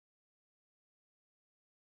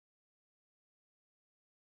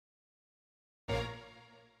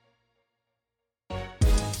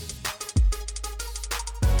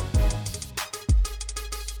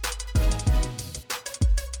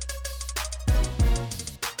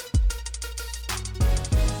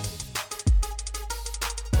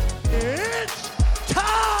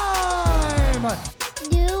on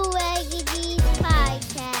New Legacies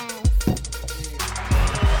Podcast.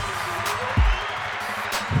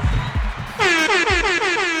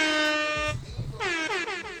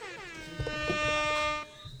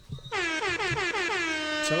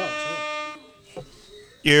 Chill out.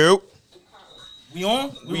 You. we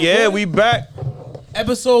on We back.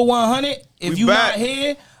 episode 100. If We you back. not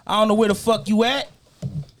here, I don't know where the fuck you at,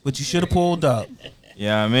 but you should have pulled up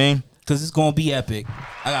Yeah, I mean. because it's gonna be epic.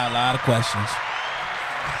 I got a lot of questions.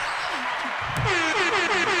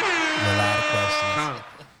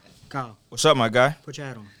 Kyle, What's up, my guy? put your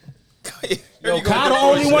hat on. Yo, Kyle the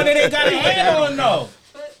only one that ain't got a hat on though.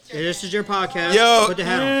 Yeah, this is your podcast. Yo. Put the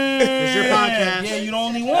hat on. This is your podcast. Yeah, you the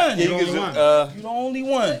only one. You You the only one. the only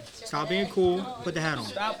one. Stop being cool. Put the hat on.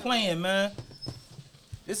 Stop playing, man.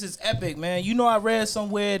 This is epic, man. You know, I read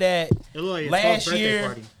somewhere that It look like your 12th last birthday year,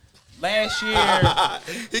 party.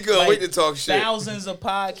 He couldn't like, wait to talk shit. thousands of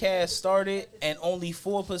podcasts started, and only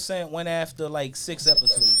 4% went after like 6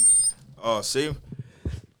 episodes. Oh, see?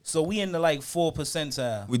 So we in the like 4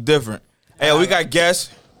 percentile. We different. Hey, we got guests.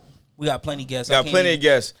 We got plenty guests. Got plenty of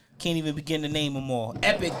guests. Can't even begin to name them all.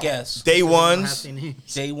 Epic guests. Day I don't have ones. to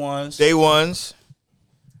names. Day ones. Day ones.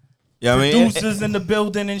 Yeah, I mean. Producers in the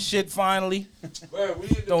building and shit finally. Bro, we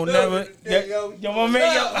in the Don't building never. today, yo. Yo, my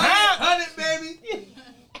man, yo, huh? 100, baby.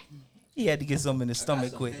 He had to get something in his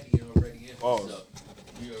stomach quick. Oh.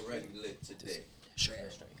 We already lit today.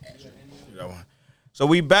 That one. So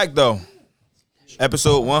we back, though.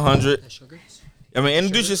 Episode 100. That sugar? I mean,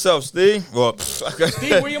 introduce yourself, Steve. Well,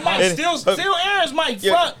 Steve, where your mic? Still Aaron's mic.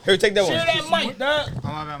 Yeah, Fuck. here, take that one. Share that mic, dog. Oh,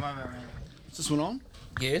 my bad. Is this one on?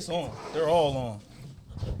 Yeah, it's on. They're all on.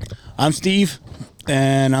 I'm Steve,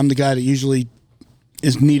 and I'm the guy that usually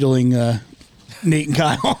is needling Nate and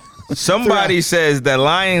Kyle. Somebody says that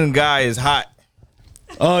lion guy is hot.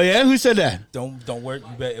 Oh yeah, who said that? Don't work.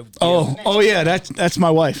 You better. Oh yeah, that's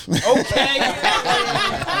my wife. Okay.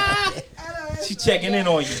 She checking in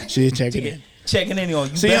on you. She's checking in. Checking in on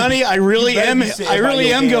you. See, better- honey, I really you better am. be sitting I by really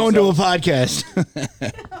your am damn going to a self. podcast.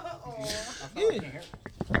 Yeah.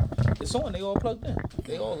 It's on. They all plugged in.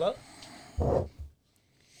 They all up.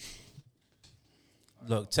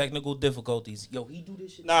 Look, technical difficulties. Yo, he do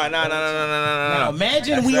this shit. Nah. Now,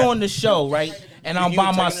 imagine we on the show, right? And I'm You by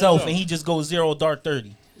checking myself, in, and he just goes 0 dark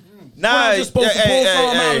 30. Nah, I'm just supposed to pull something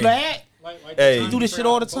out of the hey, hat. hey. He do this shit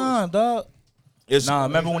all the time, dog. It's, Nah,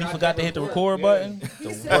 remember when he forgot to hit the record button? The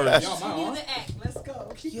worst. Let's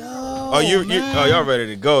go. Yo, oh, y'all ready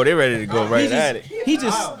to go? They ready to go right at it. He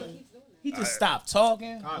just stopped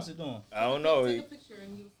talking. What's it doing? I don't know.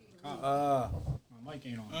 My mic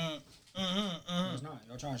ain't on. It's not.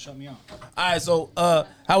 Y'all trying to shut me out. All right, so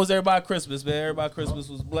how was everybody Christmas, man? Everybody Christmas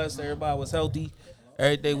was blessed. Everybody was healthy.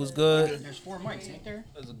 Everything was good. There's 4 mics, ain't there?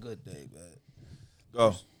 It was a good day, man. Go.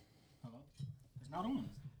 It's not on.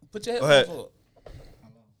 Put your Go ahead. headphones on.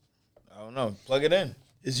 I don't know. Plug it in.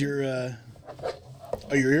 Is your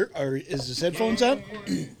is this headphones up?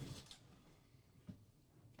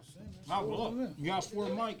 Wow, look. You got 4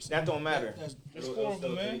 mics. That don't matter. It's 4 of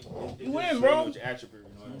them, man. You win, bro.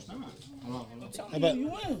 It's not.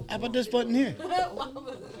 How about this button here?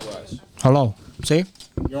 Hello. See?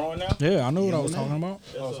 You're on now? Yeah, I knew what I was talking about.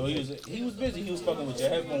 Oh, so he was busy. He was fucking with your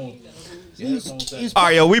headphones. He's All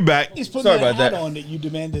right, yo, we back. He's putting Sorry that about hat that. on that you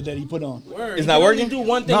demanded that he put on. Word. It's He not can working? only do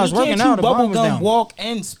one thing. No, it's He can't working chew now. The volume was bubblegum, down. walk,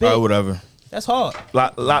 and spit. All right, whatever. That's hard.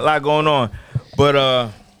 Lot going on. But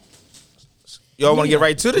y'all want to get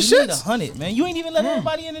right to the You need shit? 100, man. You ain't even let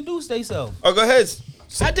everybody introduce themselves. Oh, go ahead.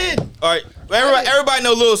 I did. All right. Everybody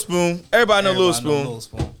know Lil Spoon. Everybody know Lil Spoon.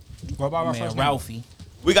 Go by my Man, first name. Ralphie.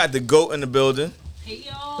 We got the GOAT in the building. Hey,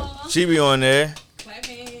 y'all. She be on there. Clap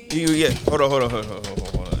hands. Yeah. Hold on.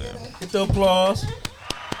 Get the applause. He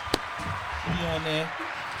on there.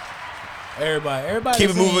 Everybody. Keep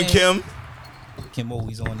it moving, Kim. Kim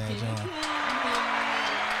always on that, John.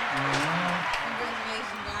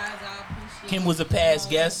 Congratulations, guys. I appreciate Kim was a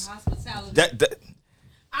past your guest. hospitality. That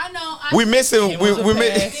I know. we miss him. Kim was a We past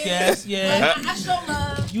miss. guest, yeah. I show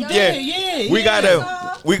love. You Yo, did, Yeah. yeah. We yeah.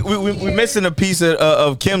 gotta. We missing a piece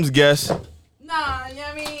of Kim's guest. Nah, you know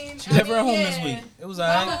what I mean? She left her home this week. It was My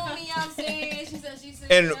alright. homie, you know what I'm saying? She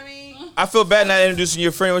said, And- you know what I mean? I feel bad not introducing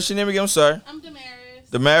your friend. What's your name again? I'm sorry. I'm Damaris.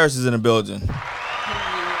 Damaris is in the building. We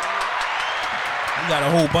got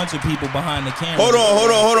a whole bunch of people behind the camera. Hold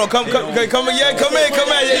on. Come in. Yeah, come in.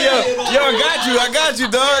 Yeah, yo, I got you,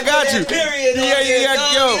 dog. I got you. Yeah,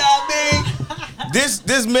 yo.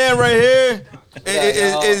 This man right here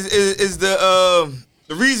is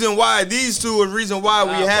the reason why these two are the reason why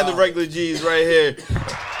we had the regular G's right here.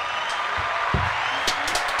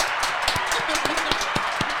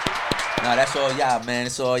 Nah, that's all y'all, man.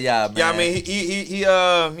 It's all y'all, man. Yeah, I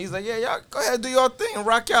mean, he's like, yeah, y'all go ahead, do your thing and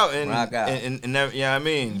rock out and Rock out. and that, yeah, I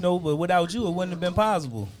mean, No, but without you, it wouldn't have been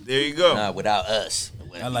possible. there you go. Nah, without us. it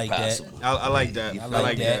wouldn't I be like that. possible. I like that. I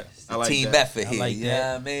like that. It's I a like team that. effort I here. like you that.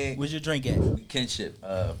 know what I mean? Where's your drink at? Kinship.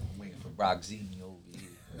 I'm waiting for Brockzini over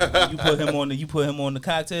here. You put him on the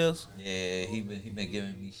cocktails. Yeah, he been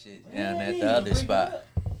giving me shit down at the other spot.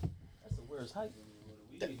 That's the worst hype.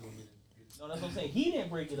 No, that's what I'm saying. He didn't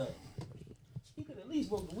break it up. He could at least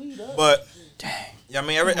broke the weed up. But yeah, I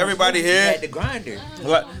mean, everybody He here. had the grinder.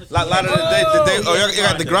 Lot of the day. Oh, y'all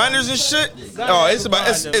got the grinders and shit. Oh,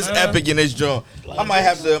 it's epic in this joint. I might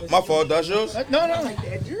have to. My fault. That's yours. No.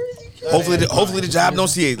 Hopefully the job don't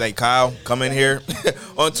see it. Like Kyle, come in here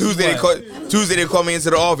on Tuesday. They call me into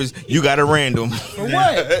the office. You got a random. For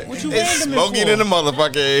what? What you It's random smoking for? in the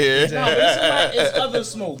motherfucker here. No, it's other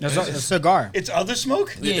smoke. That's a cigar. It's other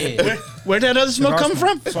smoke? Yeah. Where'd that other smoke come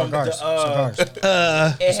from? Cigars. The,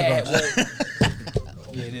 Cigars. It had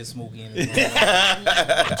yeah, it is smoky in it.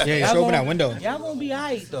 Yeah, you should open that window. Y'all gonna be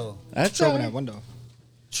alright though. That's Should all open right. that window.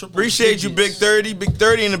 Appreciate you, Big 30. Big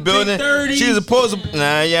 30 in the building. 30. She's supposed to.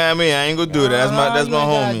 Nah, yeah, I mean, I ain't gonna do that. That's my You ain't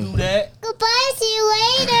gotta homie. do that. Goodbye, see you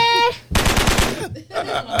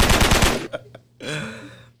later.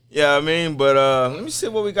 Yeah, I mean, but let me see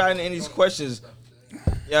what we got in these questions.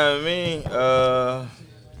 Yeah, I mean,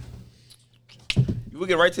 we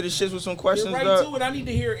get right to the shits with some questions, Get right dog? to it. I need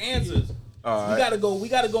to hear answers. All right. We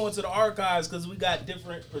gotta go into the archives because we got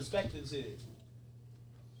different perspectives here.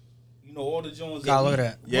 You know, all the Jones. Gotta look at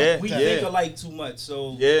that. Yeah, We yeah. think alike too much.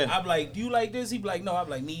 So Yeah. I'm like, do you like this? He be like, no. I'm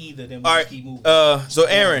like, me either. Then we All just right. keep moving. So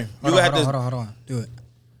Aaron, you Hold gonna have to. on. Do it.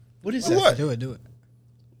 What is Do that? what? Do it.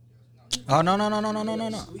 Oh, no.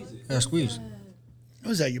 Yeah, squeeze.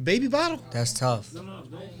 What is that, your baby bottle? That's tough.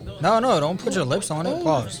 No, don't put your lips on it.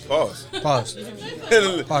 Pause. Pause.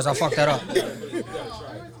 Pause, I fucked that up.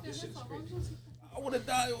 I would have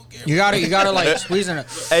died on camera. You gotta like squeeze in it.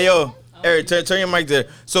 Hey yo, Eric, turn your mic there.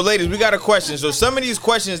 So ladies, we got a question. So some of these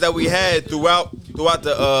questions that we had throughout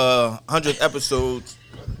the 100th episodes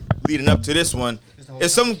leading up to this one,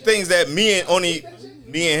 is some things that me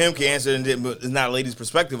and him can answer, and it's not a lady's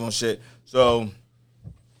perspective on shit. So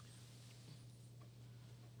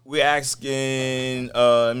we're asking.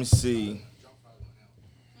 Let me see.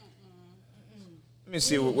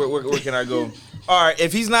 Where can I go? All right,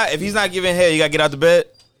 if he's not giving head, you gotta get out the bed.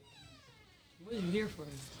 What are you here for?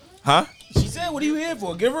 Huh? She said, "What are you here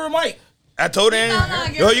for? Give her a mic." I told Aaron. No,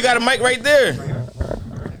 Yo, you got a mic right there.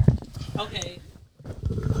 Okay.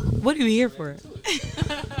 What are you here for?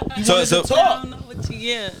 So I Talk. don't know what you.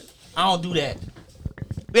 Yeah. I don't do that.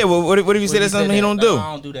 yeah. Well, what if you say that's something he don't do?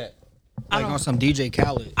 I don't do that. Like on some DJ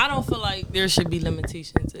Khaled. I don't feel like there should be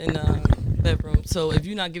limitations in bedroom. So if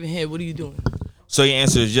you're not giving head, what are you doing? So your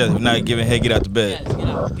answer is yes. If not giving head, get out the bed.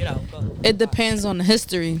 Yes, get out, go. It depends on the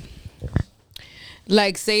history.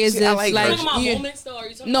 Like, say as See, I if, like like, Are you talking about you- moments though? Are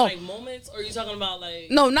you talking No. about like moments? Or are you talking about like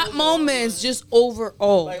no, not moments, just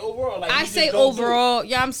overall. Like overall, like I you say just don't do it. overall,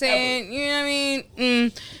 yeah, I'm saying, you know what I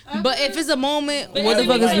mean? But if it's a moment, But what the is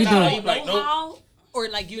fuck it is we because you doing? don't Like, know nope. how? Or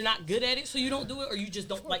like you're not good at it, so you don't do it, or you just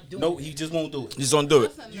don't like doing No, it? he just won't do it. Just don't do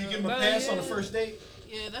it. Do you give him a pass on the first date?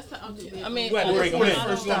 Yeah, that's the ultimate. I mean, You had to break him in.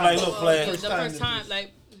 first You like, look, flag. the first time,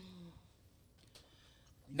 like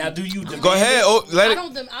Now, do you demand Go ahead. it? Oh, let I it.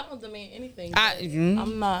 don't demand anything. I-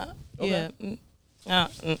 I'm not. Yeah.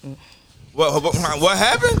 What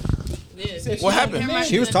happened? Yeah. What happened?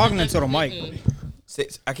 She was talking into the mic.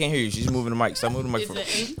 I can't hear you. She's moving the mic. Stop moving the mic.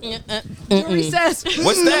 Recess.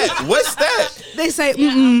 What's that? What's that? They say,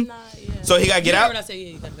 Yeah, I'm not. Yeah. So he gotta get You heard out. what I say?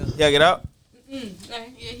 Yeah, you gotta go. He gotta get out. Yeah,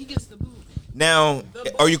 he gets the boot. Now,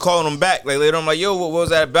 are you calling him back? Like later on, like, yo, what was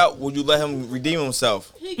that about? Would you let him redeem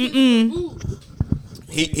himself? He gets the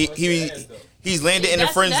boot. He's landed in the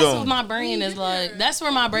That's- friend That's zone. what my brain is like. That's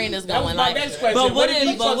where my brain is That was going. my Like, next question. but What what if you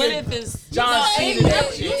if? But what fucking- if it's John He Cena that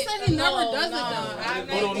never, you shit. said he never does it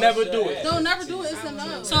though. He'll never do it. Don't never do it. It's a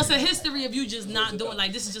no. So it's a history of you just not doing.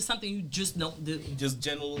 Like this is just something you just don't do. He just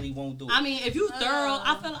generally won't do it. I mean, if you thorough,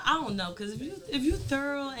 I feel like, I don't know, because if you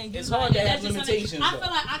thorough and you It's like, hard to and have that's just something- limitations, I though.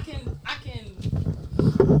 feel like I can.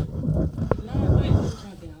 No, like, I'm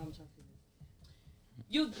trying to think how I'm trying to do this.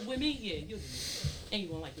 You with me, yeah, you and you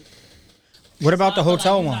won't like it. What about the So I feel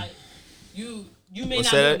hotel like you one? like- You may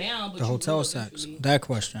What's not that? go down, but The you hotel will sex. eventually. That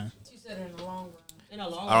question. She said in the long run. In a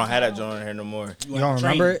long I don't have that run. joint here no more. You don't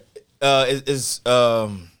remember it? It's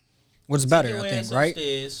What's better, I think, right?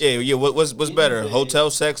 yeah. What's better,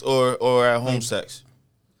 hotel sex or at home sex?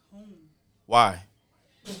 Why?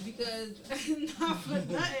 Because not for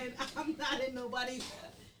nothing, I'm not in nobody's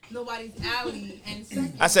nobody's alley. And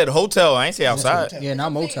second, I said hotel. I ain't say outside. Yeah, not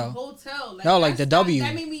I'm saying motel. hotel. Like, No, like the W.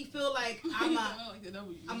 That made me feel like I'm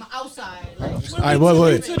outside. Like, All right,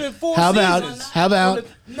 wait. How about?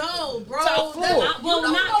 no, bro. Well,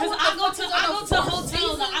 not because I go to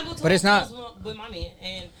hotels. I go to But it's not- hotels with my man,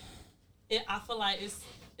 and I feel like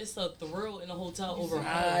it's a thrill in a hotel over home.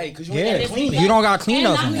 Right, cause you Yeah, ain't gotta clean you it. don't got to clean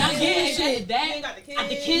And nothing. that the kids,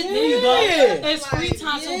 there you Yeah. go. It's free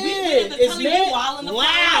time, so we Yeah. it's telling you while in the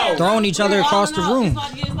loud. Throwing each other across the room.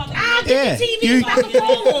 Yeah, you-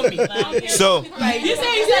 So You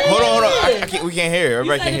say hold on. We can't hear.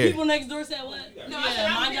 Everybody the can hear. people next door said what? No, yeah,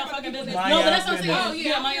 mind y'all fucking business. Mind No, but y'all that's what I'm saying. business. Oh,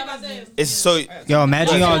 yeah, mind y'all business. It's so. Yo,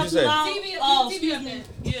 imagine y'all. What'd you say? Oh, excuse me.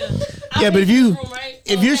 Yeah. Yeah, but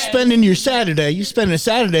if you're spending your Saturday, you spend a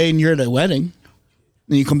Saturday and you're at a wedding,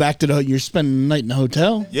 then you come back to you're spending the night in the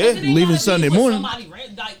hotel. Yeah. Leaving Sunday morning. Somebody,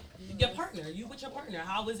 like your partner, you with your partner.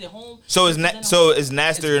 How is it home? So is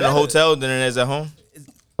nastier in a hotel than it is at home?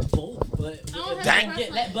 Both, but Dang.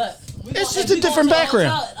 It's just a different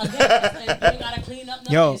background.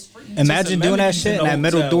 Yo, imagine doing that amenities shit in and the that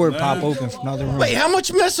middle hotel, door man. pop open from another room. Wait, how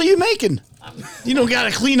much mess are you making? You don't gotta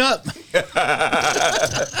clean up.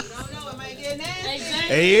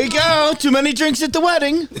 There you go. Too many drinks at the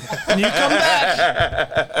wedding, and you come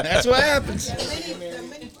back. That's what happens.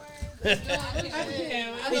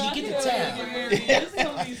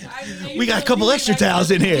 We got a couple extra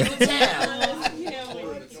towels in here.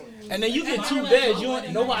 And then you get 2 beds.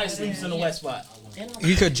 Nobody sleeps in the wet spot.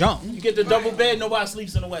 You could jump. You get the double bed. Nobody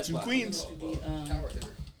sleeps in the wet spot. Queens.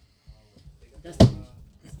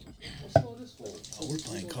 Oh, we're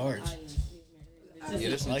playing cards. Yeah,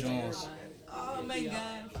 this is Jawn's. Oh my god.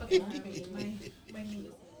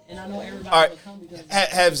 And I know everybody All right. will come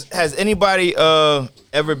because Has anybody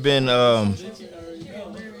ever been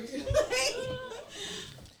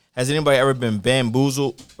Has anybody ever been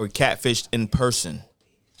bamboozled or catfished in person?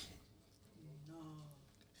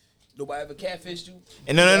 Nobody ever catfished you?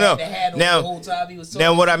 And no. The hat on Now- the whole time he was Now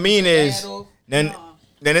talking, what I he mean took the is hat off.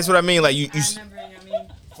 then that's what I mean. Like you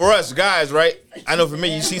for us guys, right? I know for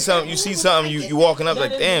me, you see something, you walking up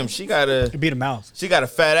like, damn, she got a mouth. She got a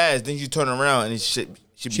fat ass. Then you turn around and she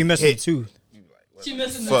missing a tooth. she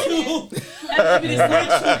missing Fuck. the tooth. That baby is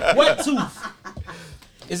wet Wet tooth.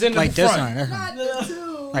 Is in the Like this front. one. That's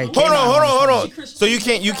like Hold canine. on. So you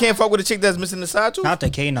can't fuck with a chick that's missing the side tooth? Not the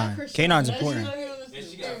canine. Canine's important.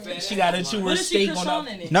 She got into her What is she steak on croissant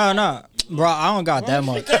the. in it? No, bro, I don't got that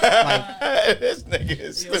much. Like, This nigga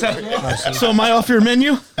is stupid. So am I off your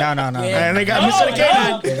menu? no. And they got missing a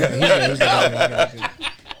canine.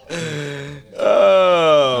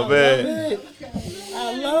 Oh man.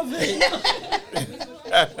 I love it.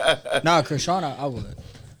 Nah, Krishana, I would.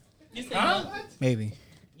 You said no? Maybe.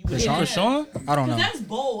 Krishan? I don't know. That's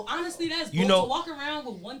bold. Honestly, that's bold. You know- to walk around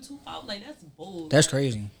with 1 tooth out, like that's bold. That's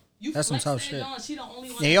crazy. You That's some tough flexing shit. on, she the only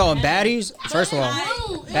one Yeah, that yo, and has it. baddies, first of all,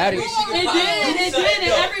 baddies. It did, and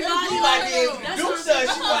everybody like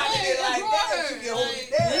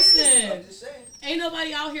Listen, ain't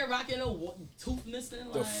nobody out here rocking no tooth missing.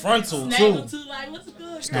 The Like, frontal snaggle too. tooth, like what's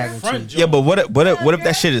good? Snaggle Front tooth. Yeah, but what if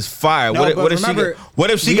that shit is fire? No, what but if remember,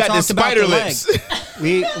 she we got the talked about spider the lips?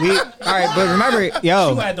 we all right, but remember, You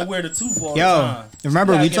yo, had to wear the tooth all the yo, time.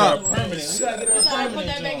 remember we talked. We gotta get her a Sorry, put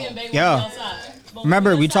that permanent back jaw. in, baby. Yo.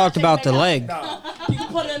 Remember we talked about the leg. You can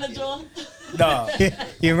put it in the jaw. Nah.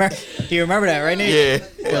 You remember that, right, Nate?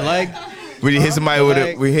 Yeah. The leg, We hit somebody with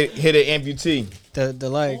Like- we hit an amputee. the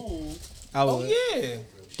leg. I Oh would. yeah.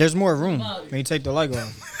 There's more room when you take the leg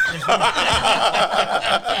off.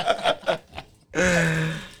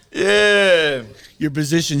 Yeah. Your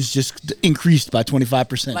position's just increased by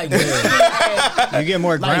 25%. Like, You get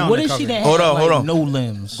more ground. what to if cover. she didn't Hold have on, like, hold on. no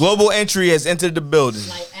limbs? Global entry has entered the building.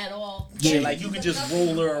 Like at all. Yeah, like you could just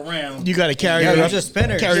roll her around. You got to carry Yeah, her you up. just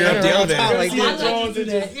spin her. Carry her up the Spin her elevator. on top like I this. like to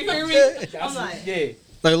do that. You hear me? I'm like, Yeah.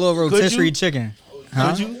 Like a little rotisserie you? chicken.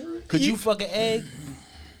 Huh? Could you fuck an egg?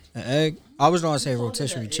 An egg? I was gonna say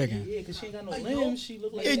rotisserie chicken. Yeah, cause she ain't got no limbs. She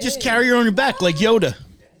look like Yeah, an just egg. carry her on your back like Yoda.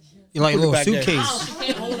 You like a Put it little back there. suitcase. she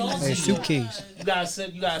can't hold on Like to a you. suitcase. You gotta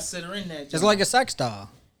sit her in that. It's like a sex doll.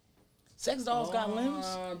 sex dolls got limbs.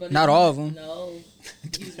 But Not all of them, no.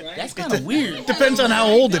 He's right. That's kind of weird. Depends on how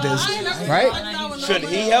old it is. right? Shouldn't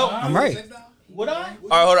he help? I'm right. Would I?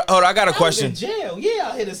 All right, hold on. I got a In question. jail.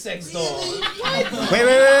 Yeah, I hit a sex doll. Wait.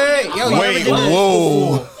 Yo, you ever Wait, did that?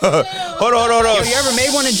 whoa. hold on. Yo, you ever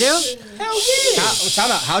made one in jail? Hell yeah. Time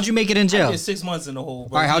out. How'd you make it in jail? I did 6 months in the hole.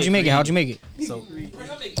 All right, how'd you make it? So,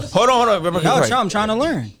 Hold on. Remember, No, right. I'm trying to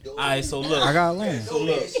learn. all right. So look. I gotta learn.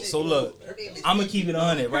 So look. I'm gonna keep it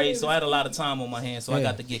 100, right? So I had a lot of time on my hands, so I Yeah.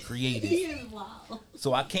 got to get creative.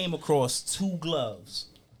 So I came across 2 gloves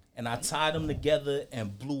and I tied them together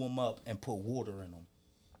and blew them up and put water in them.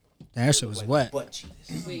 That shit was wet. Butt cheeks.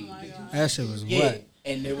 That shit was wet.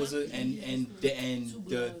 And there was a and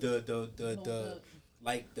the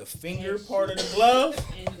like the finger part of the glove.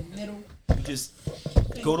 You just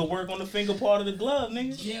go to work on the finger part of the glove,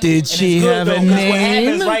 nigga. Did she have a What name?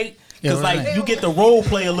 happens, right? Because Yeah, like right. you get the role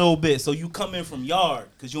play a little bit, so you come in from yard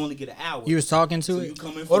because you only get an hour. You was talking to So it? you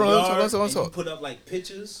come in Hold from on, yard let's and talk. you put up like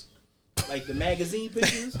pictures, like the magazine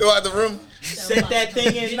pictures. Go out the room. Set that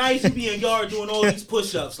thing in nice. You be in yard doing all these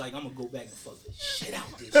push-ups. Like I'm gonna go back and fuck this shit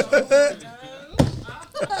out this.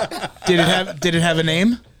 Did it have a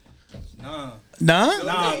name? Nah?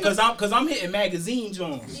 Cause I'm hitting magazine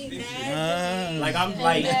joints. Like I'm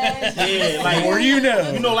like like Or you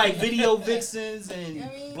know, like video vixens and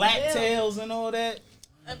blacktails and all that.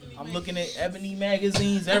 I'm looking at ebony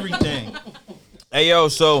magazines, everything. Hey yo,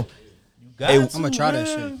 so I'm gonna try that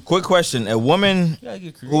shit. quick question: a woman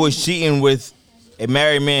who was cheating with a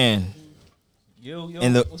married man. Yo,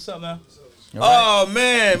 In the- what's up, man? Oh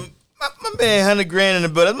man, my man, $100,000 in the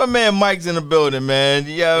building. My man Mike's in the building, man.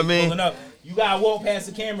 You know what I mean? Pulling up. You gotta walk past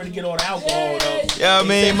the camera to get all the alcohol, though. You know what I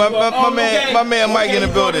mean? My man Mike in the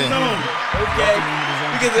building. Okay.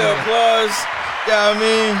 We get the applause. You know what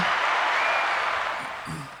I mean?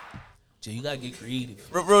 Jay, you gotta get creative.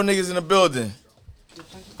 Real niggas in the building.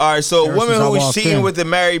 All right, so a Ever woman since I who is walked cheating in. with a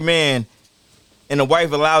married man and the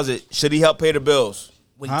wife allows it, should he help pay the bills?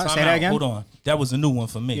 Wait, Huh? time Say that out. again? Hold on. That was a new one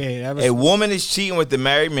for me. Yeah, that was. A woman is cheating with the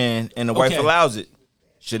married man and the wife Okay. allows it.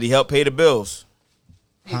 Should he help pay the bills?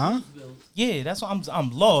 Huh? Yeah, that's why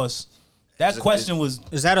I'm lost. That question was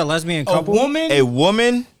Is that a lesbian a couple? woman A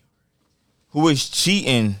woman who is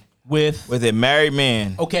cheating with. with a married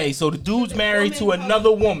man. Okay, so the dude's married to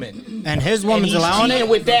another woman. And his And woman's he's allowing cheating it?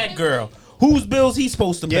 with that girl. Whose bills he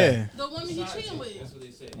supposed to pay? Yeah. The woman he cheating with.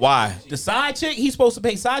 Why? The side chick? He's supposed to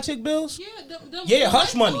pay side chick bills? Yeah,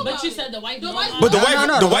 hush money. But you said the wife. The wife- But the No, wife,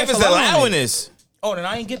 no, the the wife wife is allowing allowing it. this. Oh, then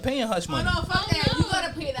I ain't get paying hush Oh money. no, fuck that. You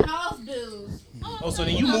gotta pay the house bills. Oh, so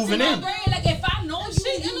then you moving in. Like if I know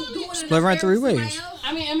you, doing it Split rent 3 ways.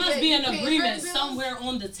 I mean, it must be an you pay agreement her bills? somewhere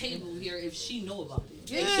on the table here. If she know about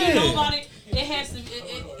it, if Yeah. she know about it, it has to.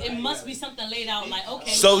 It must be something laid out. Like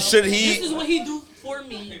okay. So should he- This is what he do for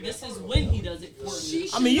me. This is when he does it for me.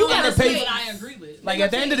 I mean, you And gotta this pay. is what I agree with. Like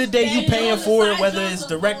at the end of the day, you paying for it, whether it's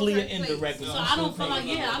directly or indirectly. So I don't feel like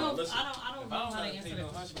I don't know how to answer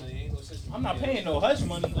that question. I'm not paying no hush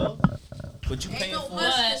money though. But you paying for it.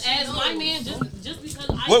 But as my man, just because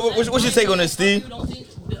I What's your take on this, Steve? You don't think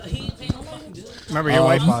he ain't paying no fucking bill. Remember your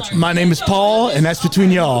wife watching. My name is Paul, and that's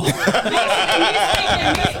between y'all. He's speaking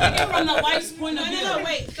from the wife's point of view. No,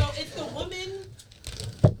 wait. So it's the woman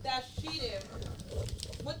that's cheating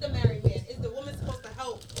with the married man. Is the woman supposed to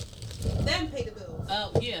help them pay the bills?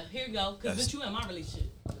 Yeah, here you go. Because bitch, you in my relationship.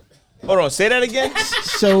 Hold on, say that again.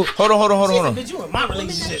 So Hold on. Bitch, you in my The woman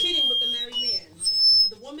that's relationship. cheating with the married man.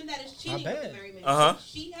 The woman that is cheating with the married man. Uh-huh.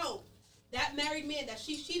 She helped that married man that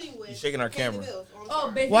she's cheating with. You're shaking our pay the camera. bills.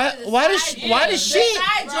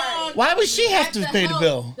 why would she have to pay the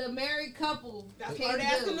bill? The married couple pay the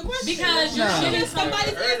bills. Because you're shitting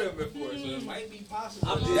Somebody's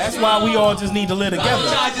That's why we all just need to live together. We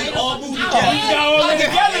all live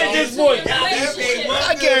together at this point.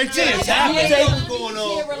 I guarantee it's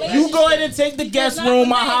happening. You go ahead and take the guest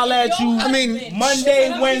room. I holler at you. I mean,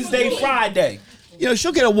 Monday, Wednesday, Friday. you know,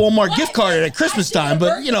 she'll get a Walmart gift card at Christmas time,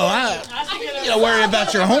 but you know, worry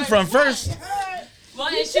about your home front first. Well,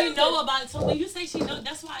 and she know about it. So when you say she know,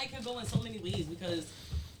 that's why it can go in so many ways. Because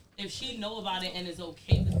if she know about it and is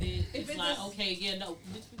okay with it, it's like, okay, yeah, no,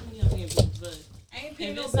 bitch, we can be on but if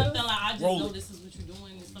it's something like, I just know this is what you're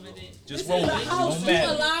doing and stuff like that. Just roll it. It don't you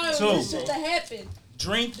matter. allowing Two. this shit to happen.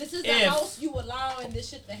 Drink This is the if. house you allowing this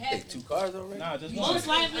shit to happen. 2 cars already? Nah, just Most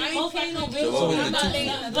one. likely, both ain't no bills. So I'm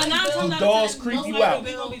not- but now I'm talking dogs about creep most you likely out.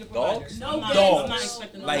 we gonna be the providers. No Dogs. I'm not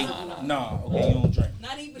expecting no Like, bills. nah, okay, you don't drink.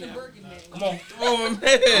 Not even a Birkin man. Come on. Oh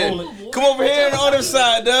man, come over here on the other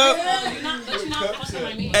side, dog. You're not fucking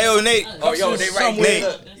like me. Hey, yo, Nate. Oh, yo, they right Nate,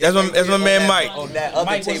 there. that's my man Mike. On that other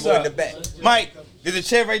Mike, what's table in up? the back. Mike, there's a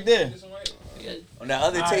chair right there. On that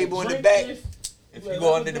other table in the back. If you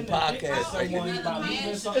go under the podcast, right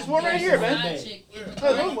there. There's one right here, man.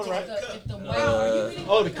 There's one right.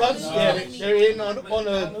 Oh, the cups? Yeah, they're in on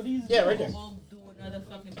the. Yeah, right there.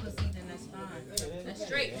 That's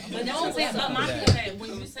straight. But that's what I'm saying. But my thing is that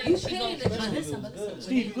when you say she goes,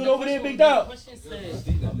 Steve, you good over there, big dog? question says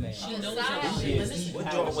she knows that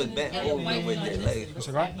What Jawn was bent over with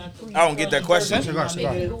that? Like, I don't get that question. Cigar.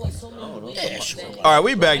 All right,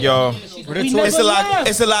 we back, y'all.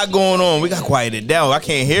 It's a lot going on. We got quieted down. I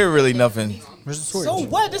can't hear really nothing. Where's the torch? So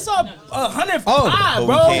what? This all 105, Oh,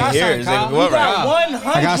 bro. we can't hear it. It's like, You what got right?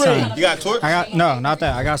 100. I got some. You got a torch? I got no, not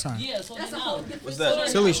that. I got some. Yeah, so that's all. What's that?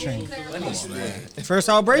 Silly string. First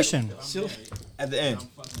celebration. At the end.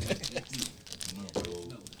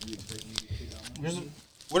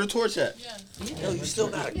 Where the torch at? Yo, you still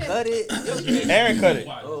gotta cut it. Aaron cut it.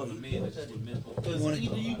 I don't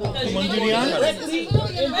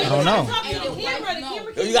know.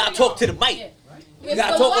 Yo, you gotta talk to the mic. You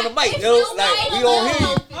gotta talk on the mic, yo. Like, we all hear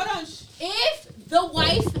you. Hold on. If the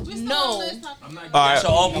wife know, All right. So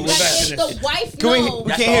all like if the wife Can we know,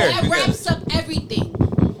 can't hear that it. wraps up everything.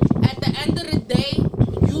 At the end of the day,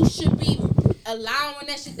 you should be allowing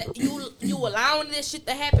that shit. That you allowing this shit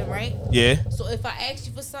to happen, right? Yeah. So if I ask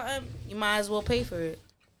you for something, you might as well pay for it.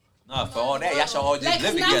 Nah, for all that, y'all should all just Like,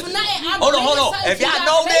 live it's not together. for nothing. I'm Hold on, bringing hold on. something If to y'all y'all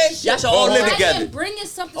know this, relationship. y'all should all live I together. am bringing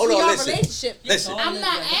something Hold to on, your listen. relationship. Listen. I'm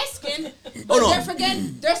not asking, but Hold on.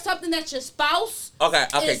 there's something that your spouse Okay,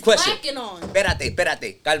 is question. lacking on.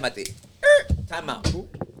 Espérate, cálmate. Time out.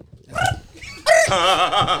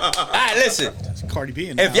 Alright, listen. Cardi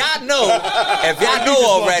B. If y'all know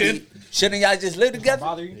already, shouldn't y'all just live together?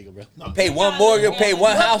 Pay one mortgage, pay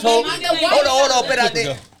one household. Hold on,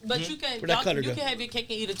 espérate. But you can, Where'd that cutter you go? can have your cake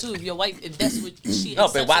and eat it too if your wife, if that's what she. No,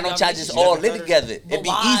 but why don't y'all just all live together? But It'd be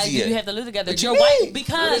why easier. do you have to live together? What Your you wife, mean?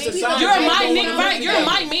 because What is you're society my doing? nigga, right? You're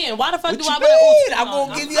my man. Why the fuck What do you I mean? want I'm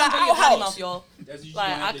gonna give you an your outhouse. mouth, y'all.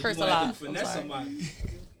 Like I curse a lot. I'm sorry.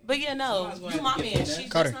 But yeah, no, you my man. She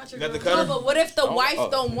Cutter. just not your Got the girl. cutter? No, but what if the wife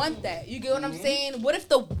don't want that? You get what I'm saying? What if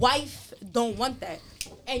the wife don't want that?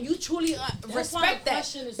 And you truly respect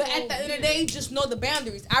that. But at the end of the day, just know the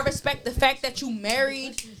boundaries. I respect the fact that you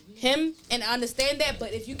married him and I understand that,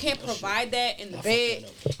 but if you can't provide that in the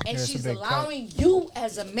bed and There's a she's big allowing you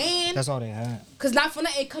as a man, That's all they had. because not for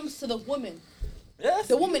nothing, it comes to the woman. Yes,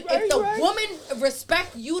 The woman, if the woman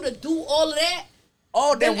respect you to do all of that,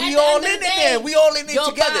 Oh, then Then we at the all end in of it the day, then. We all in it yo,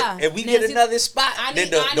 together. bye. If we get Nancy, another spot, I then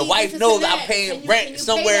need- the I need wife this knows and I'm that. paying Can you rent pay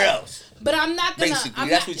somewhere that? else. But I'm not gonna. Basically, I'm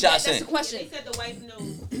that's not, what y'all that's saying. the question. They said the wife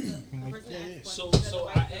knows. The person asked So the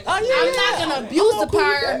wife knows. Oh, I'm not gonna abuse the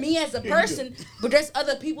power of me as a person, but there's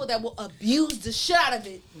other people that will abuse the shit out of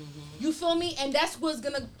it. You feel me? And that's what's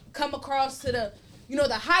gonna come across to the,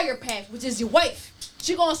 the higher path, which is your wife.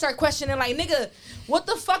 She gonna start questioning like, nigga, what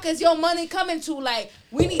the fuck is your money coming to? Like,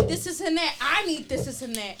 we need this and that. I need this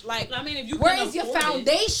and that. Like, I mean, if you where can is your afford it.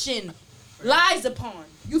 foundation lies upon?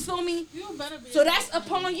 You feel me? You better be. So that's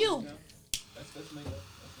upon you.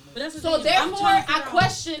 But that's the So thing, I'm therefore, trying to I figure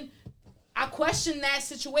out- question that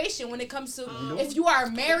situation when it comes to if you are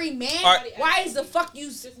a married man. All right. Why is the fuck you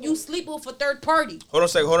sleep with a third party? Hold on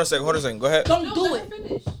a second. Go ahead. Don't do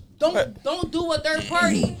it. Don't do a third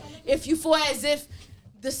party if you feel as if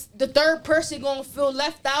the third person gonna feel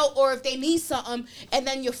left out, or if they need something, and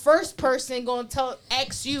then your first person gonna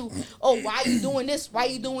ask you, oh, why you doing this? Why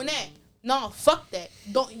you doing that? No, fuck that.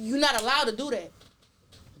 You're not allowed to do that.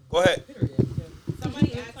 Go ahead.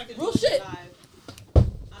 Somebody asked it Real on shit. live.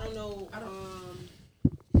 I don't know.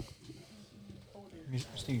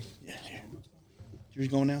 Steve. Yours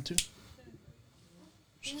going out too?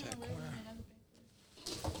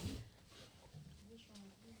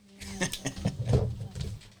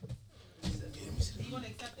 You want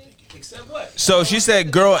to accept it? Except what? So she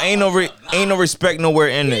said, "Girl, ain't no respect nowhere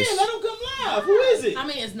in this." Yeah, let him come live. Who is it? I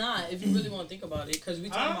mean, it's not if you really want to think about it, because we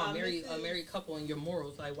talking about a married couple and your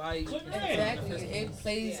morals. Like, why? Exactly. It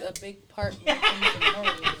plays a big part in your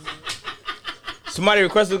morals. Somebody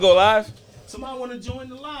requested to go live. Somebody want to join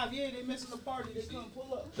the live? Yeah, they missing the party. They come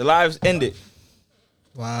pull up. The live's ended.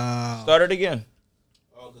 Wow. Start it again.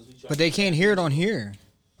 But they can't hear it on here.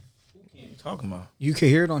 What you talking about? You can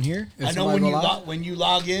hear it on here? If I know somebody when go you live? when you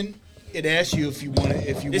log in, it asks you if you want to.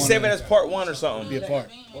 If you Just want save it as part 1 or something. be a part.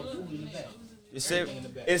 Just save.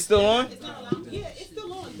 It's still on. It's not allowed. Yeah, it's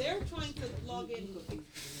still on. They're trying to log in,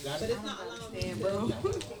 but it's not allowing me to.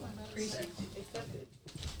 Accept it.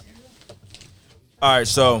 All right.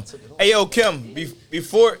 So, hey, yo, Kim.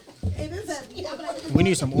 Before. We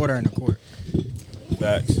need some order in the court.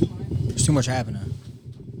 Facts. There's too much happening.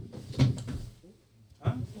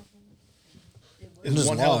 I'm just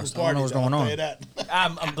one hell of a lost. I don't know what's party, going I'll on. tell you that.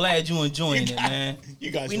 I'm glad you enjoying it, man.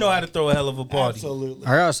 You guys We know how to throw a hell of a party. Absolutely.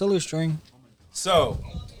 I got a silly string. So,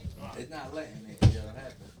 It's not letting it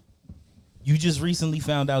happen. you just recently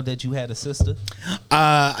found out that you had a sister.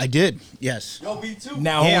 I did. Yes. Yo, me too.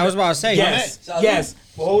 Now, Yeah, hold I was on. about to say. Yes, yes.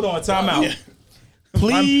 Well, hold on. Time out.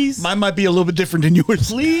 Please, Mine might be a little bit different than yours.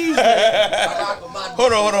 please.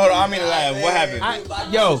 Hold on. I mean, live. What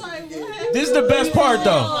happened? Yo, this is the best part,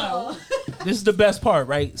 though. This is the best part,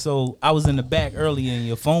 right? So I was in the back earlier, and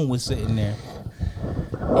your phone was sitting there,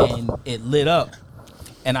 and it lit up.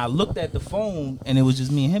 And I looked at the phone, and it was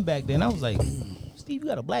just me and him back there. And I was like, Steve, you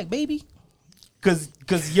got a black baby? Cause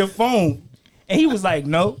your phone. And he was like,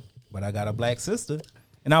 no, but I got a black sister.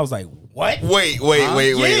 And I was like, what? Wait.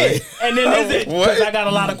 And then because I got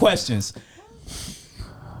a lot of questions.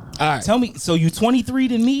 All right. Tell me, so you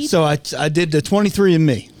 23'd me? So I did the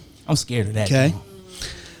 23andMe. I'm scared of that. Okay.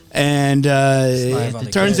 And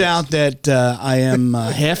it turns out that I am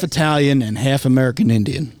half Italian and half American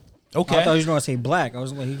Indian. Okay. I thought you were going to say black. I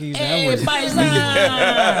was like, he could use the Hey, N-word. Bison.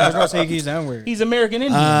 I was going to say he could use the N-word. He's American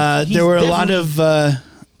Indian. There were a lot of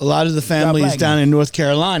the families down in North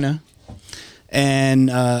Carolina, and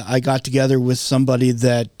I got together with somebody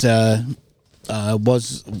that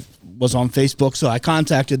was on Facebook. So I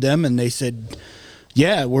contacted them, and they said,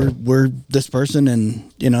 "Yeah, we're this person,"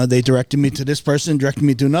 and they directed me to this person, directed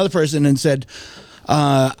me to another person, and said,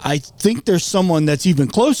 "I think there's someone that's even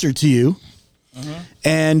closer to you."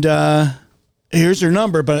 And here's her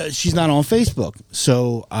number, but she's not on Facebook.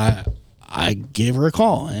 So I gave her a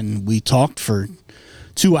call, and we talked for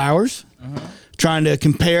 2 hours, trying to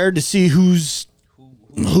compare to see who's.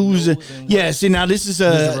 Yeah, see, now this is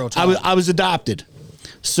I was adopted,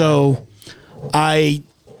 so I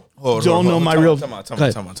don't know my real. Time out.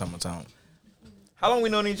 How long we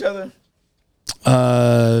known each other?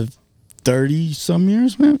 30 some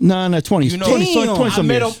years, man. No, 20. You know, 20 some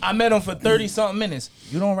years. I met him for 30 something minutes.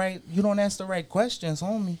 You don't ask the right questions,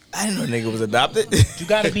 homie. I didn't know nigga was adopted. You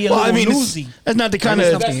got to be a little newsy. That's not the kind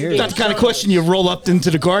of question you roll up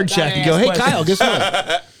into the guard shack and go, "Hey, Kyle, guess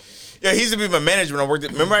what?" Yeah, he used to be my manager when I worked.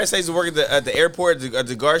 Remember, I used to work at the airport at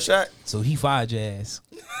the guard shack. So he fired your ass.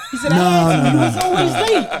 He said,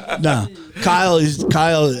 No, Kyle,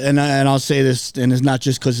 and I'll say this, and it's not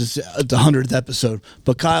just because it's the 100th episode,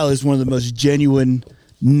 but Kyle is one of the most genuine,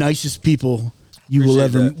 nicest people you will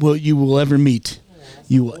ever meet.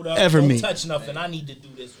 You will ever meet. Don't touch nothing. I need to do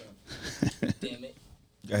this one. Damn it.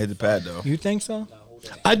 I hit the pad though. You think so?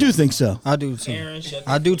 I do think so. I do too. Aaron,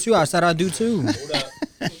 I do too. I said I do too.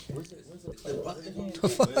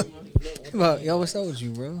 Yo, what's up with you,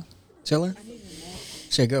 bro? Chilling?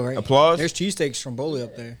 Shit, go right. Applause. There's cheesesteaks from Bowley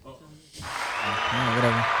up there.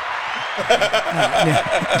 Whatever.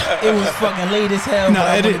 It was fucking late as hell. No,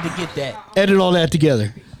 I wanted to get that. Edit all that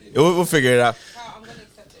together. We'll figure it out.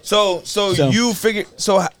 So you figured.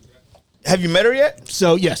 So have you met her yet?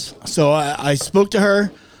 So yes. So I spoke to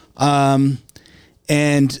her,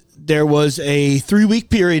 and there was a 3-week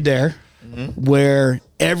period there where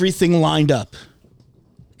everything lined up.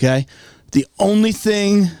 Okay. The only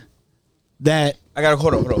thing that I gotta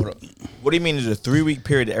hold on. What do you mean? There's a 3-week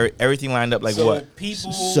period? Everything lined up like so what?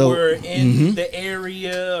 People were in the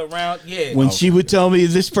area around. Yeah. When she would tell me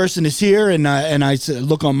this person is here, and I said,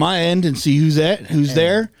 look on my end and see who's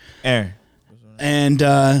there. Aaron. And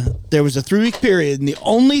there was a 3-week period, and the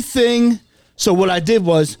only thing. So what I did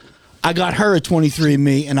was, I got her a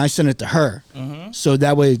 23andMe, and I sent it to her. So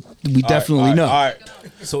that way we definitely know. All right.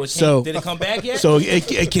 So did it come back yet? So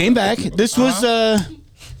it came back. This was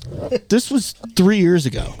 3 years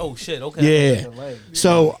ago. Oh shit! Okay. Yeah.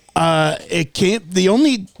 So it came. The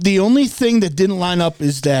only thing that didn't line up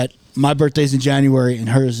is that my birthday's in January and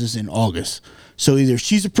hers is in August. So either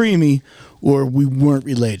she's a preemie or we weren't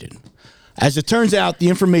related. As it turns out, the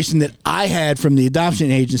information that I had from the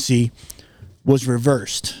adoption agency was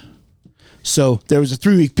reversed. So there was a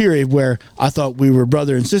 3-week period where I thought we were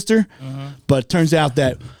brother and sister, but it turns out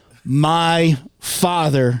that my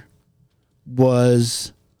father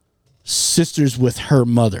was sisters with her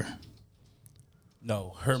mother.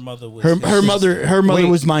 No, her mother was her mother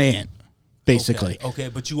was my aunt, basically. Okay,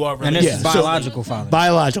 but you are and related. it's biological father.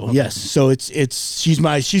 Biological, yes. So she's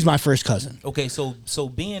my first cousin. Okay, so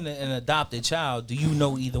being an adopted child, do you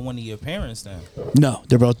know either one of your parents now? No,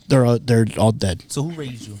 they're all dead. So who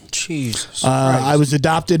raised you? Jesus. I was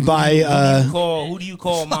adopted by who do you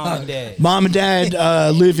call mom and dad? Mom and dad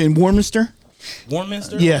live in Warminster.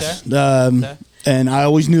 Warminster? Yes. Okay. And I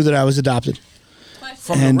always knew that I was adopted.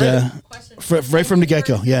 From the right from the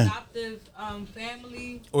get-go, yeah. Adoptive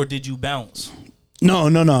family. Or did you bounce? No.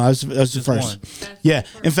 I was the first. Yeah.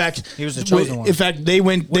 In fact, he was the chosen one. In fact, they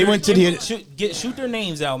went to the shoot their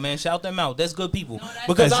names out, man. Shout them out. That's good people.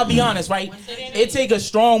 Because I'll be honest, right? It take a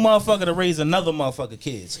strong motherfucker to raise another motherfucker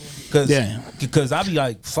kids. Because I'll be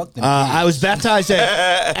like, fuck them. I was baptized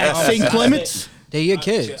at St. Clement's. They're your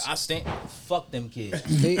kids. Fuck them kids.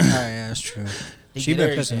 Yeah, that's true. She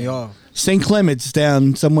been pissing me off. St. Clement's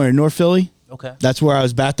down somewhere in North Philly. Okay. That's where I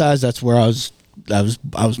was baptized. That's where I was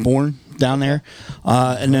born down there.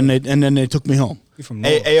 And then they took me home. You from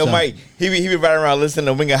North? Hey, yo, Mike. He be riding around listening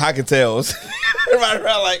to Wing of Hockey Tales. Riding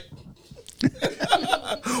around like.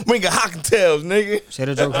 Winga Hockentails, nigga. Say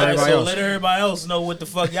the joke for All right, everybody so else. let everybody else know what the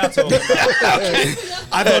fuck y'all talking about.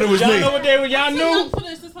 I thought it was Y'all me. know what they were? Y'all knew?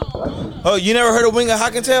 Oh, you never heard of Winga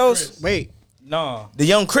Hockentails? Wait, No. The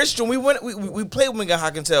Young Christian, we played Winga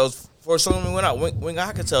Hockentails for a song we went out.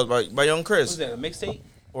 Winga Hockentails by Young Chris. Was that a mixtape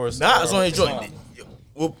or a Nah, it's on his song? joint.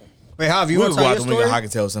 Well, wait, how have you we want was to tell your watching Winga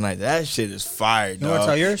story? Hockentails tonight. That shit is fire, dog. wanna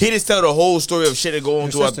tell yours? He just tell the whole story of shit that go on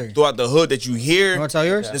Your throughout, sister. throughout the hood that you hear. You want to tell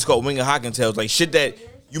yours? It's called Winga Hockentails, like shit that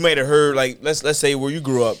you might have heard. Like let's say where you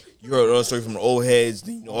grew up, you heard all the stories from the old heads,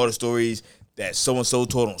 you know, all the stories that so and so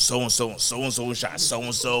told on so and so and so and so shot so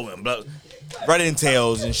and so and blah, running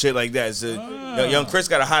tales and shit like that. So young Chris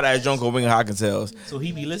got a hot ass joint called Winga Hockentails. So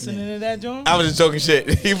he be listening to that, John? I was just talking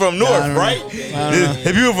shit. He from North, right?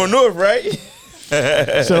 If you were from North, right?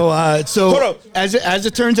 So Hold up. as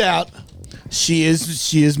it turns out, she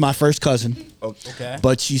is my first cousin. Okay.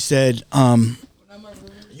 But she said,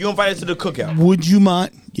 You invited to the cookout. "Would you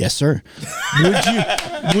mind?" Yes, sir.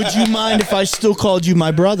 Would you mind if I still called you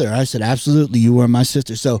my brother? I said, "Absolutely. You are my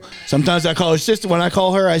sister." So sometimes I call her sister. When I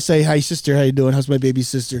call her, I say, "Hi, sister. How you doing? How's my baby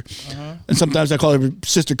sister?" And sometimes I call her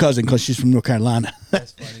sister cousin because she's from North Carolina.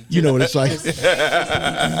 That's funny. You know what it's like.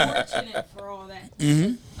 Fortunate for all that.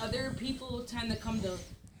 Mhm. Other people tend to come to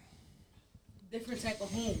different type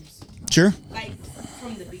of homes. Sure. Like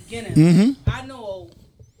from the beginning. Mhm. I know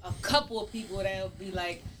a couple of people that'll be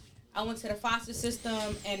like, I went to the foster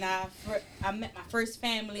system and I met my first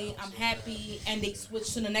family. I'm happy, and they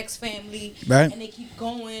switch to the next family, Right. and they keep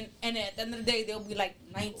going. And at the end of the day, they'll be like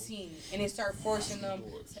 19, and they start forcing them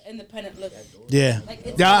to independent living. Yeah. Like,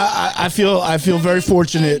 it's Yeah. I feel very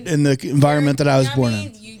fortunate in the environment that I was born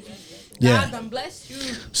in. Yeah. God done blessed you.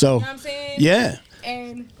 So, you know what I'm saying? yeah.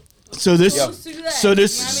 And So this, Kudos to that, so you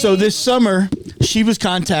this, know what I so mean? this summer, she was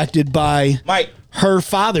contacted by Mike. her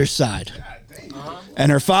father's side, and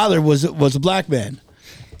her father was a black man,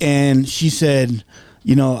 and she said,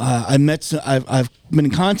 you know, I've been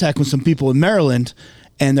in contact with some people in Maryland,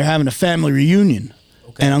 and they're having a family reunion,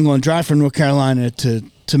 and I'm going to drive from North Carolina to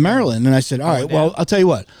Maryland, and I said, all right, well, I'll tell you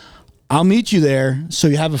what. I'll meet you there so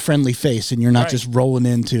you have a friendly face and you're not just rolling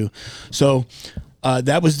into. So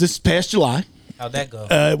that was this past July. How'd that go?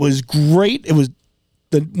 It was great. It was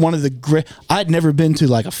one of the great. I'd never been to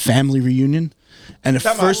like a family reunion, and the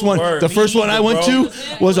first one I went to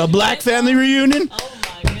was a black family reunion.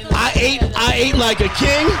 I ate like a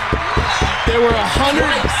king. There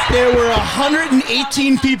were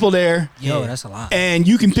 118 people there. Yo, that's a lot. And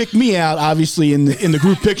you can pick me out, obviously, in the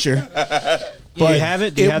group picture. Do you have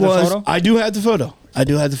it? Do you have the photo? I do have the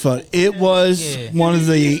photo. It was one of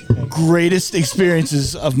the greatest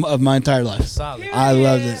experiences of my entire life. Solid. I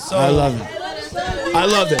loved it. I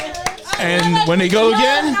loved it. And when we go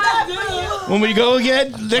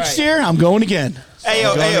again next year, I'm going again. Hey, yo,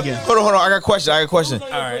 hold on. I got a question. All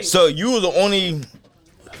right. So you were the only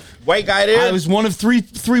white guy there? I was one of three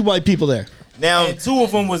white people there. Now, And two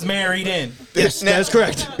of them was married in. Yes, that's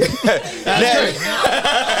correct.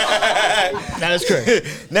 That is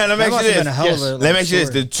correct. Now let me ask you this. Yes. Let me ask you this: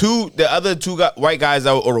 the other two white guys,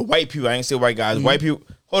 or the white people. I ain't say white guys. White people.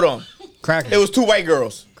 Hold on. Crackers. It was two white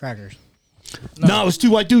girls. Crackers. No, it was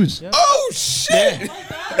two white dudes. Oh shit!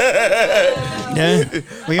 Yeah. Well, you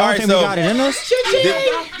don't All right, think so- we got it in us?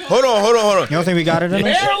 Hold on. You don't think we got it in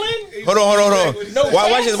us? Hold on.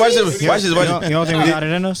 Watch this. You don't think we got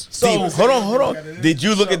it in us? Steve, hold on. Did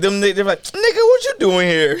you look at them? They're like, nigga, what you doing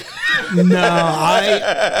here? No,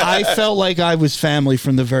 I felt like I was family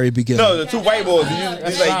from the very beginning. No, the two white boys.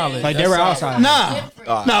 It's like, Solid. Like they were outside.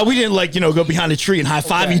 Nah, we didn't go behind a tree and high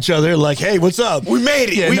five each other like, hey, what's up? we made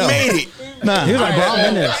it. Yeah, we no. made it. Nah, He was like, bro, I'm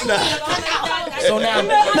in this. So now,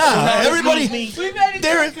 everybody.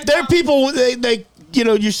 They're people. They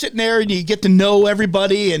you're sitting there and you get to know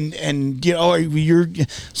everybody, and you're.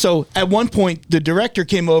 So at one point, the director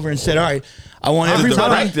came over and said, "All right, I want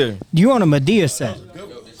everybody." Director. You on a Medea set.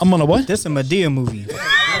 I'm on a what? This is a Medea movie. Hold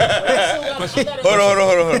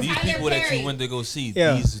on. These people that you went to go see,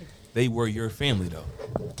 Yeah. they were your family though.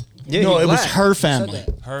 Yeah, No, he it was black. her family.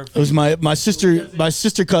 Her It was my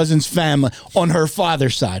sister cousin's family on her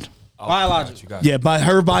father's side. Biological. got Yeah, by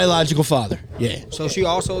her biological father. Yeah. So she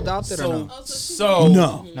also adopted or no? So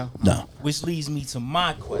No. which leads me to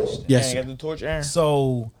my question. Yes. Got the torch, Aaron.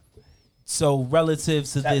 So relative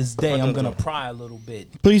to this day, I'm gonna pry a little bit.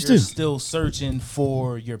 Please You're do. Still searching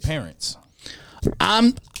for your parents.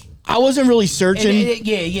 I wasn't really searching.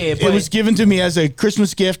 Yeah. But It was given to me as a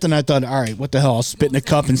Christmas gift, and I thought, all right, what the hell? I'll spit in a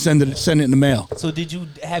cup and send it in the mail. So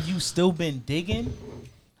have you still been digging?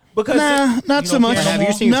 Because Nah, not you so don't much. care no Have you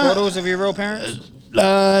more? seen No. photos of your real parents?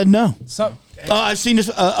 No. Some I've seen this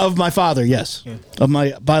of my father, yes. Of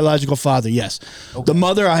my biological father, yes. The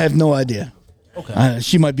mother, I have no idea. Okay.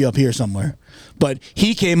 She might be up here somewhere. But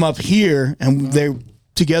he came up here, and they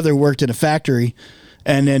together worked in a factory,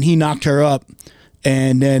 and then he knocked her up,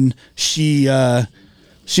 and then she's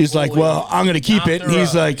like, well, I'm going to keep it. And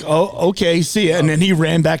he's like, oh, okay, see ya. And then he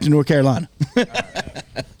ran back to North Carolina.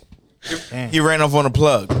 He ran off on a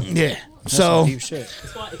plug. Yeah. So, Deep shit.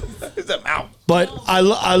 but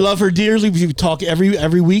I love her dearly. We talk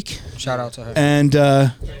every week. Shout out to her. And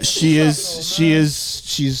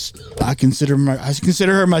she's I consider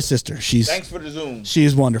her my sister. Thanks for the Zoom. She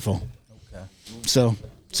is wonderful. Okay. So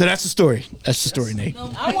that's the story. That's the story, Nate.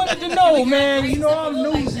 I wanted to know, man. You know I'm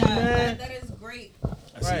nosy, man. That is great.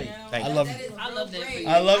 Right. I love her. I love that.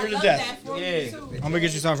 I love her to death. Yeah. I'm gonna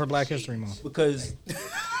get you something for Black History Month. Because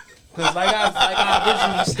like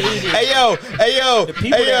I originally stated, Hey yo, the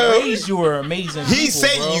people that raised you are amazing. He people,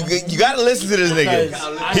 say bro. you gotta listen to this nigga.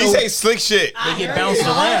 Because I He know say slick shit. they get bounced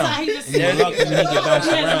around. They're lucky when they get bounced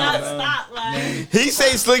around. bro. Stop, like. He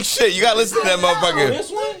say slick shit. You gotta listen to that motherfucker.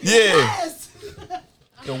 This one? Yeah.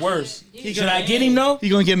 The worst. Should I get him though? He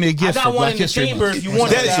gonna give me a I gift got for one Black in the History chamber Month. if you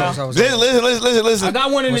want it. Now. Listen. I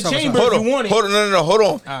got one in the chamber Hold if you want on, it. hold on, no, hold on.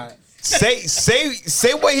 All right.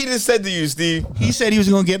 Say what he just said to you, Steve. He said he was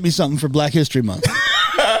gonna get me something for Black History Month.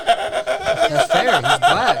 That's fair. He's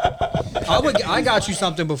black. I got you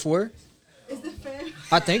something before. Is it fair?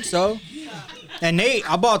 I think so. And Nate,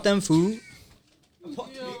 I bought them food.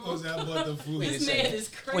 This man is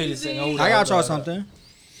crazy. Wait a second. Hold I on, got hold y'all on. something.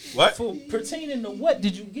 What? For pertaining to what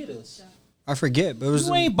did you get us? I forget, but it was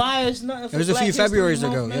You ain't buy us nothing. it For was a Black few History Februarys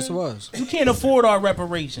Month, ago. man. Yes, it was. You can't afford our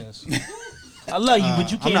reparations. I love you,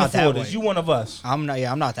 but you I'm can't not that afford us. white. You one of us. I'm not.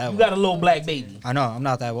 Yeah, I'm not that You white. got a little black baby. I know. I'm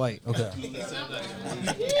not that white. Okay.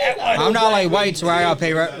 I'm not like white to where I gotta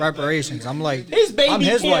pay reparations. I'm like His baby I'm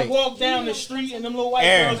his can't white. walk down the street and them little white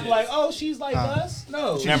Aaron. girls be like, "Oh, she's like us."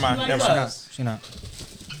 No, she's Never mind, like never She mind. us. not. She not.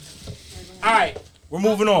 All right, we're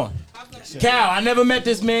moving on. Cal, I never met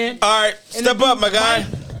this man. All right, step up, my guy.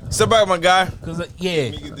 Step up, my guy. Cause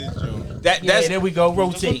yeah, That's there we go.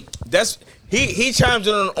 Rotate. he chimes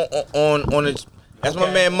in on it. That's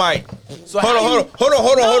my man Mike. So Hold how on.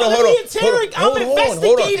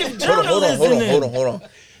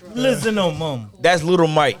 Listen to him. That's little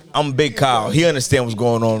Mike. I'm Big Kyle. He understand what's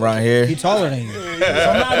going on around here. He taller than you. I'm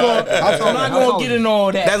not gonna get into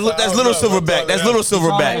all that. That's little Silverback. That's little I'm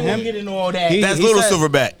Silverback. gonna get into all that. That's he little said-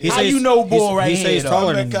 Silverback. He How says- you know, boy, he right he here, says though?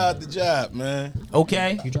 taller I than met you. out the job, man.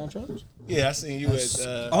 Okay. You drive trucks? Yeah, I seen you at.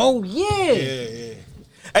 Oh yeah. Yeah.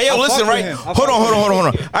 Hey, yo, I listen, fuck with right? him. I Hold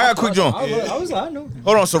on. I got a quick joint. I was like, I know.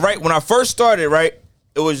 Hold on. So, right when I first started, right,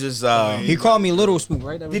 it was just. He called me Little Spoon,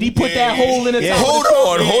 right? Did he put that hole in the top? Hold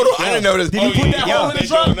on. I didn't know this. Did he put that hole in the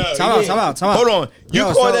trunk? Time out. Hold on. You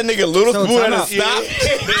Yo, called so- that nigga Little so Spoon time and out. stop?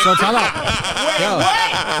 So time out. Yo.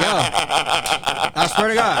 I swear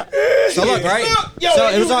to God. So look, right? So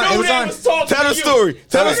it was on. Tell the story.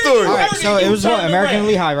 Tell the story. All right, so it was what, American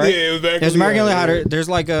Lehigh, right? Yeah, it was American There's American Lehigh. Lehigh. There's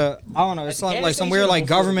like a, I don't know, it's like some weird like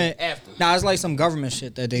government. Nah, it's like some government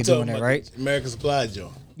shit that they doing there, right? American Supply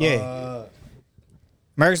Joe. Yeah.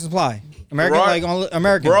 American Supply. American Broad? like on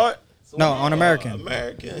American. Broad? No, on American.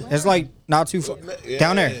 American. It's like not too far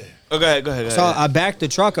down there. Oh, go ahead. So I backed the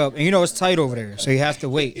truck up, and you know it's tight over there, so you have to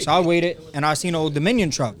wait. So I waited, and I seen an old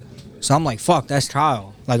Dominion truck. So I'm like, fuck, that's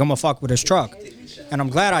Kyle. Like, I'm gonna fuck with his truck. And I'm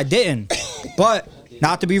glad I didn't. But,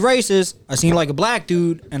 not to be racist, I seen like a black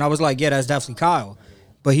dude, and I was like, yeah, that's definitely Kyle.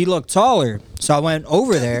 But he looked taller, so I went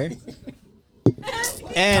over there.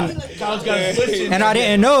 And I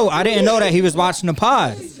didn't know that he was watching the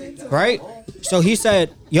pod, right? So he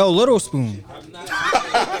said, yo, Little Spoon.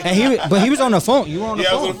 And he was on the phone. You were on the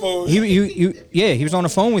phone. I was on the phone. He was on the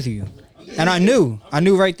phone with you. And I knew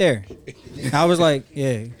right there. And I was like,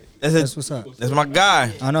 yeah, that's what's up. That's my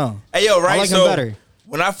guy. I know. Hey, yo, right? I like him So, better.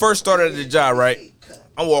 when I first started at the job, right,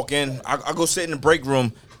 I walk in, I go sit in the break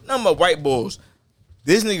room, none but white bulls.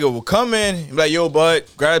 This nigga will come in, be like, yo, bud,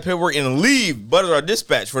 grab the paperwork and leave. Bud is our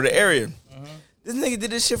dispatch for the area. This nigga did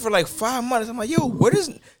this shit for like 5 months. I'm like, yo, what is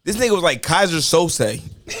this nigga was like Kaiser Sose.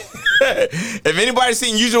 If anybody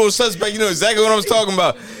seen Usual Suspect, you know exactly what I was talking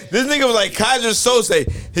about. This nigga was like Kaiser Sose.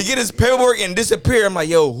 He get his paperwork and disappear. I'm like,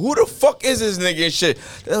 yo, who the fuck is this nigga and shit?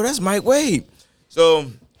 Oh, that's Mike Wade. So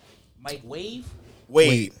Mike Wade.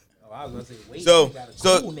 Wade. Oh, I was gonna say Wade. So- He got a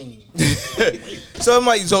so- cool name. So I'm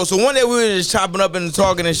like, so one day we were just chopping up and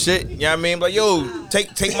talking and shit. You know what I mean? Like, yo,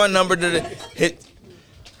 take my number to the hit.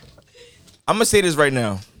 I'm gonna say this right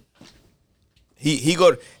now. He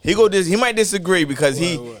might disagree because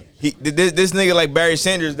this nigga like Barry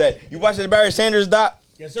Sanders. That you watching the Barry Sanders doc?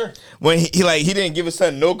 Yes, sir. When he didn't give his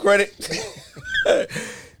son no credit.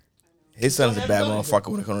 His son's a bad motherfucker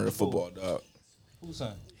when it comes to the football, dog. Whose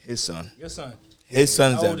son? His son. Your son. His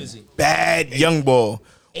son's How old is a he? bad young boy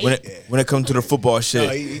when it comes to the football shit.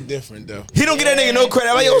 No, he different though. He don't get that nigga no credit.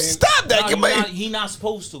 I'm like, yo, stop that, Nah, man. he not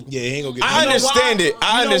supposed to. Yeah, he ain't gonna get. I understand it.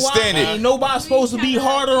 I understand it. Ain't nobody supposed to be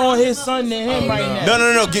harder on his son than him right now.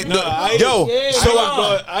 No.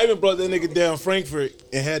 I even brought that nigga down Frankfurt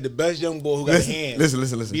and had the best young boy who got hands.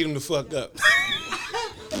 Listen. Beat him the fuck up.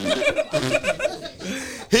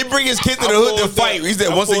 He bring his kid to the hood to fight. He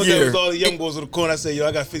said once a year. With all the young boys in the corner, I said, yo,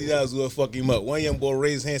 I got $50 to fuck him up. One young boy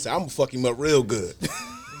raised his hand and said, I'm gonna fuck him up real good.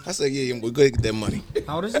 I said, yeah, young boy, go ahead and get that money.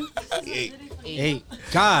 How old is he? 8.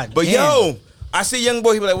 God. But damn. yo, I see young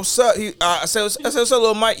boy. He be like, "What's up?" I said, "What's up,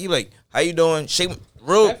 little Mike?" He be like, "How you doing?" Shake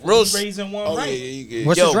real. Raising one right. Yeah.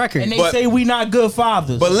 What's his record? And they say we not good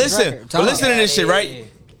fathers. But listen to this shit, right?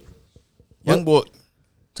 Young boy,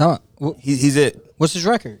 Tell him. he's it. What's his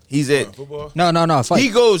record? He's it. No. Fight. He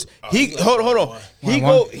goes. Hold on.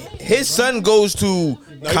 His son goes to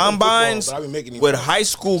combines football, but I be making him with fight. high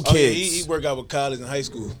school Oh, yeah, kids. he work out with college and high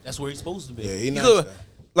school. That's where he's supposed to be. Yeah, he He nice. go-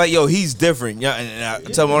 Like, yo, he's different. Yeah, and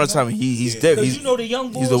I tell him all the time, he's different. Because you know the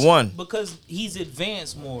young boys, he's the one. because he's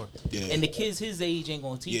advanced more, and the kids his age ain't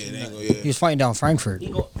gonna teach you nothing. He was fighting down Frankfurt.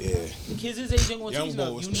 The kids his age ain't gonna Young teach boy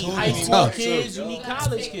nothing. was You need tuning high him school up, kids, too. you need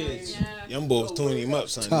college kids. Young boy was tuning him up,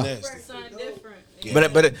 son. Tough. Nasty.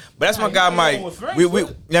 But that's my guy, Mike.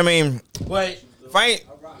 I mean, But fight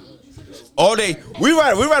all day. We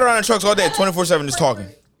ride around in trucks all day, 24/7, just talking.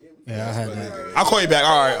 Yeah, I had that. I'll call you back.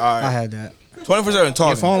 All right. I had that. 24/7 talking.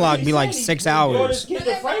 Your phone log be like 6 hours. kid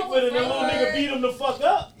to Frankfurt and the little nigga beat him the fuck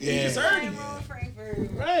up. He Yeah. just heard him.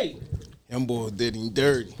 Right. Young boy did him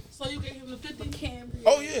dirty. So you gave him the 50?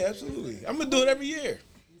 Oh yeah, absolutely. I'm gonna do it every year.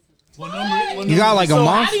 You got like a So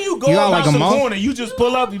month? how do you go You got across like a the month? corner? You just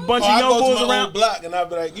pull up, a bunch I of young go to boys my old around. block and I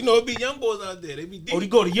be like, it be young boys out there. They be deep. Oh, you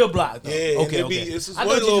go to your block. Though. Yeah, Okay. it's just I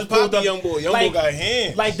one thought you little just pulled poppy up. young boy. Young boy got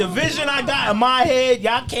hands. Like the vision I got in my head,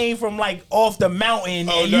 y'all came from like off the mountain,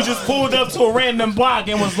 and you just pulled up to a random block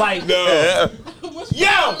and was like, No. yo,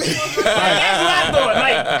 like, that's what I thought.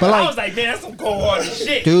 Like, But, like, I was like, man, that's some cold-hearted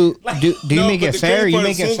shit. Do Like, you make it fair? You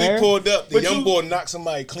make it As soon as fair? we pulled up, the But young you- boy knocked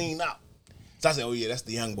somebody clean out. So I said, oh yeah, that's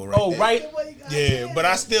the young boy right there. right? Yeah, but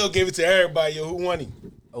I still gave it to everybody. Yo, who won him?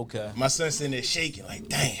 Okay. My son's sitting there shaking like,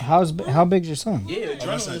 damn. How big's your son? Yeah, My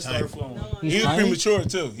adrenaline son started tiny. flowing. He's He was tiny? premature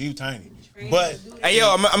too. He was tiny. But Hey,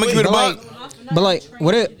 yo, I'm gonna give you the But buck. like,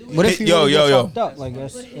 what if you Yo, really yo, get yo. fucked up? Like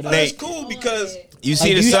that's that's cool because You see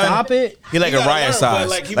Like, the you son? stop it? He like He a gotta riot learn, size. but,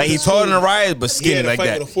 Like like, he he was taller in than a riot, but he skinny had a like fight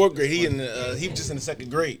that. with a fourth grade. He was just in the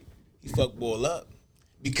second grade. He fucked boy up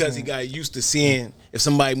because he got used to seeing if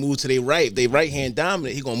somebody moved to their right, if they right hand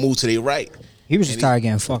dominant, he gonna move to their right. He was just tired of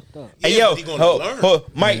getting fucked up. Hey, Yeah, yo, but he gonna learn.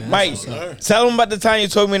 Mike, learn. tell him about the time you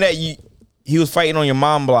told me that he was fighting on your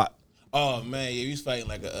mom block. Oh man, yeah, he was fighting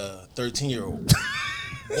like a 13-year-old.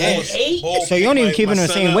 So you don't even keep him in the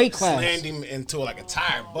same weight class. Slammed him into like a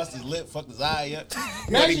tire, bust his lip, fucked his eye up. But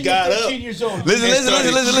Imagine he got you're up. 15 years old.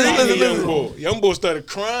 Listen. Young boy. Young boy started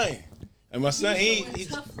crying, and my son, you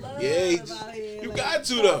got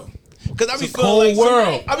to though. Cause I be feeling cold like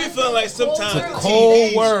world. I be feeling like sometimes It's a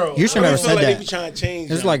cold world. You should I be never feeling said like that. They be trying to change.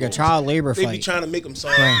 This is young like a boys. child labor They be fight. trying to make them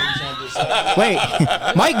soft. They be trying to do something. Wait,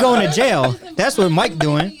 Mike going to jail. That's what Mike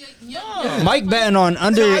doing. Mike betting on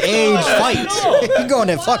underage fights. He going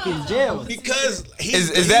to fucking jail. Because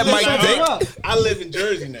Is that Mike Dick? I live in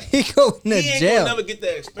Jersey now. He going to He ain't jail. gonna never get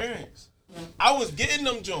that experience. I was getting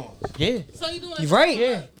them Jones. Yeah. So you doing You right?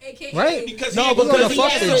 Yeah. Right? Because No, he ain't because gonna the never fuck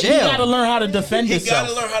get to that. He jail. gotta learn how to defend He himself.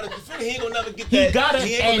 gotta learn how to defend. He ain't gonna never get He that. gotta,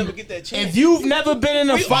 He ain't gonna and never get that chance. if you've never been in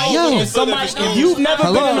a We fight all and been somebody, in a if you've never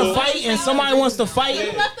been in Hello? a fight and somebody wants to fight,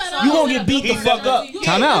 you gonna get beat the fuck up.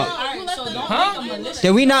 Time out. Huh?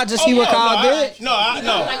 Did we not just see what Kyle did? I'll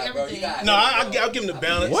give him the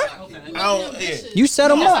balance. What? I don't. Yeah. You set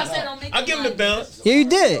him up. I give him the balance. Yeah, you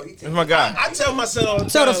did. That's my guy. I tell my son all the time.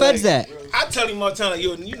 Tell the feds like, that. I tell him all the time, like,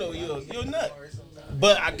 you're a nut.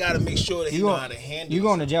 But I gotta make sure that he know how to handle. You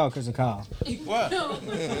going to jail because of Kyle. What?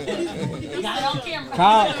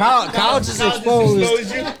 Kyle just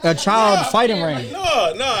exposed a child fighting ring.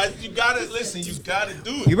 No, you gotta listen. You gotta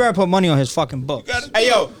do it. You better put money on his fucking book. Hey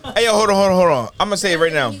yo, hold on. I'm gonna say it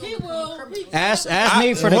right now. Ask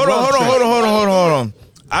me for the Hold glove trick. on.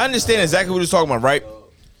 I understand exactly what you're talking about, right?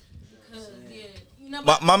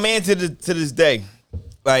 My man to this day,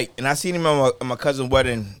 like, and I seen him at my cousin's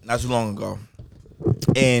wedding not too long ago,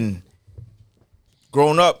 and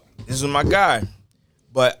growing up, this was my guy,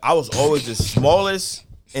 but I was always the smallest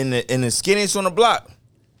and the skinniest on the block.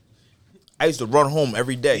 I used to run home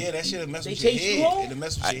every day. Yeah, that shit mess with your head. It'll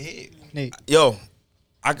mess with your head. Yo,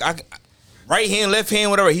 I right hand, left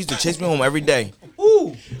hand, whatever. He used to chase me home every day.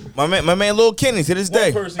 Ooh. My man, Lil Kenny, to this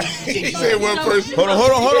day. He said one person. Hold on. No.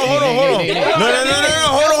 Hold on.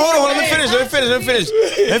 Let me finish.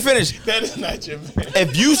 That is not your man.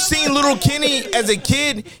 If you seen Little Kenny as a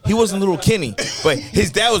kid, he wasn't Little Kenny. But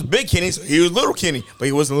his dad was Big Kenny, so he was Little Kenny. But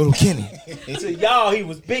he wasn't Little Kenny. To y'all, he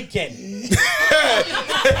was Big Kenny. And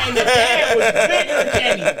the dad was bigger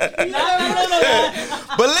Kenny.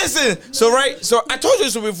 But listen, so I told you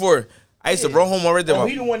this before. I used to bring home already. Oh,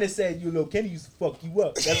 he the one that said you little Kenny used to fuck you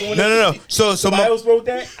up. That's the one. No. So somebody else wrote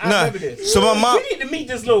that. I remember this. So my mom. We need to meet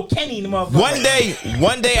this little Kenny, the motherfucker.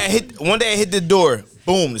 One day I hit the door.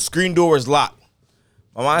 Boom, the screen door was locked.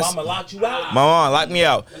 Mama locked you out. My mom locked me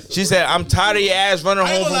out. She said, "I'm tired of your ass running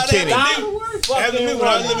home from Kenny."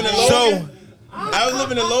 I was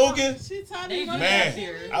living in Logan. Man,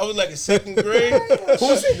 I was like in second grade.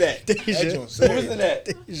 Who said that? Deja. Who said that?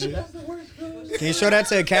 Can you show that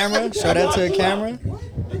to a camera?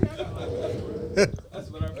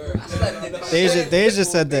 Deja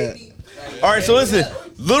said that. All right, so listen.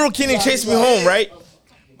 Little Kenny chased me home, right?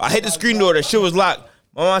 I hit the screen door. That shit was locked.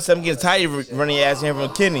 My mom said, "I'm getting tired of running your ass in from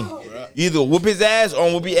Kenny. You either whoop his ass or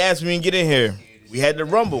whoop your ass when you get in here." We had the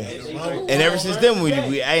rumble, and ever since then,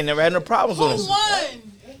 I ain't never had no problems with him.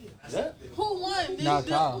 Who won?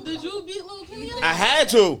 Did you beat Lil Kenny? I had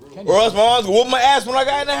to, or else my mom's gonna whoop my ass when I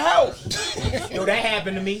got in the house. Yo, that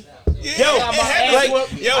happened to me. Yo, I got my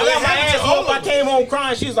ass whooped. I came home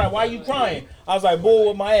crying. She was like, "Why you crying?" I was like, "Bull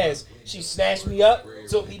with my ass." She snatched me up,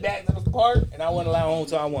 took me back to the park, and I went allowed home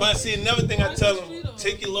till I won. But see, another thing I tell them: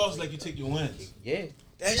 take your loss like you take your wins. Yeah,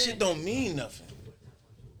 that shit don't mean nothing.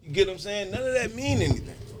 You get what I'm saying? None of that mean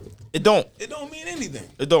anything. It don't. It don't mean anything.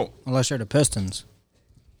 It don't. Unless you're the Pistons.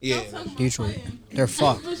 Yeah. Detroit. They're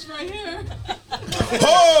fucked.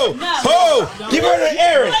 Ho! Give her to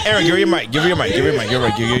Aaron. Aaron, give her your mic. Give her your mic.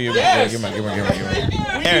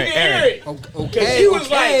 Aaron. Okay.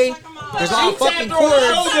 There's a lot of fucking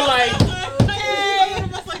chords.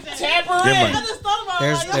 Tap her in.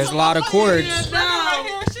 There's a lot of chords.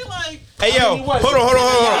 Hey yo, hold on.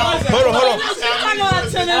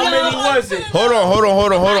 How many was it? Hold on.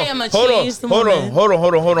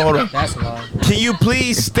 That's a lot. Can you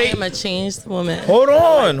please state? I'm a changed woman. Hold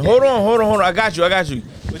on. I got you.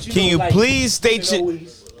 Can you please state your?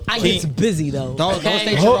 I get busy though. Don't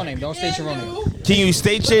state your real name. Can you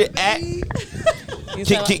state your at?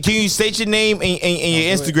 Can you state your name and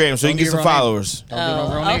your Instagram so you can get some followers?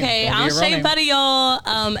 Okay, I'm Shea Buddy, y'all.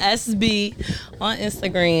 SB on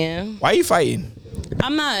Instagram. Why are you fighting?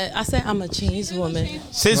 I'm not. I said I'm a changed woman.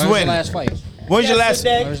 Since When's when? your last fight? When's your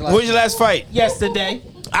last fight? Yesterday.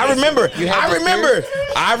 I remember.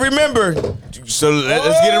 So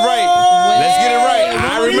let's get it right.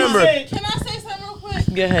 I remember. Can I say something real quick?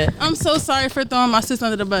 Go ahead. I'm so sorry for throwing my sister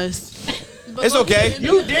under the bus. It's okay.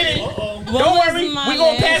 You did it. Don't worry. We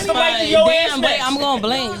gonna pass the mic to your ass next. I'm gonna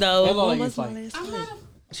blink though. How long you fight?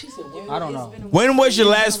 I don't know. When was your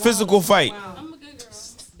last physical fight? I'm a good girl.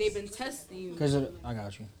 They've been testing you. I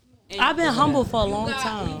got you. I've been humble for a long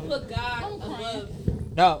time. You put God above.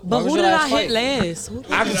 No, But who did I hit last?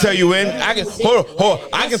 I can tell you when. I can hold on.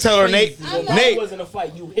 I can tell her, Nate. It wasn't a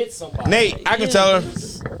fight. You hit somebody. Nate, I can tell her.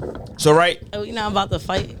 So right. We not about to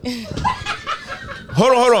fight.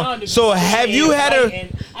 Hold on. So have you had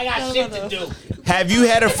I got shit to do. Have you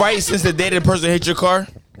had a fight since the day that the person hit your car?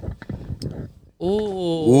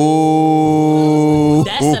 Ooh.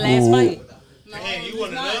 That's the last fight. Man, you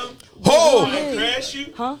one of them? Hold. Crash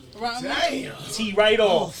you? Huh? Damn. T right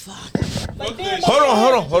off. Fuck.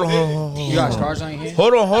 Hold on. You got scars on your hand?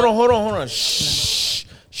 Hold on. Shh.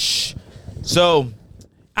 So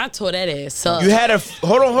I tore that ass up. you had a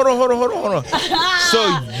hold on.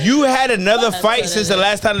 So you had another fight since the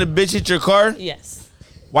last time the bitch hit your car? Yes.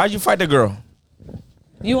 Why'd you fight the girl?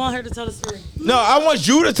 You want her to tell the story? No, I want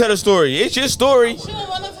you to tell the story. It's your story.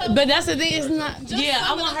 But that's the thing. It's not. Yeah,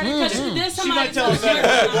 I want her to. Because there's somebody. tell us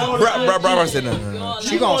Bro, said no.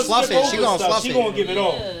 She gonna fluff it. She gonna give it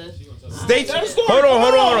all. State.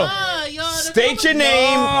 Hold on. State your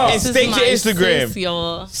name and state your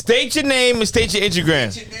Instagram. State your name and state your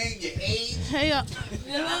Instagram. Hey, y'all.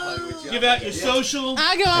 Give out your social.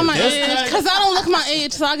 I give out my age because I don't look my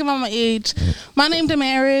age, so I give out my age. My name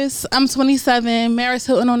Damaris. I'm 27. Maris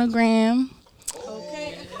Hilton on the gram.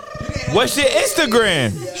 What's your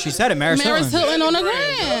Instagram? She said it, Maris Hilton on the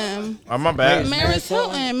gram. Oh, my bad. Maris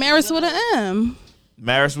Hilton. Maris with an M.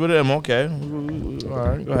 Maris with him. Okay. All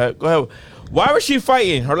right. Go ahead. Why was she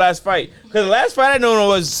fighting her last fight? Because the last fight I know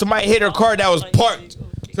was somebody hit her car that was parked.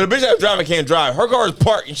 So the bitch that was driving can't drive. Her car was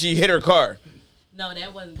parked and she hit her car. No,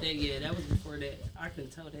 that wasn't that. Yeah, that was before that. I can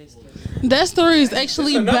tell that story. That story is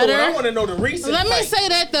actually better. I want to know the recent. Let me say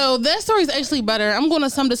that though. That story is actually better. I'm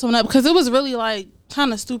gonna sum this one up because it was really like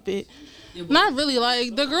kind of stupid. Not really.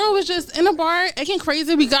 Like the girl was just in a bar acting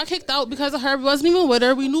crazy. We got kicked out because of her. We wasn't even with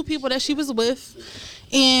her. We knew people that she was with,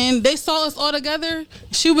 and they saw us all together.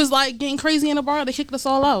 She was like getting crazy in the bar. They kicked us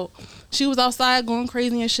all out. She was outside going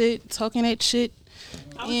crazy and shit, talking that shit.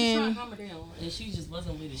 I was just trying to calm her down, and she just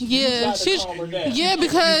wasn't with it. Yeah,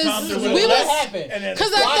 because we was,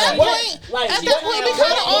 because at that point we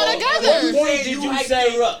kind of all together. What point did you say,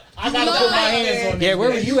 I gotta put my hands on Yeah, where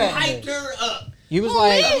were you at? Hyped her up. You was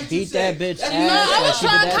like, beat that bitch ass. No, I was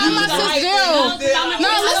trying to calm my sis down. No,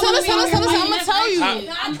 listen, I'm gonna tell you.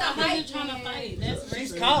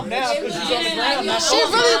 She's calm now because she's on the ground. She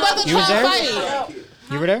really about to try to fight.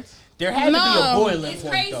 You were there? There had to be a boiling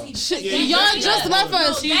point though. Y'all just left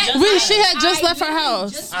us. She had just left her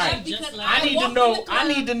house. I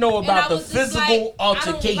need to know about the physical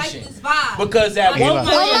altercation because at one point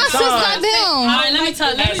my in sis got time, down. All right, let me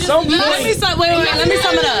tell. Let me sum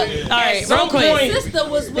it up. All right, real quick.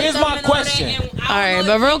 Here's my question. All right,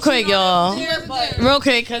 but real quick, y'all. Real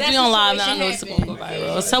quick, because we on live now. I know it's going to go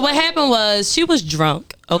viral. So what happened was she was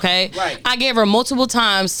drunk, okay? Right. I gave her multiple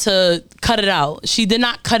times to cut it out. She did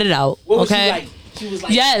not cut it out, What was she okay? like? She was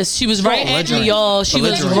like, Yes, she was right at me, y'all. She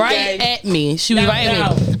was right at me. She was right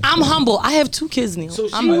at me. I'm humble. I have 2 kids now.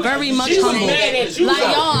 I'm very much humble. Like,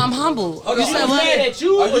 y'all, I'm humble. You said what? Mad at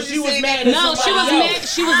you, or she was mad at No, she was mad.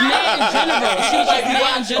 She was mad in general. She was just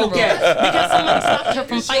mad in general because someone stopped her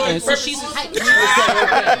from fighting. So she's hyped.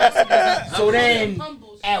 So then,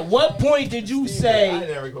 at what point did you say,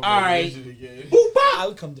 all right, poop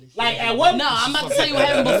up? Like, at what? No, I'm about to tell you what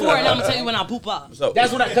happened before, and I'm gonna tell you when I poop up.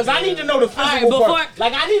 That's what because I need to know the physical part.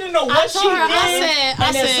 Like, I need to know what she did.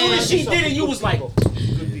 And as soon as she did it, you was like,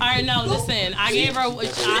 all right, no, listen. I gave her.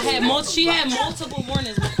 She had multiple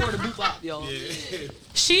warnings before the boop up, yo.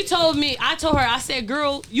 She told me. I told her. I said,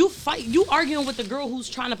 "Girl, you fight. You arguing with the girl who's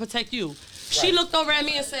trying to protect you." She looked over at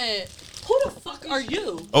me and said, "Who the fuck are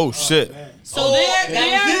you?" Oh shit. So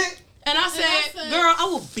there. And I said, "Girl, I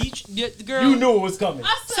will beat you." Girl, you knew it was coming.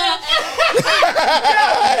 I said,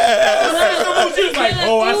 she was like,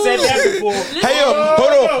 "Oh, I said that before." Hey yo,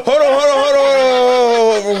 hold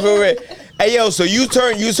on. Wait. Hey yo, so you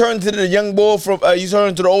turn to the young boy from you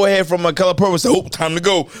turn to the old head from Color Purple. Say, "Oh, time to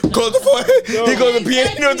go." Close the forehead. He goes to piano.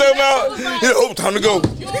 You know what I'm talking about? Oh, time to go.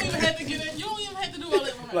 You don't even have to get it. You don't even have to do all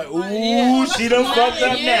that. Like, ooh, she done fucked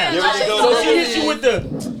up now. So she hit you with the.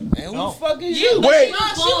 Man, who the fuck is you? Wait.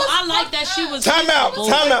 I like that she was. Time out. We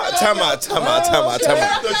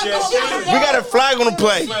got a flag on the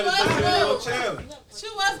play. She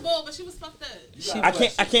was bold, but she was fucked up.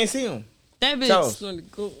 I can't see him. That bitch gonna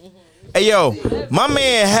go. Hey yo, my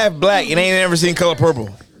man half black and ain't never seen Color Purple.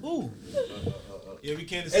 Yeah, we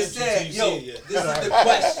can't It said, yo, this is the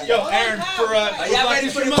question. Yo, Aaron, for Are y'all ready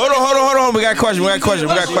for the Hold on. We got a question.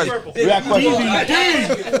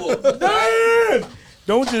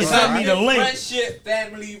 Don't just send me the link. Friendship,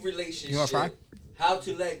 family, relationship. You want to try? How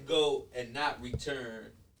to let go and not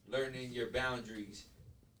return. Learning your boundaries.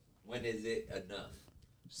 When is it enough?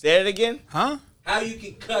 Say it again. Huh? How you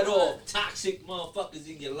can cut off toxic motherfuckers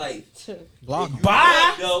in your life. Block them.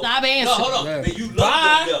 Bye. Stop answering. No, hold on. Yeah. Man, you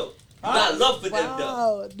love them though. You got love for them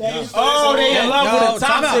though. Oh, they in love with a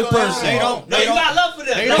toxic person. They don't. No, you got love for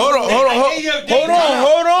them.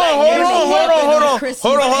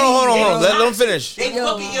 Hold on. Let them finish. They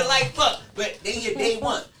fucking your life up, but they your day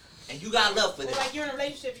one. And you got love for them. Like you're in a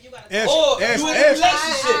relationship and you got Or you in a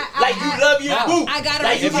relationship. Like you love your boo. I gotta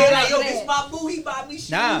Like you respond feel like, to yo, that. this my boo, he buy me shoes,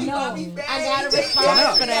 Nah. he buy me bags. I gotta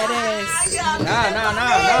respond for that ass.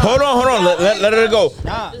 Nah. Hold on. Let her go.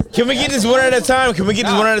 Nah. Can we get this one at a time?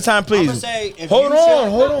 Please? Hold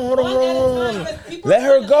on. Let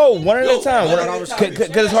her go one at a time.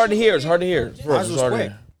 Because it's hard to hear.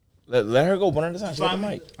 Let her go one at a time. She got the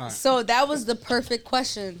mic. So that was the perfect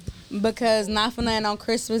question because not for nothing on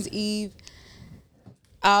Christmas Eve,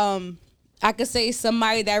 I could say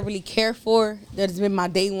somebody that I really care for that's been my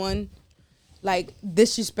day one, like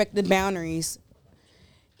disrespected boundaries.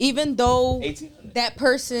 Even though that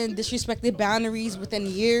person disrespected boundaries within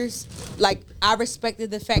years, like I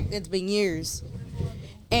respected the fact that it's been years,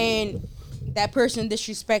 and that person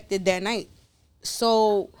disrespected that night.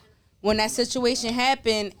 So when that situation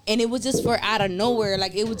happened, and it was just for out of nowhere,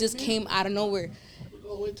 like it was just came out of nowhere.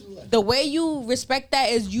 The way you respect that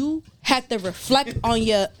is you have to reflect on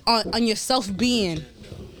your self-being.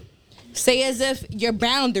 Say as if your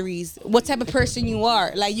boundaries, what type of person you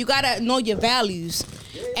are. Like you gotta know your values.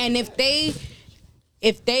 And if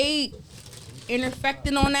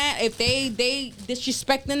interfecting on that, if they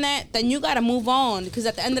disrespecting that, then you gotta move on. Because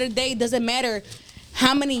at the end of the day, it doesn't matter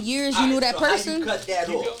how many years you knew that person. How you cut that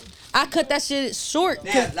off? I cut that shit short.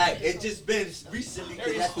 Now, like it just been recently,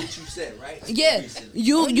 because that's what you said, right? Yeah, recently.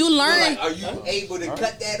 you learn. Like, are you able to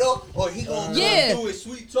cut that off, or he gonna do it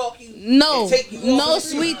sweet talking? No, and take you off no the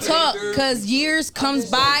sweet street? talk, because years comes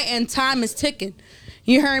by and time is ticking.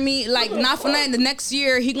 You heard me? Like, not for nothing, the next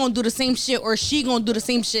year he gonna do the same shit, or she gonna do the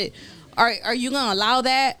same shit. Are you gonna allow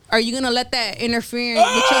that? Are you gonna let that interfere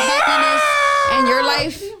with your happiness and your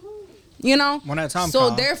life? You know? When that time so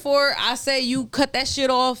come. therefore, I say you cut that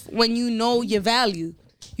shit off when you know your value.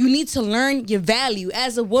 You need to learn your value.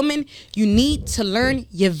 As a woman, you need to learn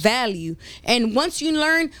your value. And once you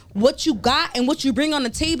learn what you got and what you bring on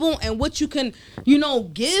the table and what you can,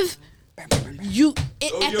 give, at the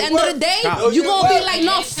end of the day, you gonna be like,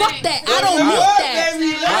 no, fuck that. I don't need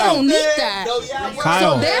that. I don't need that.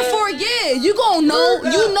 Kyle. So therefore, yeah, you gonna know,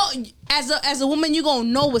 as a woman, you gonna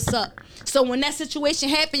know what's up. So when that situation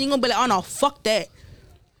happen, you gonna be like, oh no, fuck that.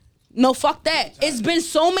 No, fuck that. It's been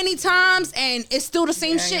so many times and it's still the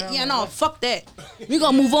same shit. Yeah, no, fuck that. We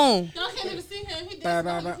gonna move on. Y'all can't even see him.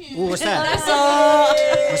 He Ooh, what's that? What's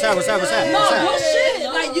that? No,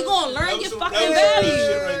 bullshit. Like, you gonna learn your fucking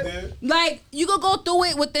value. Like, you gonna go through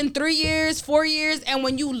it within 3 years, 4 years, and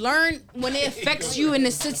when you learn, when it affects you and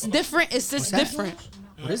it sits different, it sits different.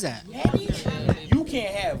 What is that? You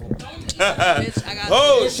can't have them.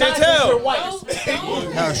 Oh, Chantel.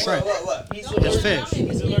 No, shrimp. That's fish.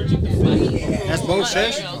 That's both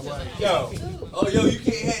fish. Yo. Oh, yo, you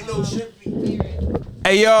can't have no shrimp.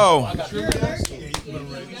 Hey, yo. Now,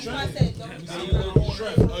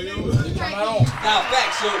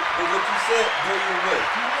 facts, so what you said, go your way.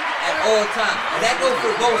 At all times. And that goes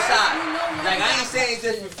for both sides. Like, I ain't saying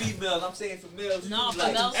just for females, I'm saying for males. No, too.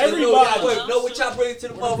 Like, everybody. know what y'all bring to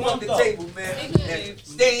the motherfucking table, man. And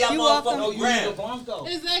stay in y'all motherfucking ground.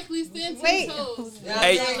 Exactly, stand 10 toes.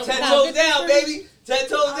 Hey, 10 toes down, baby. 10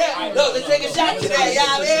 toes down. Look, let's take a shot today,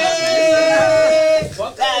 y'all. Hey!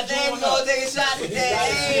 That baby, gonna take a shot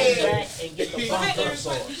today. And get the bump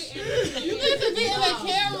off. You need to be in the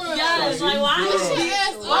camera. Yes, like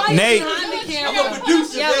why? Nate. I'm a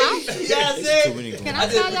producer, baby. You know what I'm saying? Can I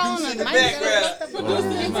just produce in the background.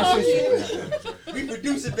 We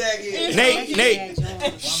producing back here. Nate.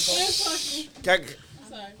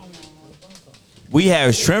 We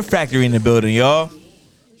have Shrimp Factory in the building, y'all.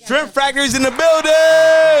 Shrimp Factory's in the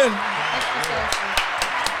building.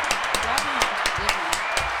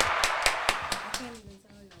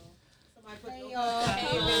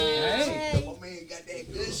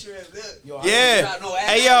 Yeah.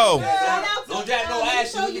 Hey, yo. Don't drop no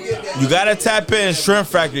ass. You gotta tap in Shrimp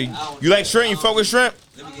Factory. You like shrimp? You fuck with shrimp?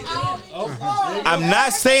 I'm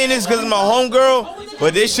not saying this because I'm my homegirl,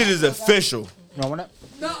 but this shit is official.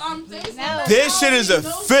 This shit is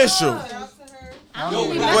official. I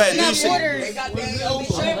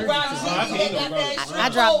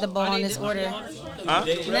dropped the ball on this order. Huh?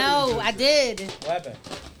 No, I did. What happened?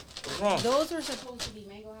 What's wrong? Those were supposed to be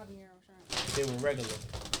mango habanero shrimp. They were regular.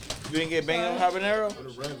 You didn't get banged on habanero?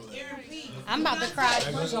 I'm about to cry. I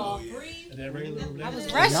was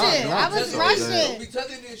rushing.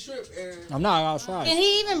 I'm not outside. Can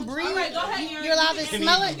he even breathe? You're allowed to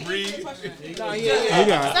smell it?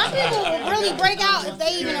 Some people will really break out if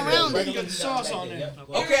they even around it.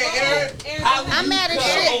 Okay, Aaron. I'm mad as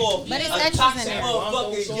shit, but it's extras in there.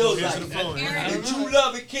 Motherfucker in your life. And you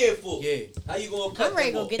love and care for. Yeah. How you gonna cut I'm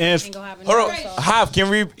ready to go them get off? this and go have Hold on. Hav, can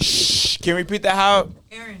you repeat that, Hav?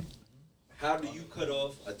 Aaron. How do you cut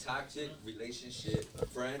off a toxic relationship, a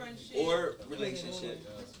friend, or relationship?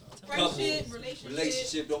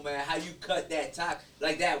 Relationship, don't matter how you cut that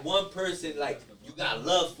like that one person, like you got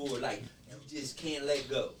love for, like you just can't let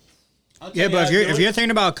go. Yeah, but if you're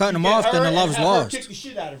thinking about cutting them off, then the love's lost. Kick the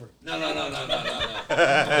shit out of her. No.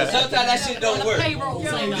 Sometimes that shit don't work.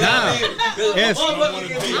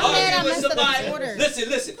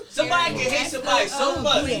 Listen. Somebody can hate somebody so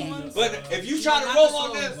much, but if you try to roll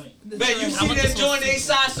on them, man, you see them join their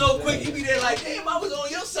side so quick, you be there like, damn, I was on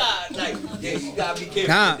your side. Like, yeah, you gotta be careful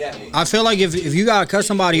with that one. I feel like if you gotta cut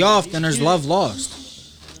somebody off, then there's love lost.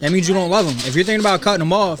 That means you don't love them. If you're thinking about cutting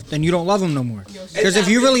them off, then you don't love them no more. Because if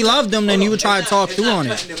you really loved them, then you would try to talk through on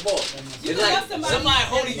it. It's like somebody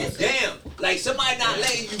holding you down. Like somebody not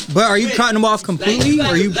letting you. But are you cutting them off completely, or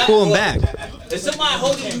are you pulling back? If somebody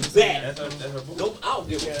holding you back, don't, I don't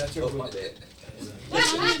give a fuck. My bad.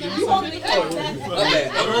 You holding the camera back. My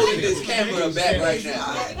bad. I'm holding this camera back right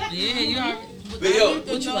now. Yeah, you are. But yo,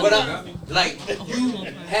 but I'm like, you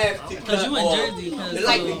have to cut off. It's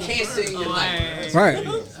like the cancer in your life. Right.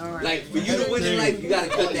 Like for you to win in life, you gotta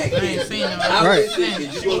cut that cancer. saying that. How Right. is it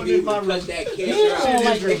that you gonna be able to cut that cancer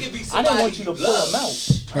out? It could be I somebody didn't want you to pull them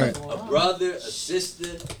out. Right. a brother, a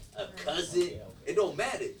sister, a cousin. It don't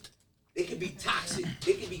matter. They can be toxic.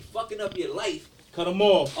 They can be fucking up your life. Cut them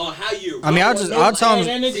off. On how you're. I mean, I'll tell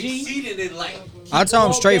him. Succeeding in life. I'll tell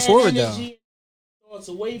him straightforward though. Thoughts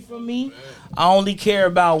away from me. I only care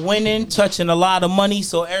about winning, touching a lot of money,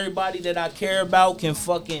 so everybody that I care about can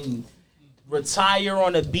fucking retire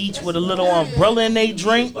on the beach with a little umbrella in they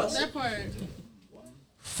drink. That part.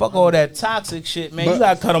 Fuck all that toxic shit, man. But you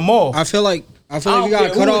gotta cut them off. I feel like you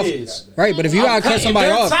gotta cut off. Right, but if you gotta cut somebody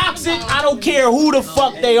if they're off, toxic, I don't care who the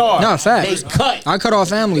fuck they are. no facts. They cut. I cut off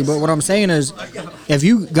family, but what I'm saying is, if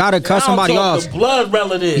you gotta cut somebody off, The blood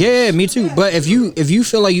relatives. yeah, me too. But if you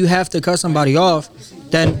feel like you have to cut somebody off,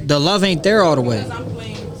 then the love ain't there all the way. It's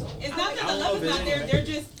not that the love is not there. They're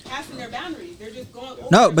just passing their boundaries. They're just going over.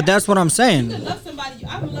 No, but that's what I'm You saying. can love somebody.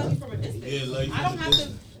 I can love you from a distance. I don't have to.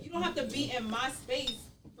 You don't have to be in my space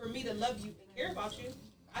for me to love you and care about you.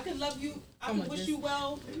 I can love you. I can wish you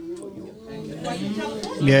well. While you in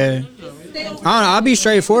California. Yeah. Stay I don't know. I'll be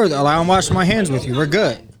straightforward. Like, I'm washing my hands with you. We're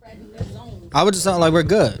good. I would just sound like we're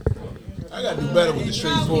good. I gotta do better with the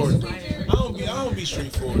straightforward. I don't be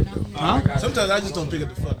straightforward. Sometimes I just don't pick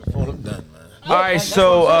up the fucking phone. I'm done, man. All right,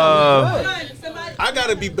 so I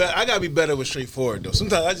gotta be better. I gotta be better with straightforward though.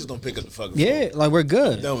 Sometimes I just don't pick up the fucking phone. Yeah, like we're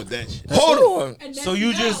good. I'm done with that shit. hold on. So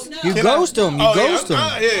you just You ghost them. You ghost them.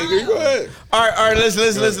 Yeah, you go ahead. All right,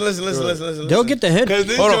 listen. They'll get the hit. Cause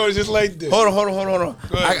this Hold on. show is just like this. Hold on.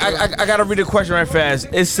 I gotta read the question right fast.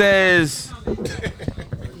 It says,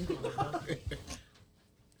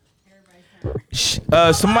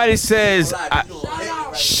 somebody says,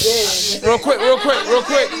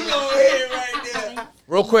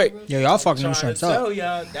 real quick. Yo, y'all fucking them shrimps up. tell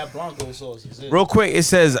y'all that Bronco sauce is it. Real quick, it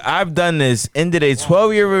says, I've done this, ended a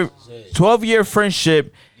 12-year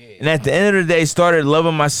friendship, and at the end of the day, started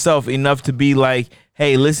loving myself enough to be like,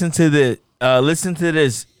 hey, listen to this. Hey,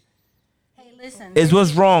 listen. Is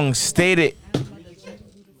what's wrong stated.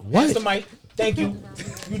 Pass the mic. Thank you.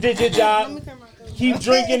 You did your job. Keep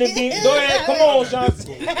drinking and being. Go ahead. Come on, Sean.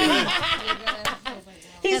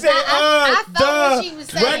 He said, I felt what she was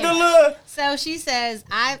saying. regular. So she says,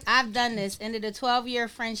 I've done this, ended a 12-year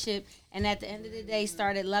friendship, and at the end of the day,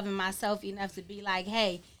 started loving myself enough to be like,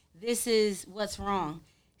 hey, this is what's wrong.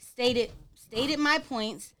 Stated my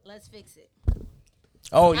points. Let's fix it.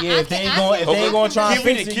 Oh yeah, if they ain't gonna try and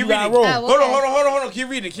fix it, you gotta roll. Oh, Hold on. Keep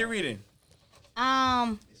reading.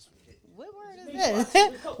 What word is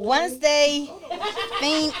this? Once they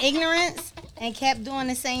feigned ignorance and kept doing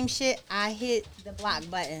the same shit, I hit the block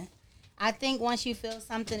button. I think once you feel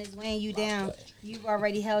something is weighing you down, you've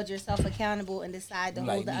already held yourself accountable and decide to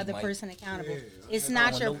hold the other person accountable. It's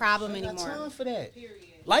not your problem anymore. Time for that.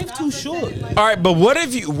 Life too short. All right, but what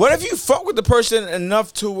if you fuck with the person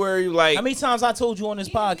enough to where you like? How many times I told you on this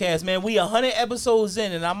podcast, man? We 100 episodes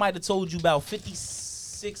in, and I might have told you about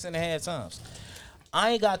 56 and a half times.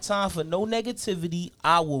 I ain't got time for no negativity.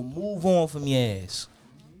 I will move on from your ass.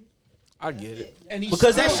 I get it.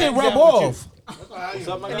 Because that shit rub off.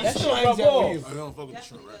 That shit rub off. I don't fuck with the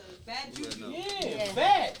shrimp, right? Bad juju. Yeah,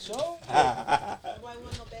 facts, yo.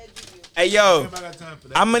 Hey yo,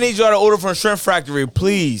 I'm gonna need y'all to order from Shrimp Factory,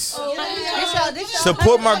 please.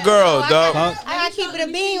 Support my girl, dog. I gotta keep it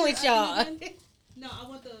a bean with y'all. No, I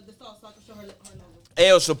want the sauce so I can show her logo. Hey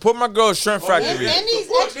yo, support my girl Shrimp Factory. And these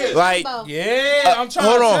extra Like, jumbo. Yeah, I'm trying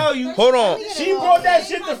to tell you. Hold on. She brought that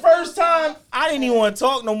shit the first time. I didn't even want to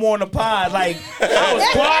talk no more on the pod. Like, I was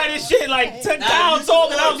quiet as shit. Like, took down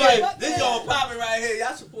talking. I was like, This y'all popping right here.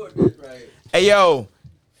 Y'all support this right here. Hey yo,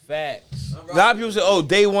 facts. a lot of people say, oh,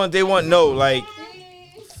 day one. No, like,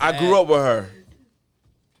 I grew up with her.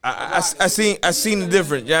 I seen the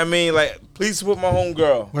difference. You know what I mean? Like, please support my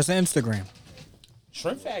homegirl. What's the Instagram?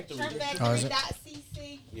 Shrimp Factory. Oh, is it?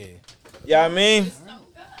 Yeah. Yeah, I mean,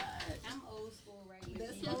 I'm old school right here.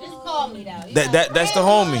 Just call me though. that's the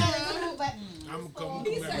homie. I'm gonna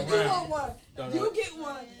He said, you want one. You get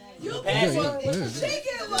one. You Pass get it. one. She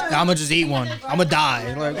get one. I'm gonna just eat one. I'm gonna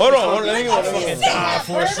die. Like, Hold on. Let me Fucking die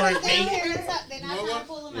for a shrimp, mate. They're not trying to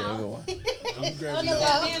pull them out. I'm grabbing Man,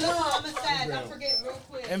 that. no, I'm sad. I forget real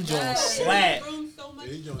quick. Them joints slap. Room so much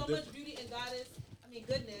beauty and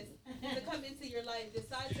goodness to come into your life.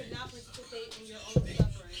 Decide to not participate in your own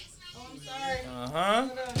suffering. Oh, I'm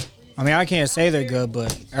sorry. I mean, I can't say they're good,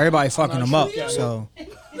 but everybody fucking them up. So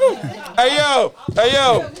Hey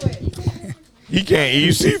yo. He can't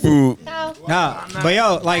eat seafood. nah, but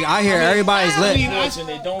yo, like I hear everybody's lit.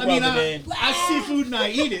 Unfortunate, don't rub it in. I seafood and I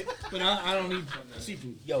eat it, but I don't eat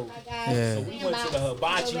seafood. Yo, Yeah. we went to the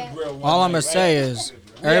hibachi grill. All I'm gonna say is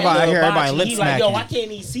Everybody, I hear everybody lip He's like, yo, I smacking.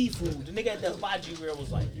 can't eat seafood. The nigga at the hibachi grill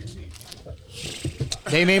was like,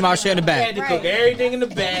 They made my shit in the I had back. to cook everything in the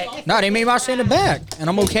back. No, they made my shit in the back, and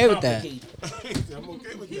I'm okay with that.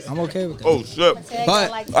 I'm okay with that. Oh shit!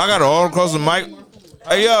 But I got it all across the mic.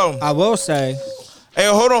 Hey yo, I will say, hey,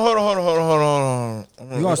 hold on.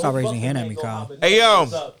 you gonna stop raising your hand at me, Kyle? Hey yo,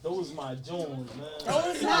 Those my Johns, man.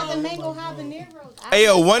 Those not the mango habaneros. hey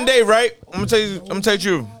yo. One day, right? I'm gonna tell you the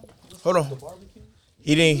truth. Hold on.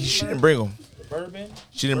 She didn't bring them. Bourbon.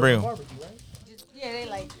 She didn't bring them. Yeah, they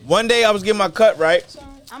like. One day I was getting my cut right,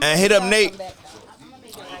 and I hit up Nate.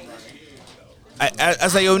 I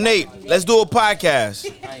said, yo, Nate, let's do a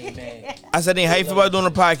podcast. I said, Nate, how you feel about doing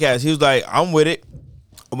a podcast? He was like, I'm with it.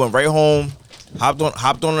 I went right home,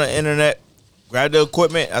 hopped on the internet, grabbed the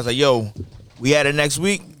equipment. I was like, yo, we had it next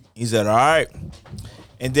week. He said, all right.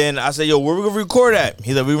 And then I said, yo, where we gonna record at?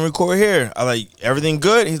 He's like, we gonna record here. I was like, everything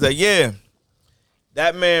good? He's like, yeah.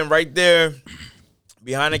 That man right there,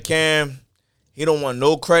 behind the cam, he don't want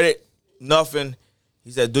no credit, nothing.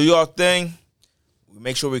 He said, do your thing. We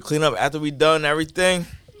make sure we clean up after we done everything.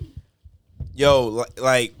 Yo,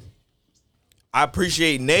 like, I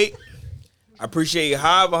appreciate Nate. I appreciate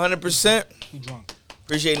Hav 100%.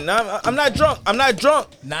 Appreciate it. No, I'm not drunk.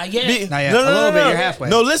 Not yet. Not yet. No, A little bit, you're halfway.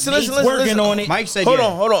 No, listen. Working on it. Mike said, Hold yeah.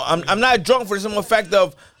 on. I'm not drunk for the simple fact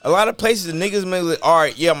of a lot of places the niggas may like, all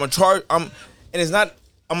right, yeah, I'm gonna charge. And it's not.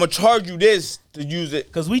 I'm gonna charge you this to use it.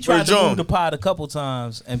 Because we tried to move the pod a couple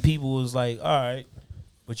times, and people was like, all right,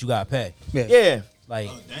 but you gotta pay. Yeah. Like,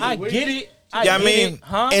 I get it. I mean,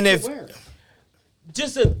 huh? and if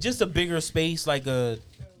just a bigger space, like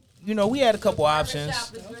we had a couple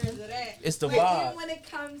options. It's the vibe.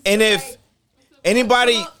 and if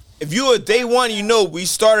anybody, if you a day one, we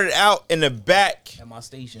started out in the back At my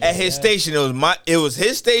station. at his station. It was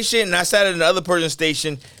his station, and I sat at another person's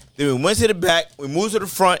station. Then we went to the back, we moved to the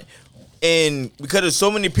front, and because there's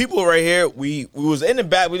so many people right here, we was in the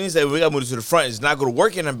back. We didn't say we gotta move to the front. It's not gonna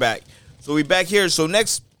work in the back, so we back here. So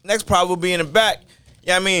next probably will be in the back.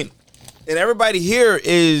 Yeah, I mean, and everybody here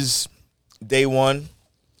is day one.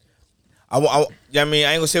 I ain't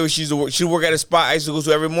gonna say what she work at a spot I used to go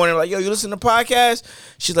to every morning. Like, yo, you listen to podcasts?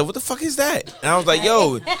 She's like, what the fuck is that? And I was like,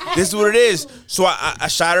 yo, this is what it is. So I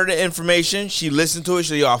shot her the information. She listened to it.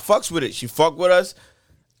 She like, yo, I fucks with it. She fucked with us.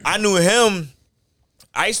 I knew him.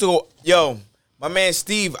 I used to go, yo, my man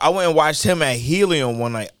Steve, I went and watched him at Helium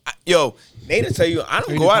one night. Nate will tell you, I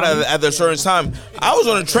don't go out at a certain time. I was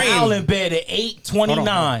on a train. All in bed at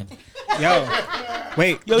 8:29. Yo,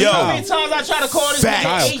 wait. Yo, you know how many times I try to call this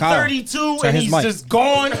nigga at 8:32 and he's just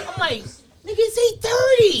gone? I'm like, nigga,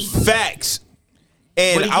 it's 8:30. Facts.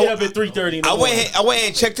 And But he get up at 3:30. I went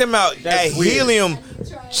and checked him out That's at weird. Helium.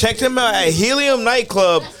 Checked him out at Helium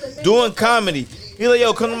nightclub doing comedy. He like,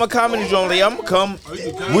 yo, come to my comedy joint. Like, I'm gonna come.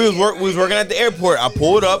 We was working at the airport. I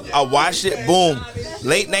pulled up. I watched it. Boom.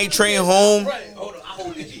 Late night train home.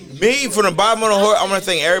 Me from the bottom of the heart. I want to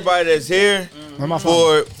thank everybody that's here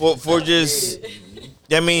for just,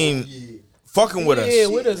 fucking with us. Yeah,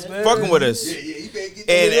 with us, man. Fucking with us.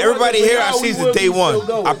 And everybody here I see is the day one.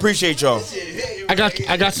 I appreciate y'all. I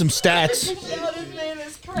got some stats.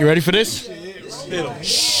 You ready for this?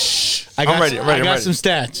 I'm ready. I got some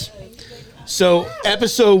stats. So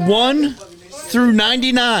episode 1 through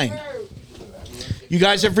 99, you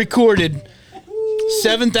guys have recorded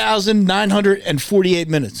 7,948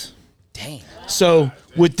 minutes. Damn. So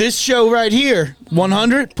with this show right here,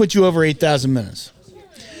 100 put you over 8,000 minutes.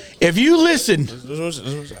 If you listen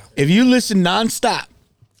nonstop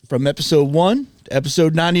from episode 1 to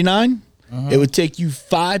episode 99, it would take you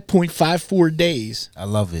 5.54 days. I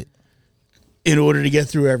love it. In order to get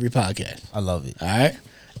through every podcast. I love it. All right.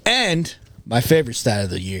 And my favorite stat of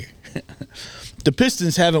the year. The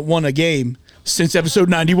Pistons haven't won a game since episode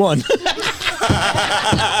 91.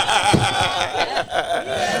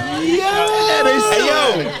 Hey,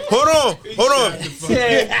 yo, hold on.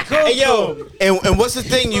 Hey, yo, and what's the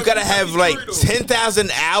thing? You gotta have like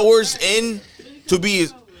 10,000 hours in to be.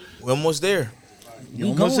 We're almost there. You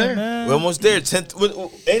almost there. We're almost there. Ain't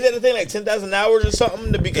that the thing? Like 10,000 hours or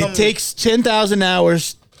something to become. It takes 10,000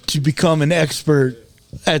 hours to become an expert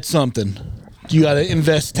at something. You got to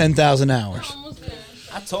invest 10,000 hours.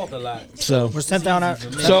 I talk a lot. So what's 10,000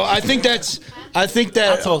 hours? So I think that's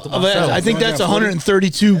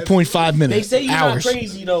 132.5 minutes. They say you're hours. not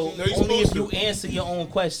crazy though, only if you answer your own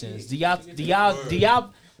questions. Do y'all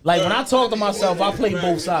like when I talk to myself, I play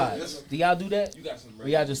both sides. Do y'all do that? Or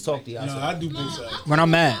y'all just talk to y'all? No, I do both sides. When I'm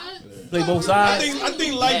mad. Play both sides? I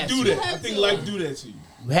think life do that. I think life do that to you.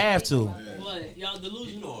 You have to. what? Y'all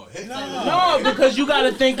delusional. No, because you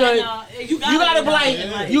gotta think of you gotta be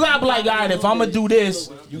like, all right, if I'm gonna do this,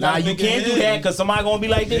 you can't do that because somebody gonna be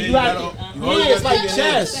like this. You gotta, it's like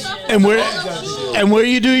chess. And where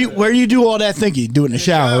you do all that thinking? Do it in the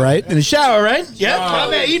shower, right? In the shower, right? Yeah, my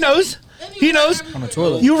man, he knows. He knows. On the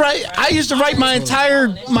toilet. You right. I used to write my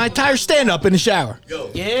entire stand up in the shower.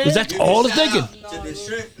 Yeah, because that's all the thinking.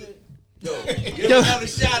 Yo,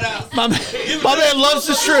 shout out. My man loves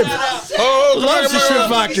the shrimp. Loves the shrimp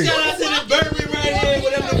factory. Shout out to the bourbon right here,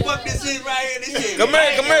 whatever the fuck this is right here. This shit. Come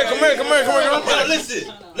here. Yo,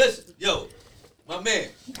 listen. Yo, my man,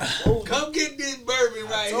 come get this bourbon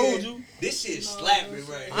right here. This shit slapping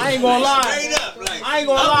right here. I ain't gonna lie. Straight up, like, I ain't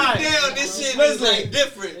gonna lie. Up and down, this shit is like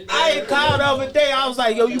different. Man. I ain't called the other day. I was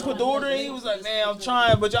like, yo, you put the order in? He was like, man, I'm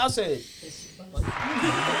trying. But y'all said, this shit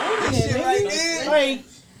right there.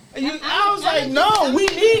 I was like, no, we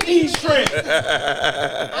need these shrimp.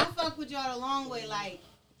 I fuck with y'all a long way. Like,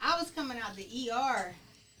 I was coming out the ER.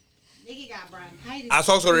 Nigga got bronchitis. I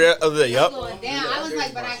saw so the other day. Yup. Going down. I was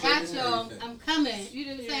like, but I got y'all. I'm coming. You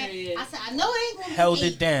know what I'm saying? I said, I know it ain't gonna be Held it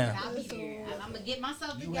 8, down. but I'll be here. I'm gonna get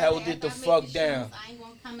myself together. You held it the fuck down. I ain't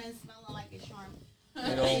gonna come in smelling like a sharp.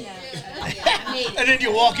 You know? And then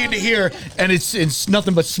you walk into here and it's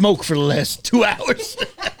nothing but smoke for the last 2 hours.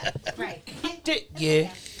 Right. Yeah.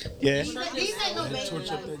 Yeah. These ain't no baby.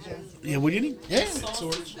 Yeah, what do you need? Yeah.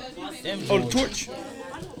 Torch. Oh, the torch.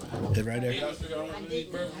 Yeah, right there.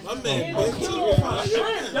 My man, Yo,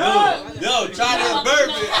 try this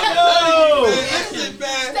bourbon. Yo. Man, listen,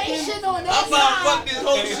 man. Station on I'm that about to side. fuck this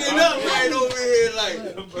whole shit up right over here,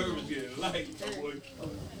 like. The bourbon's getting light.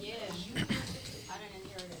 Yeah. I didn't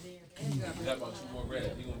hear it there. Got about 2 more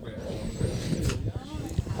grabs. You gonna grab?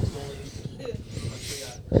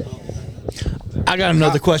 I got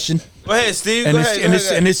another question. Go ahead, Steve. And Go this,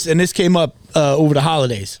 ahead. and this came up over the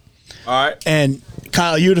holidays. All right. And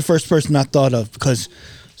Kyle, you're the first person I thought of because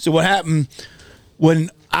so what happened when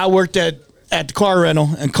I worked at the car rental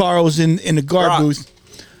and Carl was in the guard booth.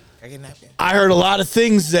 I heard a lot of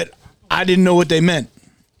things that I didn't know what they meant.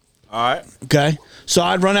 All right. Okay. So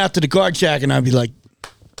I'd run out to the guard shack and I'd be like,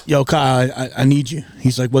 yo, Kyle, I need you.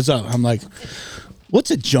 He's like, what's up? I'm like, what's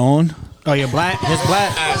a Jawn? Oh, you're black? His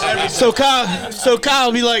black? So Kyle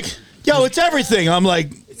would be like, yo, it's everything. I'm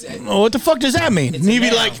like, oh, what the fuck does that mean? And he'd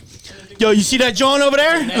be like, yo, you see that Jawn over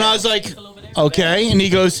there? And I was like, okay. And he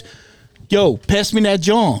goes, yo, pass me that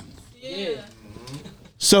Jawn. Yeah.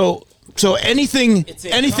 So anything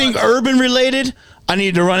urban related, I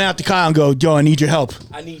need to run out to Kyle and go, yo, I need your help.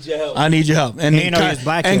 I need your help. I need your help. And He ain't know he was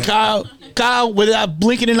black and yet. Kyle, without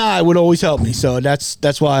blinking an eye, would always help me. So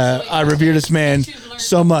that's why I revere this man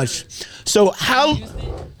so much. So how?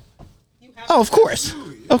 Oh, of course.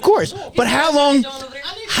 But how long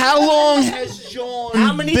has Jawn?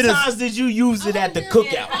 How many been times did you use it at the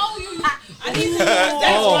cookout? That's what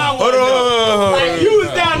I Hold on. Like, you was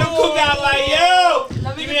down the cookout like, yo,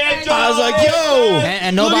 give me that Jawn. I was like, yo,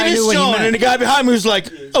 And look nobody at this knew what he Jawn. meant. And the guy behind me was like,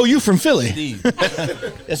 oh, you from Philly? Steve,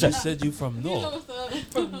 Yes, you sir. said you from North.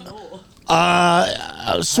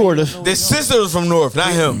 Sort of. The sister was from North,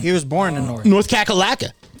 not him. He was born in North. North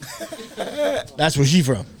Kakalaka. That's where she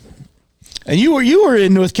from. And you were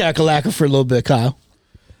in North Kakalaka for a little bit, Kyle.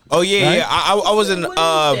 Oh yeah, Right? yeah. I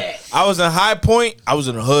was in High Point. I was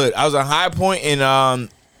in the hood. I was in High Point in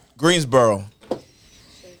Greensboro,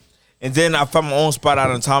 and then I found my own spot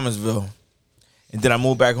out in Thomasville, and then I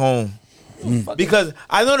moved back home because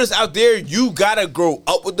I noticed out there you gotta grow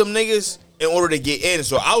up with them niggas in order to get in.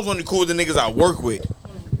 So I was only cool with the niggas I work with.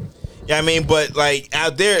 Yeah, I mean, but like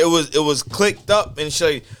out there it was clicked up and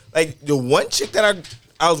shit. Like the one chick that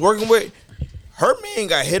I was working with, her man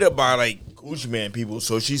got hit up by like Gucci Man people,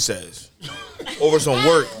 so she says, over some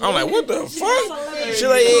work. I'm like, what the fuck? She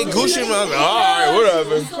like, hey, Gucci Man. I was like, all right,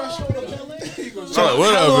 whatever. I'm like,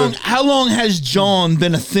 whatever. How long has Jawn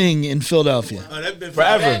been a thing in Philadelphia? That's been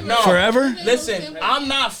Forever. No. Forever? Listen, I'm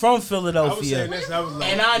not from Philadelphia. Like,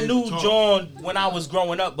 And I knew Jawn when I was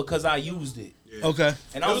growing up because I used it. Okay.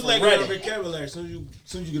 And It I'm was from like Reading. vocabulary. As soon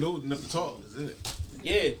as you get old enough to talk, isn't it?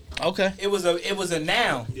 Yeah. Okay. It was a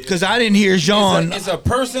noun. Because I didn't hear Jawn. It's a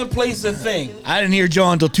person, place, a thing. I didn't hear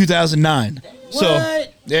Jawn until 2009. So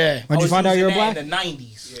What? yeah. When'd you find out you were black? In the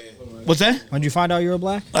 90s. What's that? When'd you find out you were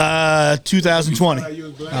black? 2020. I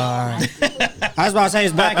was about to say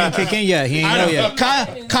his black ain't kick in yet. He ain't know yet.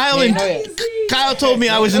 Kyle told me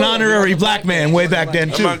I was an honorary black man way back then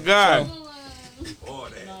Oh too. my God.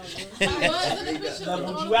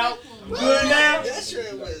 Leveled you out. Good now. That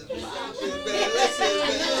shit was popping,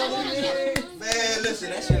 man. Listen,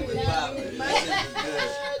 that shit was popping. That shit was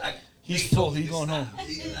good. He's full. He's going home.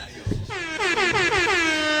 He's like, yo.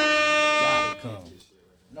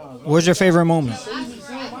 What's your favorite moment?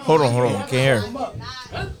 Hold on. Can't hear.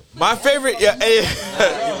 My favorite, Yo,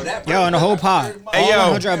 in the whole pod. Hey, yo,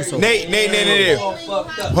 100 episodes. Nate.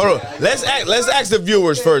 Hold on. Let's ask the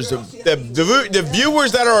viewers first. The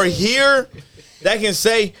viewers that are here that can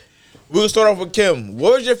say, we'll start off with Kim.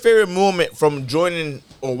 What was your favorite moment from joining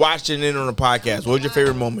or watching in on the podcast? What was your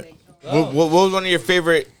favorite moment? What was one of your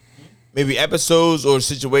favorite maybe episodes or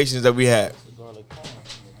situations that we had?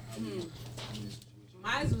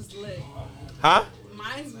 Mine was lit. Huh?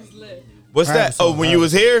 Mine was lit. What's that? Oh, when you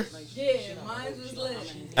was here? Yeah, mine was lit.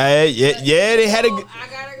 Yeah, they had a. I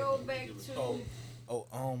gotta go back to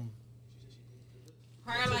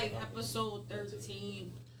probably like episode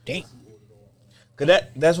 13. Dang. Cause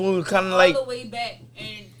that's when we were kind of like all the way back,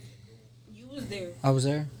 and you was there. I was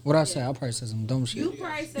there. What I say? I probably said some dumb shit. You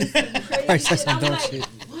probably said some I crazy said shit. some I'm dumb like, shit.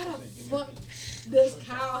 what the fuck does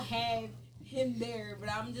Kyle have him there? But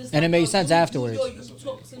I'm just And it like, made yo, sense you afterwards. You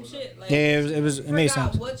talk some shit. Like, Yeah, it made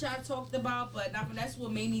forgot sense. what y'all talked about, but that's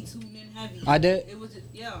what made me tune in heavy. I did? It was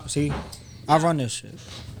yeah. See, I run this shit.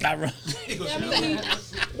 I run.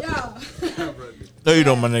 Yeah. No, you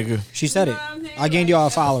don't, my nigga. She said it. I gained y'all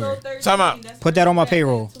a follower. Time out. Put that on my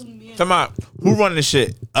payroll. Time out. Who run this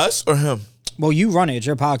shit? Us or him? Well, you run it. It's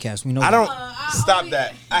your podcast. We know. I that. don't. Stop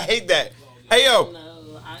that. I hate that. Hey, yo.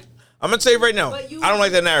 I'm going to tell you right now. I don't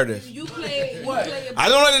like that narrative. I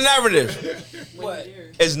don't like the narrative. What?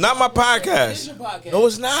 It's not my podcast. No,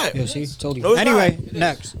 it's not. Yeah, see, told you. No, it's Anyway, not.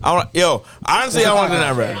 next. Honestly, I don't like the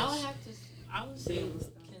narrative. I would say it was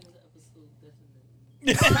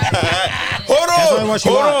Kim's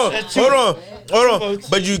Hold on.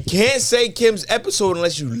 But you can't say Kim's episode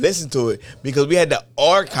unless you listen to it because we had to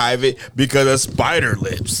archive it because of spider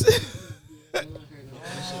lips.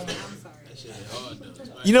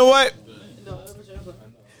 You know what?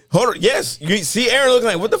 Hold on. Yes. You see Aaron looking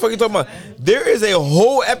like, what the fuck are you talking about? There is a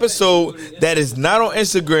whole episode that is not on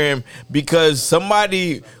Instagram because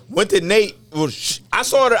somebody went to Nate. Well, I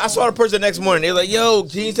saw the person the next morning. They're like, yo,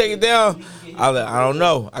 can you take it down? I was like, I don't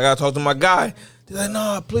know. I got to talk to my guy. They're like,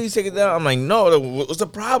 no, please take it down. I'm like, no, what's the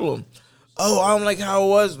problem? Oh, I don't like how it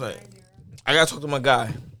was. Like, I got to talk to my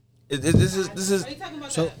guy. This is.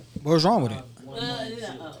 So, what was wrong with it?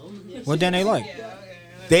 What didn't they like?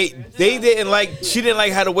 They didn't like. She didn't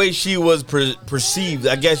like how the way she was perceived.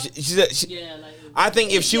 I guess she said. I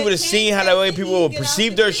think if she would have seen how the way people would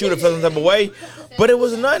perceived her, she would have felt some type of way. But it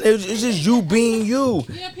was nothing. It was just you being you.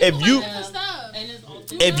 If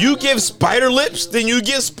you give spider lips, then you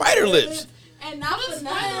give spider lips. And not for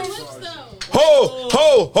nothing. Ho.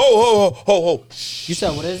 You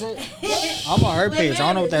said, what is it? I'm on her page. I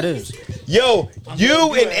don't know what that is. Yo,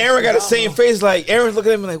 you and Aaron got the same face. Like, Aaron's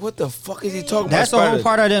looking at me like, what the fuck is he talking about? That's the whole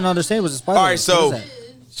part I didn't understand was the spider. All right, so,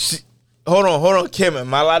 hold on, Kim.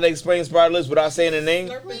 Am I allowed to explain spider lips without saying the name?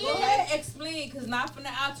 Go ahead, explain, because not for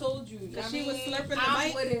I told you. She was slurping the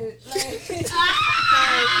mic. With it.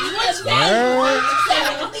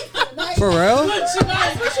 For real? That's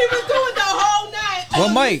what she was doing the whole night.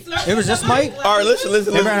 What mic? It was this mic? All right, listen. It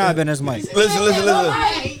better not have been this mic. Listen.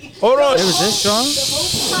 Hold on. It was this strong?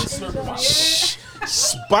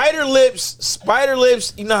 Spider lips,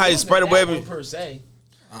 you know how you spider web per se.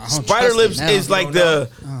 Spider lips is like the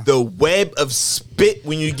web of spit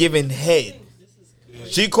when you're giving head.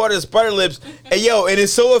 She called it spider lips. And yo, and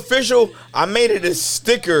it's so official, I made it a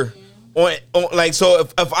sticker on like, so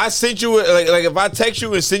if I sent you like if I text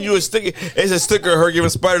you and send you a sticker, it's a sticker of her giving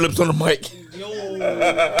spider lips on the mic.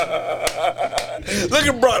 Look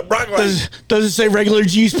at Brock like, does it say regular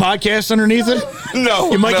G's podcast underneath it?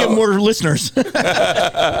 No. You might get more listeners.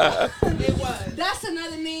 That's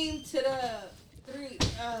another name to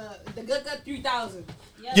the Good Gut 3000.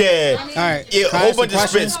 Yeah. All right. Yeah, a whole bunch of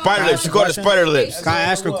spit. Spider lips. She called it spider lips. Can I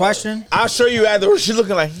ask her a question? I'll show you afterwards. She's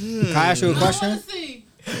looking like, Can I ask you a question?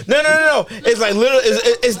 No. It's like little.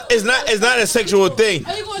 It's not a sexual thing.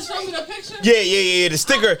 Are you going to show me the picture? Yeah. The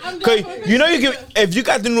sticker. Cause you know you can. If you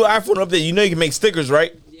got the new iPhone update, you know you can make stickers,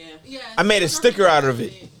 right? Yeah. I made a sticker out of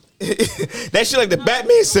it. That shit like the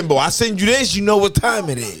Batman symbol. I send you this, you know what time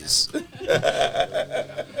it is.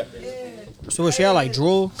 So was she had like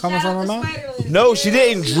drool coming from her mouth? No, she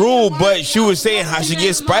didn't drool, but she was saying how she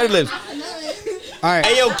gets spider lips. All right.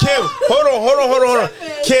 Hey yo, Kim, hold on.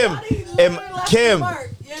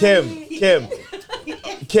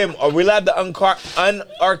 Kim, are we allowed to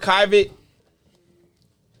unarchive it?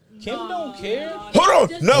 Kim don't care.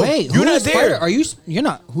 Hold on, no, Wait, you're not Spider? there. You're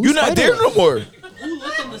not? Who's You're not there no more.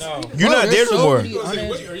 You're not there no more.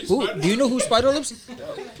 Do you know who Spider Lips?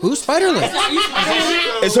 Who's Spider Lips?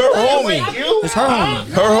 It's her homie. It's her homie.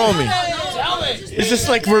 Her homie. It's just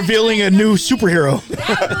like revealing a new superhero.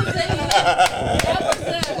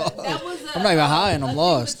 I'm not even high and I'm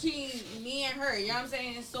lost. Between me and her, you know what I'm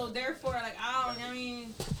saying? So therefore, like I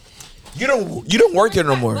mean, You don't work there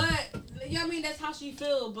no more. But you know what I mean? That's how she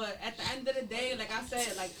feel. But at the end of the day, like I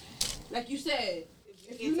said, like you said,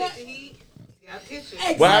 if you not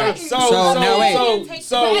Well, so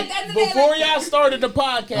But before y'all started the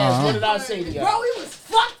podcast, what did I say to y'all? Bro, we was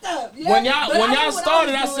fucked up. Yeah? When But y'all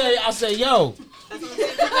started, I said, yo.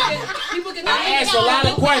 I asked a lot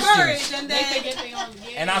of questions,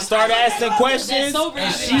 and I started asking questions,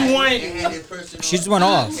 and she went. She just went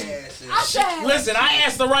off. Listen, I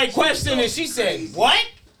asked the right question, and she said, "What?"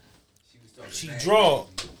 She draw.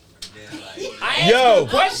 I asked her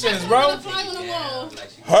questions, bro.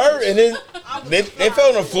 Her and then they fell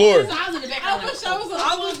on the floor. I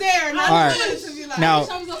was there. All right. Now,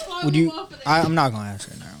 would you? I'm not gonna ask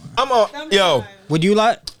her now. I'm on. Yo, would you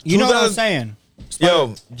like? You know what I'm saying?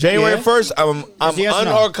 Yo, January Yeah? 1st, I'm Yes or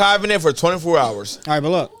no? unarchiving it for 24 hours. All right,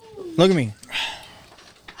 but look at me.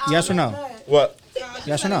 Yes or no? What?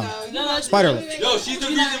 Yes or no? Spider lip. Yo, she's the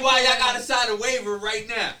reason why y'all gotta sign a waiver right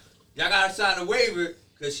now. Y'all gotta sign a waiver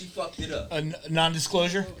because she fucked it up. A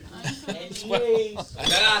non-disclosure. Y'all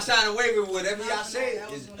gotta sign a waiver. Whatever y'all say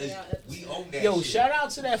is we own that. Yo, shit. shout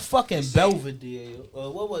out to that fucking Belvedere.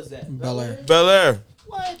 What was that? Bel Air. Bel Air.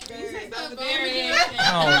 What?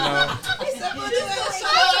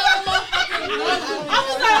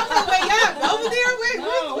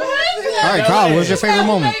 All right, Kyle, what's your favorite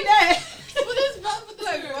moment?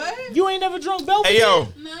 You ain't never drunk Belvedere? Hey, yo.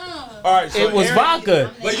 All right, so It was Aaron-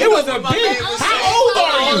 vodka. But It was a what my big. man was How saying. old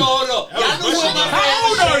are you? Hold on. Y'all know what my How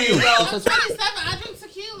old man are was you? saying, yo. I'm 27. I drink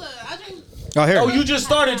tequila. I drink. Oh, here. Oh, you just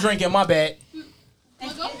started drinking. My bad. Go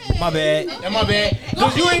ahead. My bad. And my bad.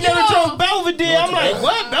 Because you ain't never drunk Belvedere. I'm like,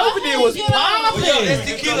 what? Belvedere was Yo, this popping.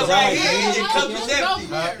 tequila right here, your cup is empty.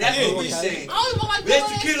 That's what we saying. This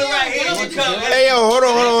tequila right here, your cup empty. Hey, yo, hold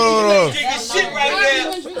on. Drinking shit right there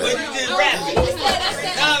when you just rapping. Know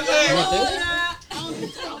what I'm saying?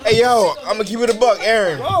 Hey, yo, I'm gonna keep it a buck,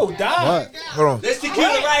 Aaron. Oh, dog. Hold on. This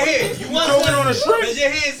tequila right here. You want choking some? on a shrimp? Because your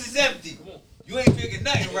hands is empty. You ain't drinking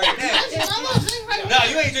nothing right now. Nah,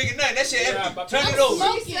 you ain't drinking nothing. That shit empty. Turn it over.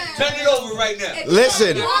 Turn it over right now.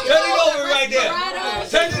 Listen. Turn it over right there.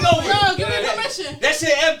 Turn it over. Yo, give me permission. That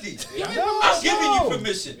shit empty. I'm giving you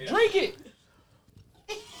permission. Drink it.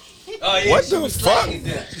 Oh, yeah, What she the was fuck? like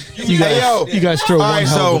that. Hey, yo. You guys throw All one right,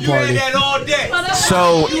 hell of a You had party. that all day.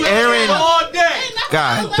 So, You had Aaron, that all day.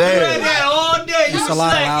 God You had damn. that all day. You It's a was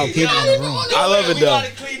lot of slacking, loud people in yo. the room. I love it, We though.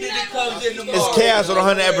 gotta clean it. It comes in tomorrow. It's chaos on the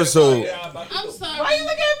 100 episode. I'm sorry. Why you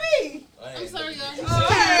look at me? I'm sorry, y'all.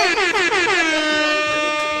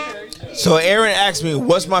 So, Aaron asked me,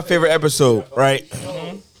 what's my favorite episode, right?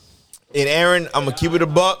 And Aaron, I'm gonna keep it a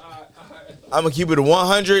buck. I'm gonna keep it a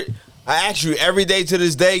 100. I ask you every day to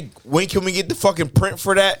this day, when can we get the fucking print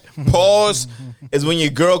for that? Pause is when your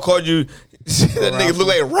girl called you. That nigga look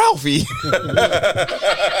like Ralphie.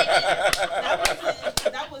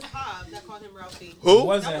 That was Hob that called him Ralphie. Who?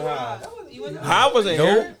 Wasn't high. I wasn't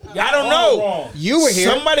here. I don't know. You were here.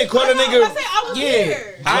 Somebody called a I nigga. was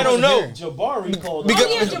here. I don't know. Jabari called Because- Oh,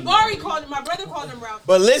 yeah, Jabari called him. My brother called him Ralphie.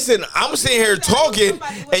 But listen, I'm sitting here talking,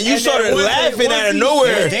 and you And started then once laughing out of he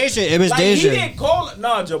nowhere. said- Deja. It was Like, he Deja. didn't call it. No,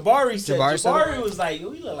 Jabari said. Jabari said Jabari was like,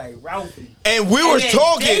 yo, you look like Ralphie. And we And were then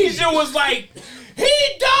talking. Deja was like, he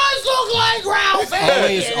does look like Ralphie. Always-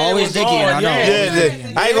 And it always was digging, on, I know.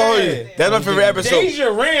 Yeah, I ain't gonna hold you. That's my favorite episode. Deja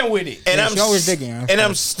ran with it. And Yeah, I'm she always digging, huh? and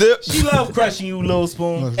I'm still She loved crushing you, Lil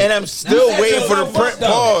Spoon. and I'm still waiting for the print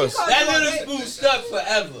pause. That little spoon stuck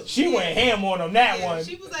forever. She went ham on that one.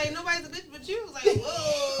 She was like, nobody's a bitch but you. Was like,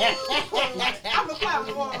 whoa. I'm a fly on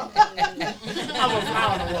the wall. I'm a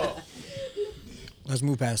fly on the wall. Let's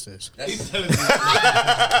move past this. You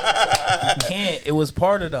can't. It was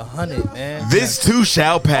part of the 100, man. This too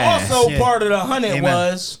shall pass. Also, Yeah. part of the 100 Amen.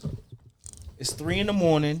 was it's 3 in the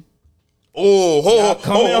morning Oh,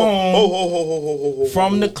 coming home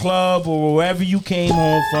from the club or wherever you came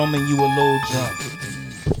home from, and you were a little drunk.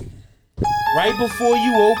 Right before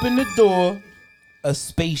you open the door, a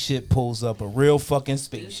spaceship pulls up, a real fucking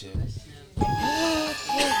spaceship.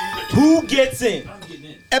 Who gets in?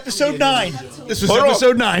 Episode 9. This was Hold on.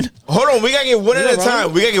 episode 9. Hold on, we gotta get one at a bro.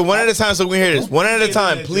 time. We gotta get one at a time so we can hear this. One at a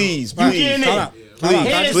time, please, You please. getting Time in? out. Time out.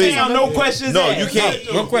 Hands please. down, no questions No, asked. you can't.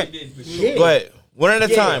 Real quick. Go ahead. One at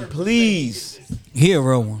a time, please. He a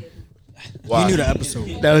real one. Why? He knew the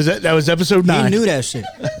episode. That was episode 9. He knew that shit.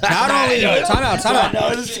 Not only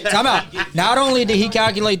time out. Not only did he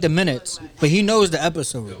calculate the minutes, but he knows the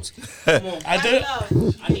episodes. I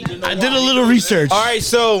did a little research. All right,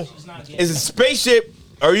 so is a spaceship?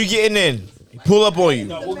 Are you getting in? pull up on you.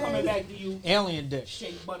 No, we're coming back to you. Alien dick.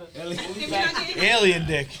 Shake butter. Alien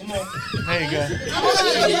dick. Come on. There you go.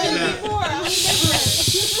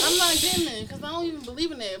 I'm not getting it because I don't even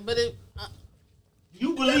believe in it. But it.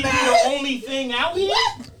 You believe you're the only thing out here?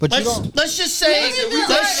 But you let's just say.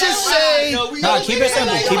 Nah, keep it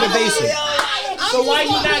simple. Keep it basic. So why you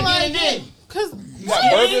not getting in? Cause You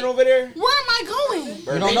got bourbon over there? where am I going?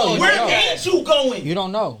 You don't know. Where ain't you going? You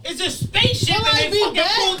don't know. It's a spaceship Will and I they be fucking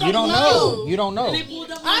back? pulled up. You don't know. You don't know.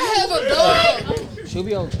 I have a dog. She'll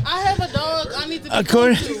be okay. I have a dog. I need to be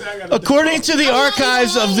According to the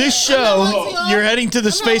archives of this show, you're heading to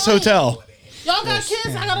the Space Hotel. Y'all got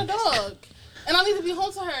kids. I got a dog. And I need to be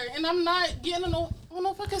home to her. And I'm not getting on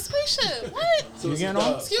no fucking spaceship. What? You getting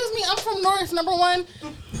on? Excuse me. I'm from North, number one.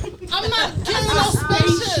 I'm not getting no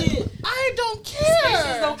spaceship. I don't care.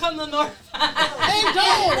 Spaceships don't come to North.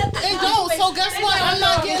 They don't. So guess what? I'm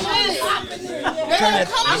not getting on it. They don't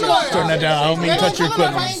come to North. Turn that down. I don't mean touch your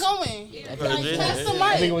equipment. I ain't going. Pass the mic. I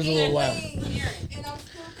think it was a little loud.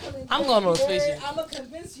 I'm going on a spaceship. I'm gonna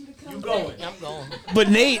convince you to come. You going? I'm going. But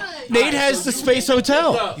Nate has the Space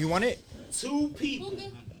Hotel. You want it? 2 people.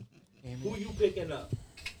 Who you picking up?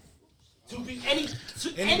 2 people.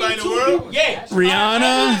 Anybody in the two world? people. Yeah.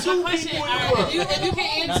 Rihanna. Two Question. people in All the right, world. if you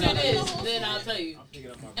can answer this, then I'll tell you.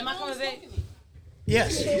 Am I coming back?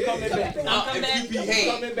 Yes. You coming back. I'm coming back.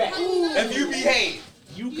 You coming back. If you behave.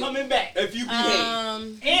 You coming back. If you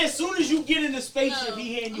behave. And as soon as you get in the spaceship,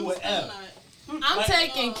 he hand you an L. I'm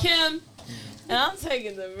taking Kim. And I'm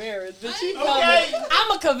taking the mirror. Did she come? Okay. I'm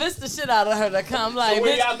gonna convince the shit out of her to come. Like, So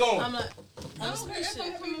where bitch, y'all going? I'm like, on a spaceship.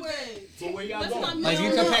 So where y'all going? Like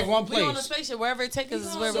you can pick one We on a place. spaceship. Wherever it takes us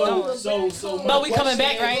is where we're going. So But we coming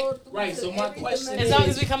back, question right? is- Right. So my question As is. long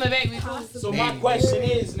as we coming back, we cool. So my question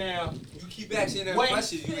is now. You keep asking them What?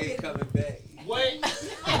 questions, you ain't coming back. What?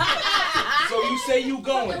 So you say you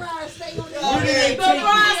going? Where Stay do they on take that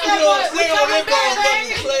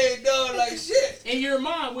motherfucking plane, dog, like shit. you? In your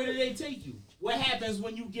mind, where do they take you? What happens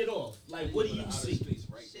when you get off? Like, what do you see?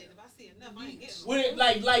 What it,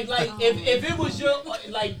 like if it was your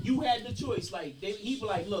like you had the choice, like he be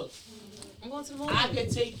like, look, I'm going to the moon. I can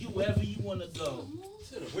take you wherever you want to go.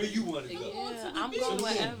 Where you want to go? Yeah, I'm going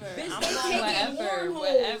wherever. I'm going taking wherever, wormholes.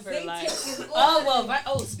 wherever. They Like, taking oh well, right.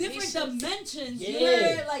 Oh, different spaceships. dimensions. Yeah. You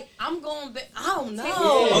heard? Like I'm going back. I don't know.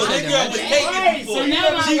 Oh, that girl was taken Right, before. so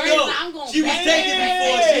now my She brain, go. I'm going She was back. taken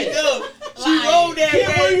before. She go. She Like, rolled that Kim,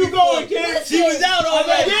 bag where you before. going, Kim? She was out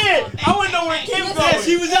already. Yeah, I want to know where Kim Yeah, going.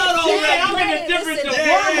 she was out already. Yeah, I'm in a different Listen,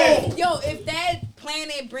 wormhole. yo, if that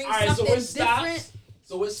planet brings All right, so something it stops. different,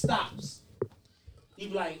 So it stops. He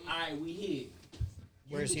be like, all right, we here.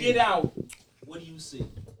 You Where's he? get out. What do you see?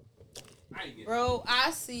 I ain't get bro,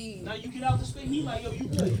 I see. Now you get out the space. He like, yo, you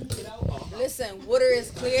good. You get out. Listen, water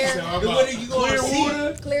is clear. What are you going to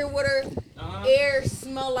see? Clear water. Uh-huh. Air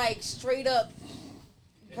smell like straight up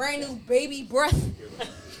brand new baby breath.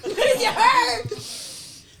 You heard?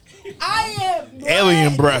 I am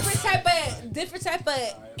Alien breath. Different type of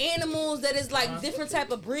animals that is like different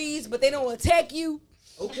type of breeds, but they don't attack you.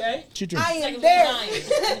 Okay. I am there.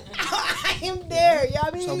 I am there. You know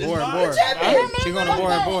what I mean? So board. She going to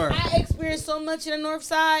board. I experienced so much in the north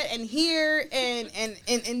side and here and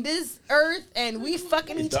in this earth, and we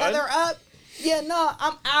fucking each other up. Yeah, no,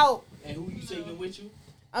 I'm out. And who you taking with you?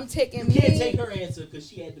 I'm taking You can't me. take her answer because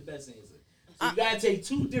she had the best answer. So you gotta take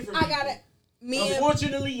 2 different. I people. gotta. Me and,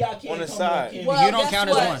 Unfortunately, y'all can't On the come side. on Kim. well, You don't guess count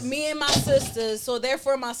as what? one. Me and my sisters, so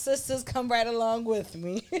therefore my sisters come right along with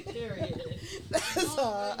me. That's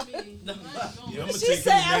all. Yeah, I'ma She take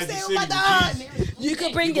said, him to "I'm Magic staying City with my with dog. kids. You can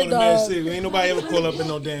You bring go your to Magic dog." City. Ain't nobody ever call up in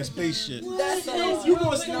no damn spaceship. That's all. You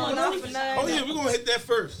gonna stay No, on not Earth? for nothing. Oh yeah, we're gonna hit that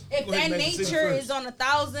first. If Go ahead, that Magic City nature first. is on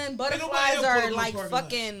 1,000, butterflies nobody ever are put like up no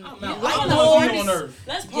parking fucking I light don't want to be lords. on Earth.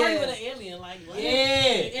 Let's party Yeah. with an alien. Like, what?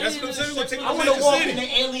 Yeah. That's what I'm saying. We're gonna take I them want to to walk Magic in the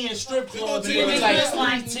City. alien strip club and take be it like, to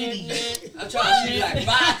sweet titties. I'm trying to see like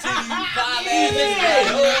 5 titties, 5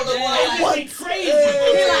 ass. What? Crazy.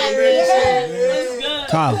 That's good.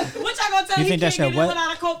 Kyle, What y'all gonna tell You me? think that Can't shit get in wet?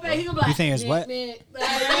 without a coat bag? He gonna be like, you think it's wet? Yeah.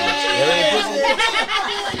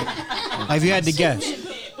 Like if you had to guess.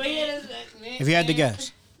 But yeah, that's If you had to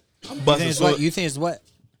guess. You think it's wet?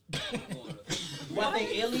 What, I think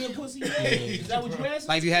alien pussy? Is that what you asked?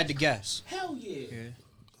 Like if you had to guess. Hell yeah.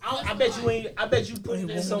 I bet you ain't. I bet you put it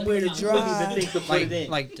in somewhere that you wouldn't even think to put it in.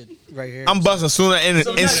 Like right here. I'm busting soon as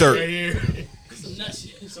I insert. Some nut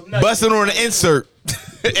shit. Some nut Busting on the insert.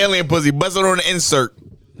 Alien pussy. Busting on the insert.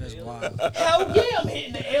 That's wild. Hell yeah, I'm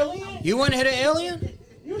hitting the alien. You want to hit an alien?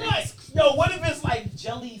 You nice. Yo, what if it's like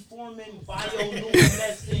jelly forming,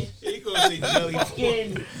 bioluminescent, He gonna say jelly.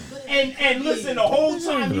 fucking And listen, the whole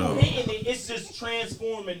time you hitting it, it's just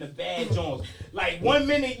transforming the bad Jones. Like 1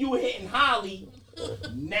 minute you hitting Holly,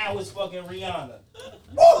 now it's fucking Rihanna.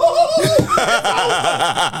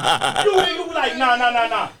 you like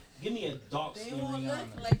nah. Give me a dark skin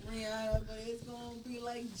Rihanna. Like Rihanna, but it's gonna be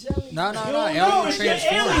like jelly. No. Aliens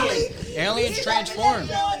transform. Aliens transform.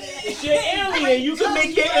 It's your alien. You can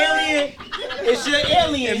make your alien. It's your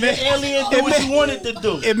alien. Your alien do what you want it to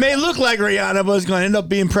do. It may look like Rihanna, but it's going to end up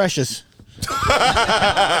being Precious.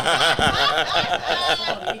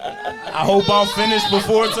 I hope I'm finished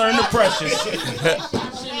before it turns to Precious.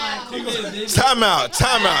 Time out.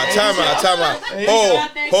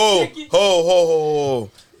 Ho.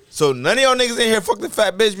 So none of y'all niggas in here fucked the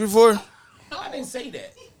fat bitch before? I didn't say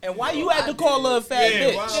that. And why you had to call her a fat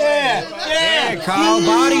bitch? Yeah, Kyle.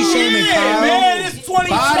 Body shaming, Kyle. Man, it's 2020.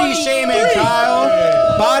 Body shaming,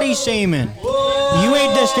 Kyle. Body shaming. You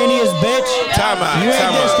ain't Destinia's bitch. Time out. You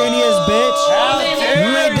ain't Destinia's bitch.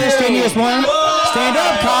 You ain't Destinia's one. Stand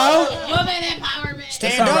up, Kyle. Woman empowerment.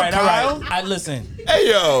 Stand up, Kyle. All right, listen. Hey,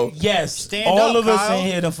 yo. Yes, Stand all up, of us Kyle. in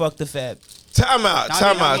here done fuck the fat. Time out.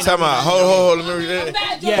 Hold on. Let me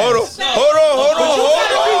Yes. Hold on.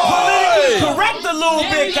 Correct a little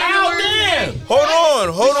bit, Kyle. Damn. Hold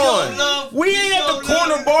on. We ain't at the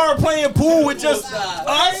corner bar playing pool with just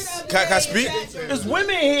us. Can I speak? There's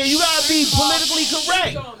women here. You gotta be politically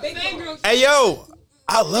correct. Hey, yo.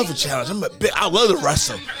 I love a challenge. I love to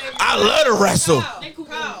wrestle.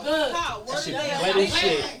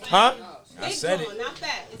 Huh? I said it.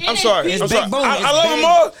 I'm sorry. It's I'm big sorry. bone. I It's love big- them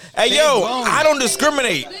all. Hey, big yo, bone. I don't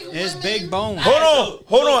discriminate. It's big bone.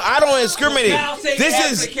 Hold on. I don't discriminate.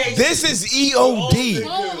 This is EOD.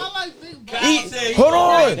 Hold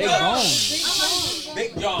on. Big bone.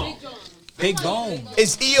 Big Jawn. Big bone.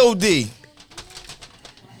 It's EOD.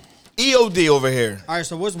 EOD over here. All right,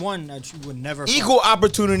 so what's one that you would never fuck? Equal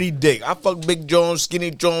opportunity dick. I fuck Big Jones, Skinny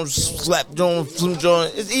Jones, Slap Jones, Slim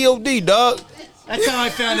Jones. It's EOD, dog. That's how I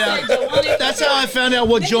found out. That's how I found out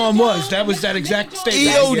what Jawn was. That was that exact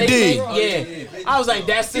statement. EOD. Yeah. I was like,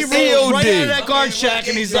 that's the He same. rolled right out of that guard shack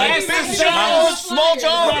and he's like, That's Big the Jawn, same. small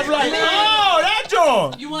Jawn. I was like, oh, that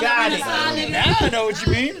Jawn. You want Got to it. Now I know what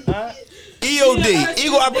you mean. EOD.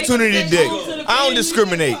 Equal opportunity dick. I don't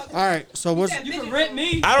discriminate. All right, so what's? You can rent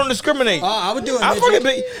me. I don't discriminate. I would do it. I fucking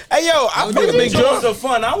big. Hey, yo, I would fucking do it. Big Jones Jones. are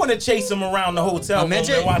fun. I want to chase him around the hotel room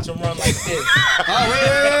midget? and watch him run like this. Oh, wait.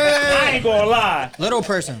 I ain't gonna lie. Little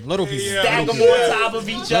person, little people. Stack them on top of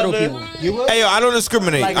each Little other. people. You would? Hey, yo, I don't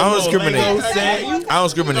discriminate. Like I don't a little discriminate. Lego set. I don't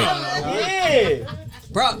discriminate. Yeah.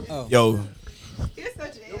 Bro. Oh, Yo,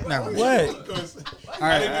 never mind. What? All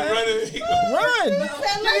right. Run.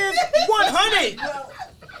 100.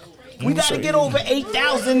 We got to get over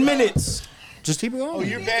 8,000 minutes. Just keep it going. Oh,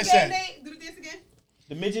 you're dancing. Do the dance again.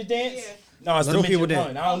 The midget dance? No, it's Little the people midget dance.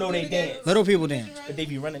 run. I don't know they dance. Little people dance. But they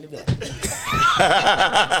be running. They be like,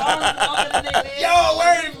 yo,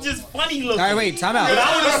 word just funny looking. All right, wait. Time But out.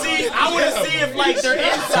 I want to see if like their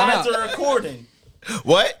insides are recording.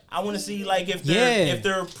 what? I want to see like if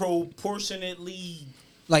they're proportionately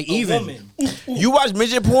Like a even. woman. You watch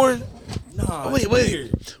midget porn? Nah, Wait. it's weird.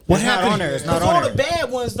 What It's not happened? on there. It's not Because on all there. the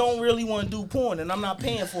bad ones don't really want to do porn, and I'm not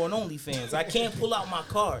paying for an OnlyFans. I can't pull out my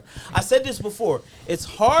card. I said this before. It's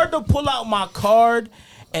hard to pull out my card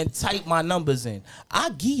and type my numbers in. I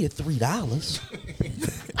give you $3.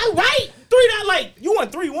 All right, $3. Like, you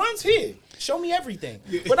want 3 ones? Here, show me everything.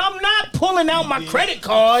 But I'm not pulling out my credit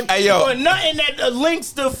card Hey, yo. or nothing that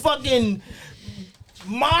links to fucking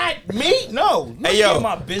me. No. Hey, yo,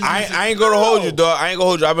 My business I ain't gonna hold you, dog. I ain't gonna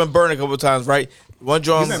hold you. I've been burned a couple times, right? One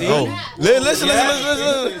John. Oh. Listen.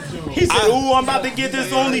 He said, ooh, I'm about to get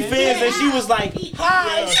this OnlyFans. And she was like,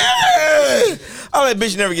 hi. Yeah. I'm like,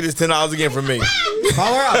 bitch, you never get this $10 again from me.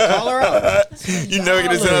 Call her out. You never get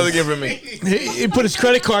this $10 again from me. He put his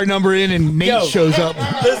credit card number in and Nate shows up.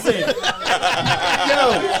 Listen.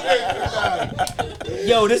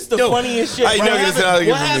 Yo, this is the funniest shit. I never get this $10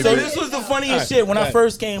 again from me. So bitch. this was the funniest shit. When I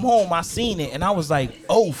first came home, I seen it, and I was like,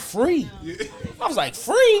 oh, free. I was like,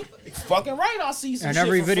 free? Fucking right, I'll see some And shit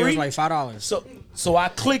every for video free. is like $5. So I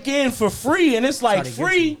click in for free, and it's like Try to get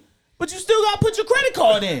free, but you still got to put your credit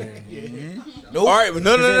card in. Nope. All right, but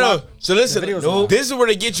no. So listen, videos this is where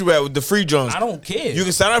they get you at with the free Jones. I don't care. You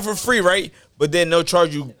can sign up for free, right? But then they'll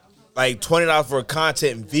charge you like $20 for a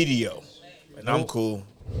content and video. And I'm cool.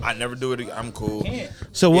 I never do it again. I'm cool.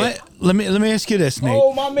 So what? Let me ask you this, Nate.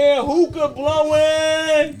 Oh, my man, hookah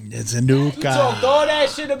blowing. It's a new You talked guy. all that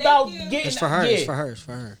shit about getting. It's for her. Yeah. It's for her. It's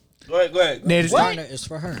for her. Go ahead. Nate, it's What? It's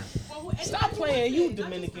for her. Stop playing, you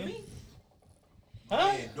Dominican.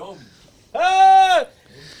 Huh?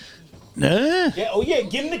 Nah. Yeah, oh yeah,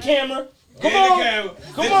 give him the camera. Come on.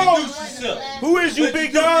 Come on. Who is you,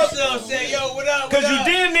 big dog? Say, yo, what up? Because you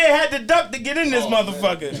damn near had to duck to get in this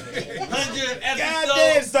motherfucker. 100 episodes. God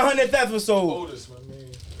damn, it's the 100th episode.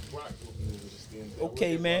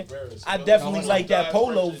 Okay, man. I definitely like that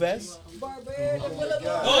polo vest.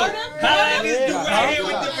 Hi, this dude right here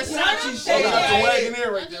with the Versace shade. I got the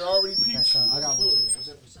Wagoneer right there already peeped. I got one.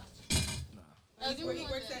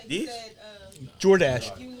 These?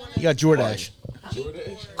 Jordache. You got Jordache.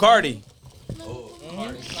 Cardi.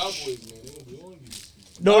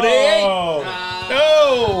 No, they ain't.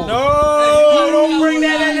 No. No. Don't bring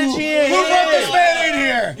that energy in Who brought here. this man in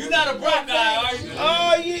here? You're not a Brock guy, are you?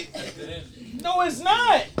 Oh, yeah. No, it's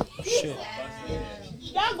not. Shit.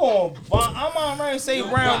 Y'all going? I'm on right and say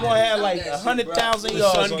Brown gonna have like 100,000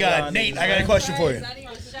 yards. Son God, Nate, I got a question for you.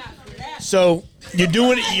 So you're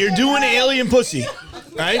doing alien pussy,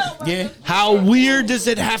 right? Yeah. How weird does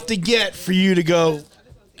it have to get for you to go?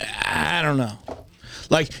 I don't know.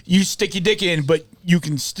 Like you stick your dick in, but you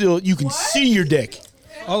can see your dick.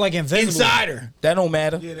 Oh, like invisible. Inside her. That don't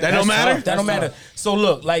matter. That don't matter? That don't matter. So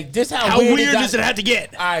look, like this how weird it does it have to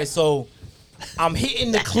get? All right, so I'm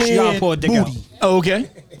hitting the She clear gotta pull a dick out. booty. Oh, okay.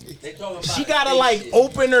 She gotta like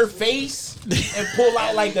open her face and pull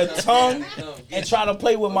out like a tongue and try to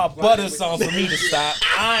play with my butt or something for me to stop.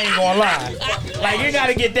 I ain't gonna lie. Like you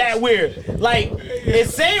gotta get that weird. Like the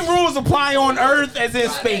same rules apply on Earth as in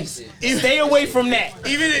space. Stay away from that.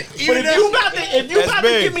 But if you about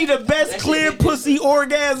to give me the best clear pussy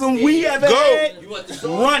orgasm we ever had,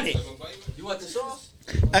 run it. You want the sauce?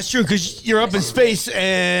 That's true, because you're up in space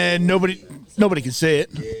and nobody can say it.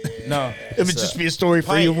 No. It would just be a story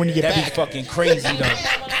for you when you get That'd back. be fucking crazy though.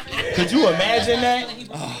 Could you imagine that?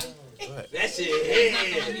 That shit hit.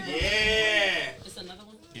 Yeah. It's another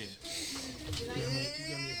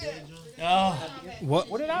one.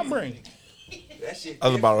 What did I bring? That shit.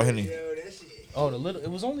 Other bottle of Henny. Oh, it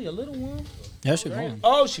was only a little one. That shit wrong.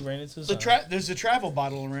 Oh, she ran into the There's a travel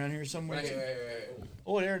bottle around here somewhere. Right.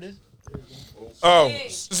 Oh, there it is. Oh,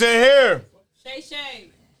 it's in here. Shay.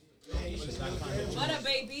 What a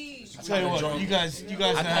baby. I tell you what, you guys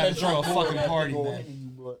are having a fucking party, man.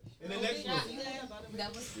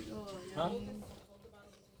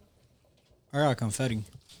 I got confetti.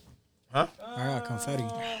 Huh? I got confetti.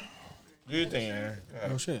 Do your thing, Aaron.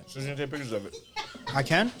 Oh shit. So you can take pictures of it. I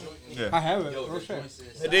can? Yeah. I have it. Oh shit.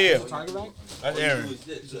 It is. That's Aaron.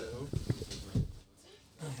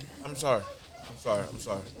 I'm sorry.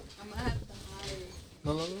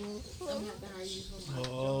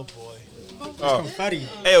 Oh boy. Oh. Confetti.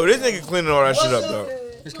 Hey, well, this nigga cleaning all that shit up though.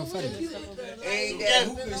 It's confetti. Ain't that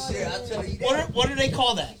hookah shit? I tell you. What do they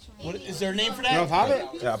call that? What is there a name for that? You wanna pop it?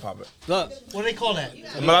 Yeah, I'll pop it. Look. What do they call that?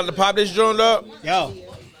 Am I allowed to pop this joint up? Yo.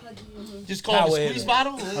 Just call it a Power squeeze hitter.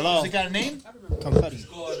 bottle? Hello. Has it got a name? Confetti. It's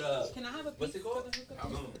called, Can I have a what's it called?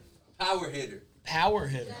 Power hitter. Power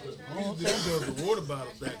hitter. The water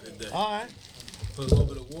bottle back in the day. All right. Put a little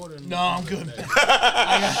bit of water in No, I'm good.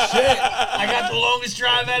 I got the longest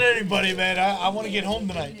drive at anybody, man. I want to get home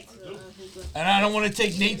tonight. And I don't want to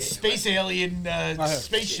take Nate's space alien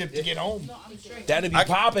spaceship to get home. That'd be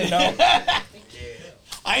popping though.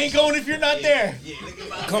 I ain't going if you're not there.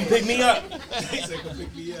 Come pick me up.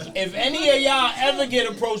 If any of y'all ever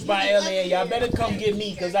get approached by alien, y'all better come get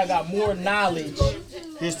me because I got more knowledge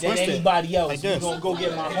than anybody else. You gonna go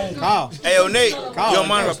get my home. Kyle. Hey, yo, Nate, Kyle, you don't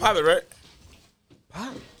mind if I pop it, right?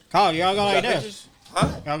 Kyle, y'all go like Got this. Huh?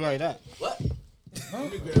 Y'all go like that.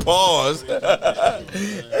 Pause.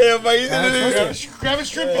 Hey, everybody, Grab a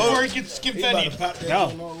strip before he gets confetti.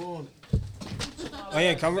 Go. Oh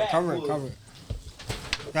yeah, cover it.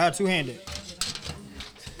 Got two-handed.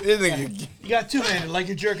 This nigga, You got two-handed like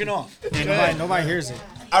you're jerking off. Yeah, nobody hears it.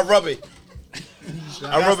 I rub it.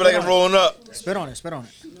 I rub it like it's rolling up. Spit on it.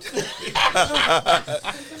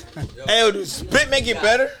 Hey, yo, do spit make it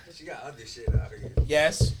better? She got other shit out here.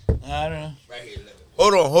 Yes. I don't know. Right here.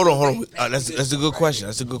 Hold on. That's a good question.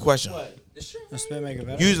 The spit make it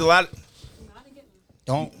better. Use a lot.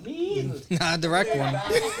 Don't. Not a direct one.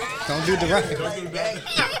 Don't do direct.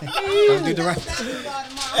 Don't do direct.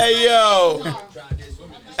 Hey, yo.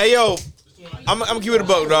 I'm gonna keep it a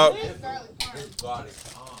buck, dog.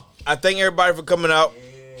 I thank everybody for coming out,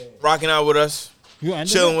 rocking out with us,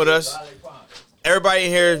 chilling with us. Everybody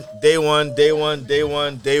in here, day one.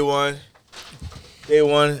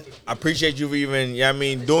 I appreciate you for even,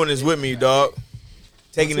 doing this with me, dog.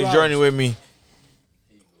 Taking the journey with me.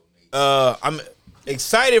 I'm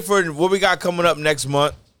excited for what we got coming up next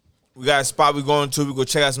month. We got a spot we're going to. We go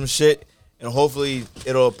check out some shit, and hopefully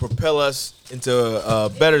it'll propel us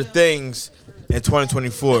into better things in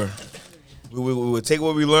 2024. We will take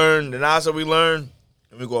what we learned, the knowledge that we learned,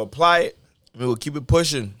 and we go apply it we'll keep it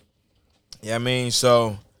pushing. Yeah, I mean,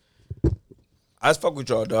 so I just fuck with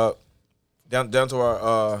y'all, dog. Down to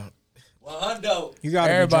our Hundo. You got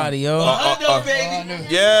everybody, yo. Hundo, baby.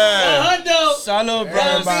 Yeah. Hundo. Salud, bro,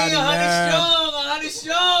 everybody, 100 man. strong, 100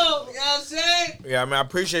 strong. You know what I'm saying? Yeah, I mean, I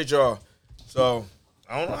appreciate y'all. So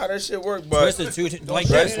I don't know how that shit work, but like this, like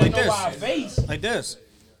this, like this.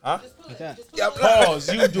 Huh? Like that. Yeah,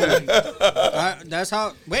 pause. You do it. That's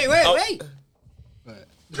how. Wait.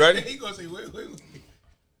 Ready? He gonna say, wait.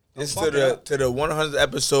 This to the 100th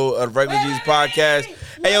episode of Regular G's podcast.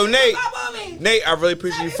 Hey yo, Nate, I really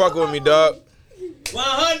appreciate you fucking with me, dog.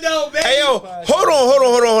 100, baby. Hey yo,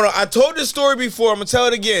 hold on. I told this story before. I'm gonna tell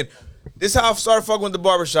it again. This is how I started fucking with the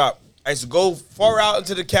barbershop. I used to go far out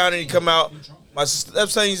into the county and come out. My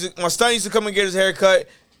son used to come and get his hair cut.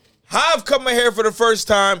 How I've cut my hair for the first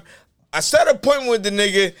time. I set an appointment with the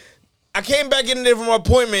nigga. I came back in there for my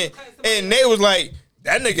appointment, and Nate was like,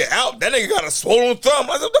 that nigga out. That nigga got a swollen thumb.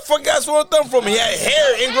 I said, what the fuck got a swollen thumb from? He had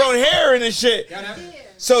hair, ingrown hair and shit.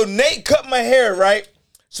 So Nate cut my hair, right?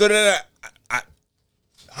 So then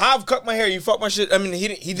I've cut my hair. You fuck my shit. I mean,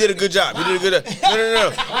 he did a good job. He did a good job. No.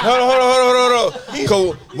 Hold on.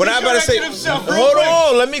 Cool. When I about to say, hold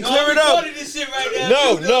on, let me clear it up.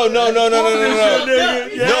 No. Hold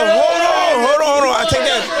on. I take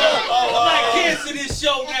that. I might cancel this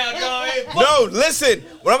show now, dog. No, listen.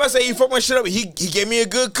 When I'm about to say he fucked my shit up, he gave me a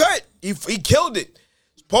good cut. He killed it.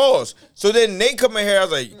 Pause. So then Nate cut my hair. I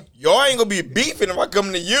was like, y'all ain't gonna be beefing if I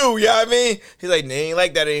come to you. You know what I mean? He's like, they ain't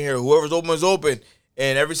like that in here. Whoever's open is open.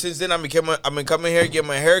 And ever since then, I've been coming here, getting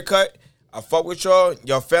my hair cut. I fuck with y'all.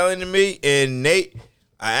 Y'all fell into me. And Nate,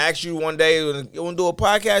 I asked you one day, you want to do a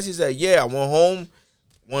podcast? He said, yeah. I went home.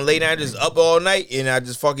 One late night, just up all night, and I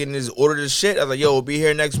just fucking just ordered this shit. I was like, yo, we'll be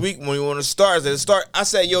here next week when you want to start. I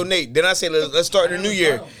said, yo, Nate. Then I said, let's start in the new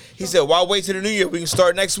year. He said, why wait till the new year? We can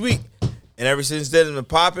start next week. And ever since then, it's been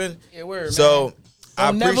popping. Yeah, word, so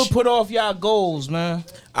man. Never put off y'all goals, man.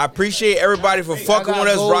 I appreciate everybody for fucking with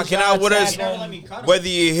us, rocking out with us. Whether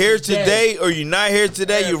you're here today or you're not here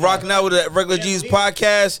today, you're rocking out with the Regular G's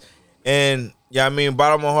podcast. And yeah, I mean,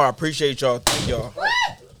 bottom of my heart, I appreciate y'all. Thank y'all.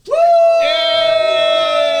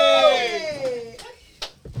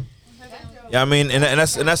 Yeah, I mean, and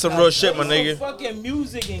that's some real shit, my nigga. Fucking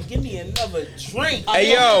music and give me another drink.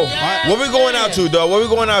 Hey yo, what we going out to, dog? What we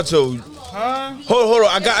going out to? Huh? Hold on.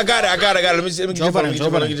 I got it. Let me get your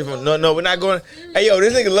phone. No, we're not going. Hey yo,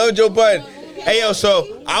 this nigga love Joe Budden. Hey yo,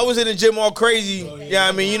 so I was in the gym all crazy. Yeah,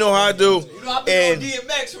 I mean, you know how I do. And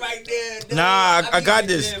DMX right there. nah, I got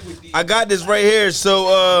this. I got this right here.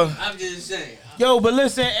 So I'm just saying. Yo, but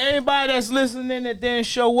listen, everybody that's listening that didn't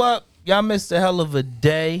show up, y'all missed a hell of a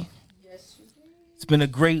day. It's been a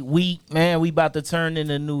great week, man. We about to turn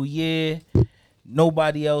in a new year.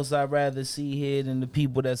 Nobody else I'd rather see here than the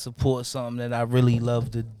people that support something that I really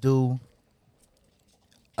love to do.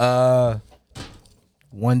 One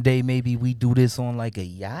day maybe we do this on like a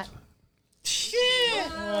yacht.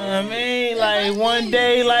 Shit. I mean, like one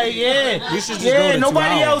day, like yeah. You should just go to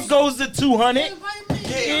nobody 2 hours. else goes to 200.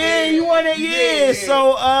 Yeah, you want it? Yeah.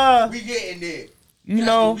 So we getting there. You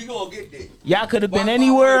know, we gonna get there. Y'all could have been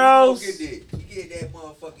anywhere else. Get that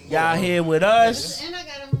motherfucking y'all here with us. And I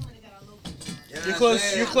got a home and I got a local.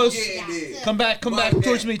 You're close. Come back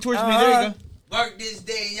towards me. There you go. Mark this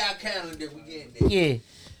day in y'all calendar. We getting there. Yeah.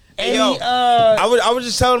 Hey, yo, I was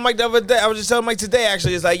just telling Mike the other day. I was just telling Mike today.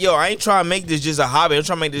 Actually, it's like, yo, I ain't trying to make this just a hobby. I'm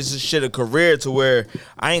trying to make this shit a career to where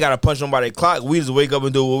I ain't gotta punch nobody's clock. We just wake up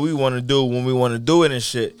and do what we want to do when we want to do it and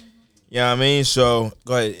shit. You know what I mean? So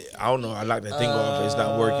go ahead. I don't know. I like that thing off, but it's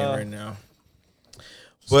not working right now.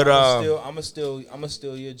 But I'm gonna steal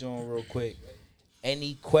your joint real quick.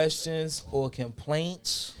 Any questions or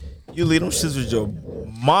complaints? You leave them shits with your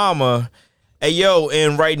mama. Hey yo,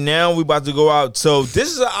 and right now we about to go out. So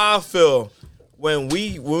this is how I feel when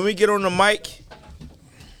we get on the mic.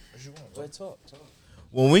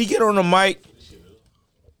 When we get on the mic,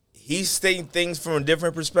 he's stating things from a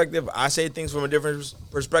different perspective. I say things from a different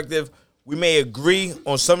perspective. We may agree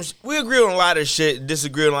on some. We agree on a lot of shit.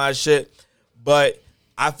 Disagree on a lot of shit. But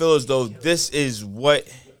I feel as though this is what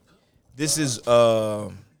it is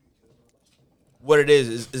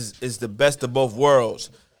the best of both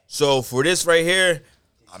worlds. So for this right here,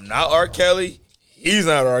 I'm not R. Kelly. He's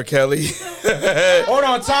not R. Kelly. Hold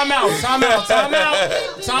on, time out.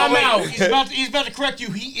 He's about to correct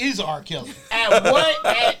you. He is R. Kelly. At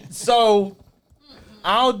what? So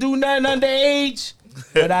I don't do nothing underage,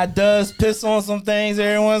 but I does piss on some things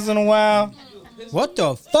every once in a while. What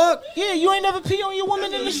the fuck? Yeah, you ain't never pee on your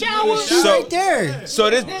woman in the shower. She's right there. So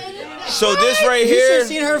this right You here. should have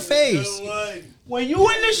seen her face. When you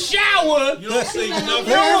in the shower, you don't say nothing.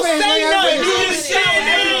 You just say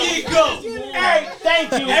everything goes.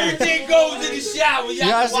 Thank you. Everything goes in the shower. You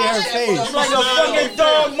gotta see her face. I'm like a fucking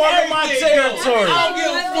dog marking my territory. I don't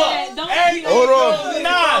give a fuck. Everything Hold goes on. in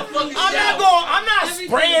Nah, the fucking I'm not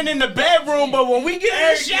spraying in the bedroom, but when we get in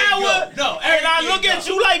the shower, and I look at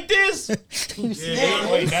you like this, wait,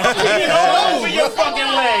 that's all over your fucking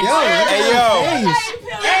legs.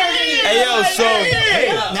 Hey yo, so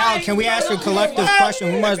now can we ask a collective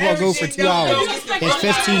question? We might as well go for 2 hours. It's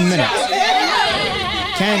 15 minutes.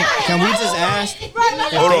 Can we just ask if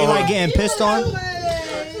they like getting pissed on?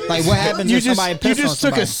 Like what happens if somebody pissed on somebody? You just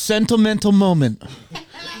took a sentimental moment.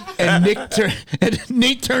 And Nick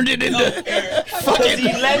turned it into fucking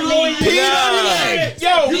he let me pee on your leg.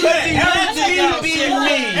 Yo, because he let me be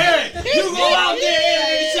me. Eric, you go out there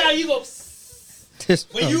in the shower, you go.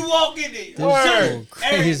 When you walk in there,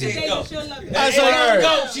 crazy. I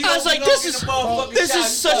was like, this is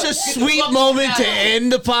such a sweet moment to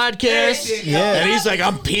end the podcast. Yeah. And he's like,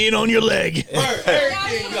 I'm peeing on your leg.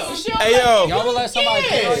 Hey yo, Y'all will let somebody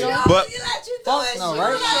pee on y'all? but Fuck no,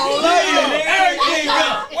 right?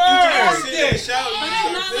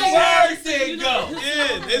 everything go.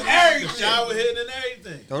 Yeah, there's shower head and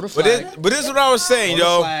everything. Throw the flag. but this is what I was saying,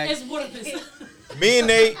 yo. It's water piss. Me and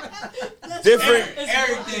Nate, different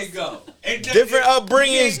Everything go. different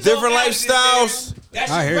upbringings, different lifestyles.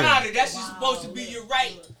 That's I hear your you. product. That's just supposed to be your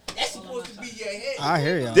right. That's supposed to be your head. I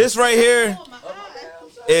hear y'all. This right here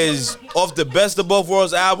is off the Best of Both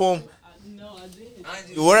Worlds album.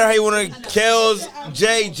 Whatever you want to, Kels,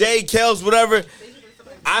 Jay, Kels, whatever.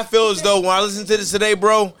 I feel as though when I listen to this today,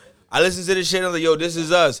 bro, I listen to this shit and I'm like, yo, this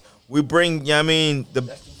is us. We bring, you know what I mean, the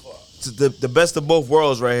best of both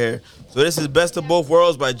worlds right here. So this is Best of Both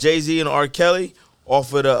Worlds by Jay-Z and R. Kelly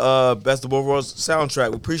off of the Best of Both Worlds soundtrack.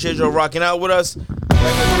 We appreciate y'all rocking out with us. Holla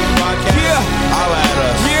at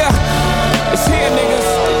us. Yeah, it's here, niggas.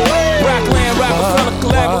 Rockland, Rockefeller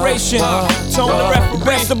collaboration. Tone the referee.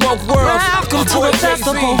 Best of both worlds. Welcome to the best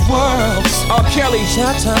of both worlds. R. Kelly,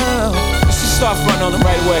 Chi-Town. Start front on the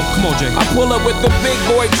right way. Come on, Jay. I pull up with the big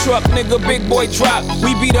boy truck, nigga, big boy drop.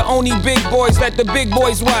 We be the only big boys that the big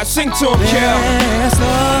boys watch. Sing to him, Kel.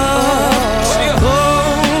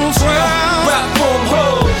 Rock, boom,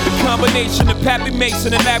 ho. The combination of Pappy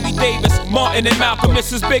Mason and Larry Davis, Martin and Malcolm.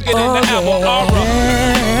 This is bigger than the album Aura.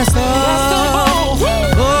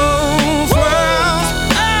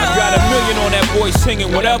 I got $1 million on that boy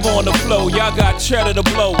singing whatever on the flow. Y'all got cheddar to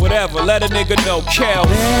blow, whatever. Let a nigga know, Kel.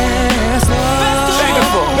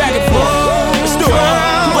 Back and forth. Let's do it.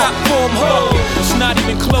 Rock, boom, ho. It's not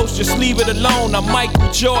even close, just leave it alone. I'm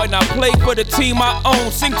Michael Jordan, I play for the team I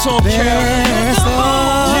own. Sing to him, Kel.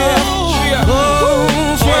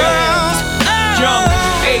 Young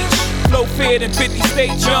H, Flow Fed and 50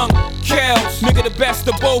 State Young. Kels, nigga, the best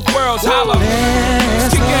of both worlds. Holla.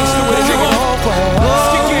 Let's get gangsta with it, nigga. Let's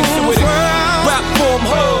get gangsta with it. Rock, boom,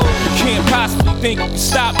 ho. You can't possibly think you can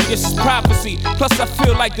stop me, this is prophecy. Plus I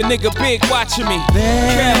feel like the nigga big watching me.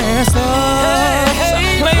 Kels, stop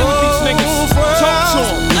playing with these niggas. Talk to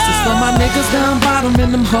them. This is for my niggas down bottom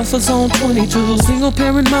and them hustlers on 22. Single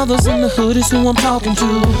parent mothers in the hood is who I'm talking to.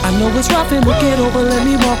 I know it's rough in the ghetto, but let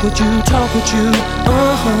me walk with you, talk with you.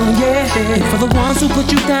 Yeah. And for the ones who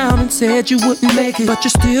put you down and said you wouldn't make it, but you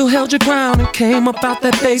still held your ground and came up out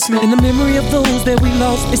that basement. In the memory of those that we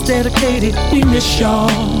lost, it's dedicated. We miss y'all.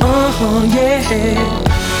 Yeah.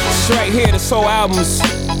 It's right here, this whole album's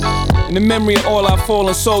in the memory of all our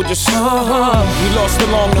fallen soldiers. We lost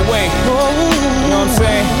along the way. You know what I'm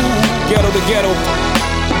saying? Ghetto to ghetto,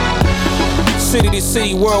 city to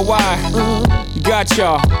city, worldwide. Got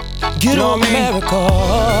y'all. You know what I mean?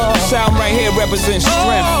 This album right here represents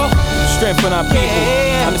strength. Strength in our people.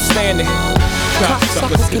 Understand it.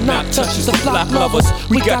 Cocksuckers cannot touch us, the block lovers.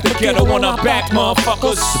 We got the ghetto on our back,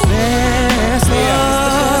 motherfuckers.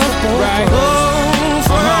 Right.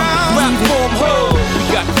 Rock, boom, ho. We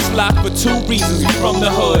got this lock for 2 reasons. We from the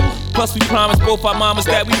hood. Plus we promised both our mamas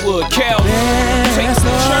that we would. Kel, take us to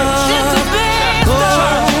church.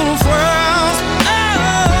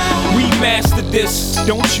 We mastered this.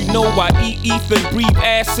 Don't you know I eat ether, breathe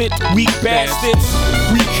acid? Weak bastards.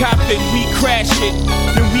 We copped it, we crash it.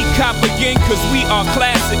 Then we cop again cause we are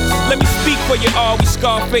classics. Let me speak for you all, we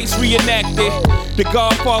Scarface reenacted. The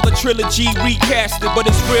Godfather trilogy recasted. But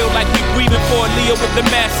it's real like we breathing for Aaliyah with the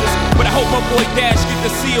masses. But I hope my boy Dash get to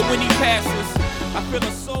see it when he passes. I feel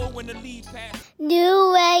a soul when the lead passes.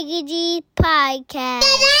 New Reggae Podcast.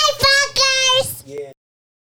 Good night, fuckers! Yeah.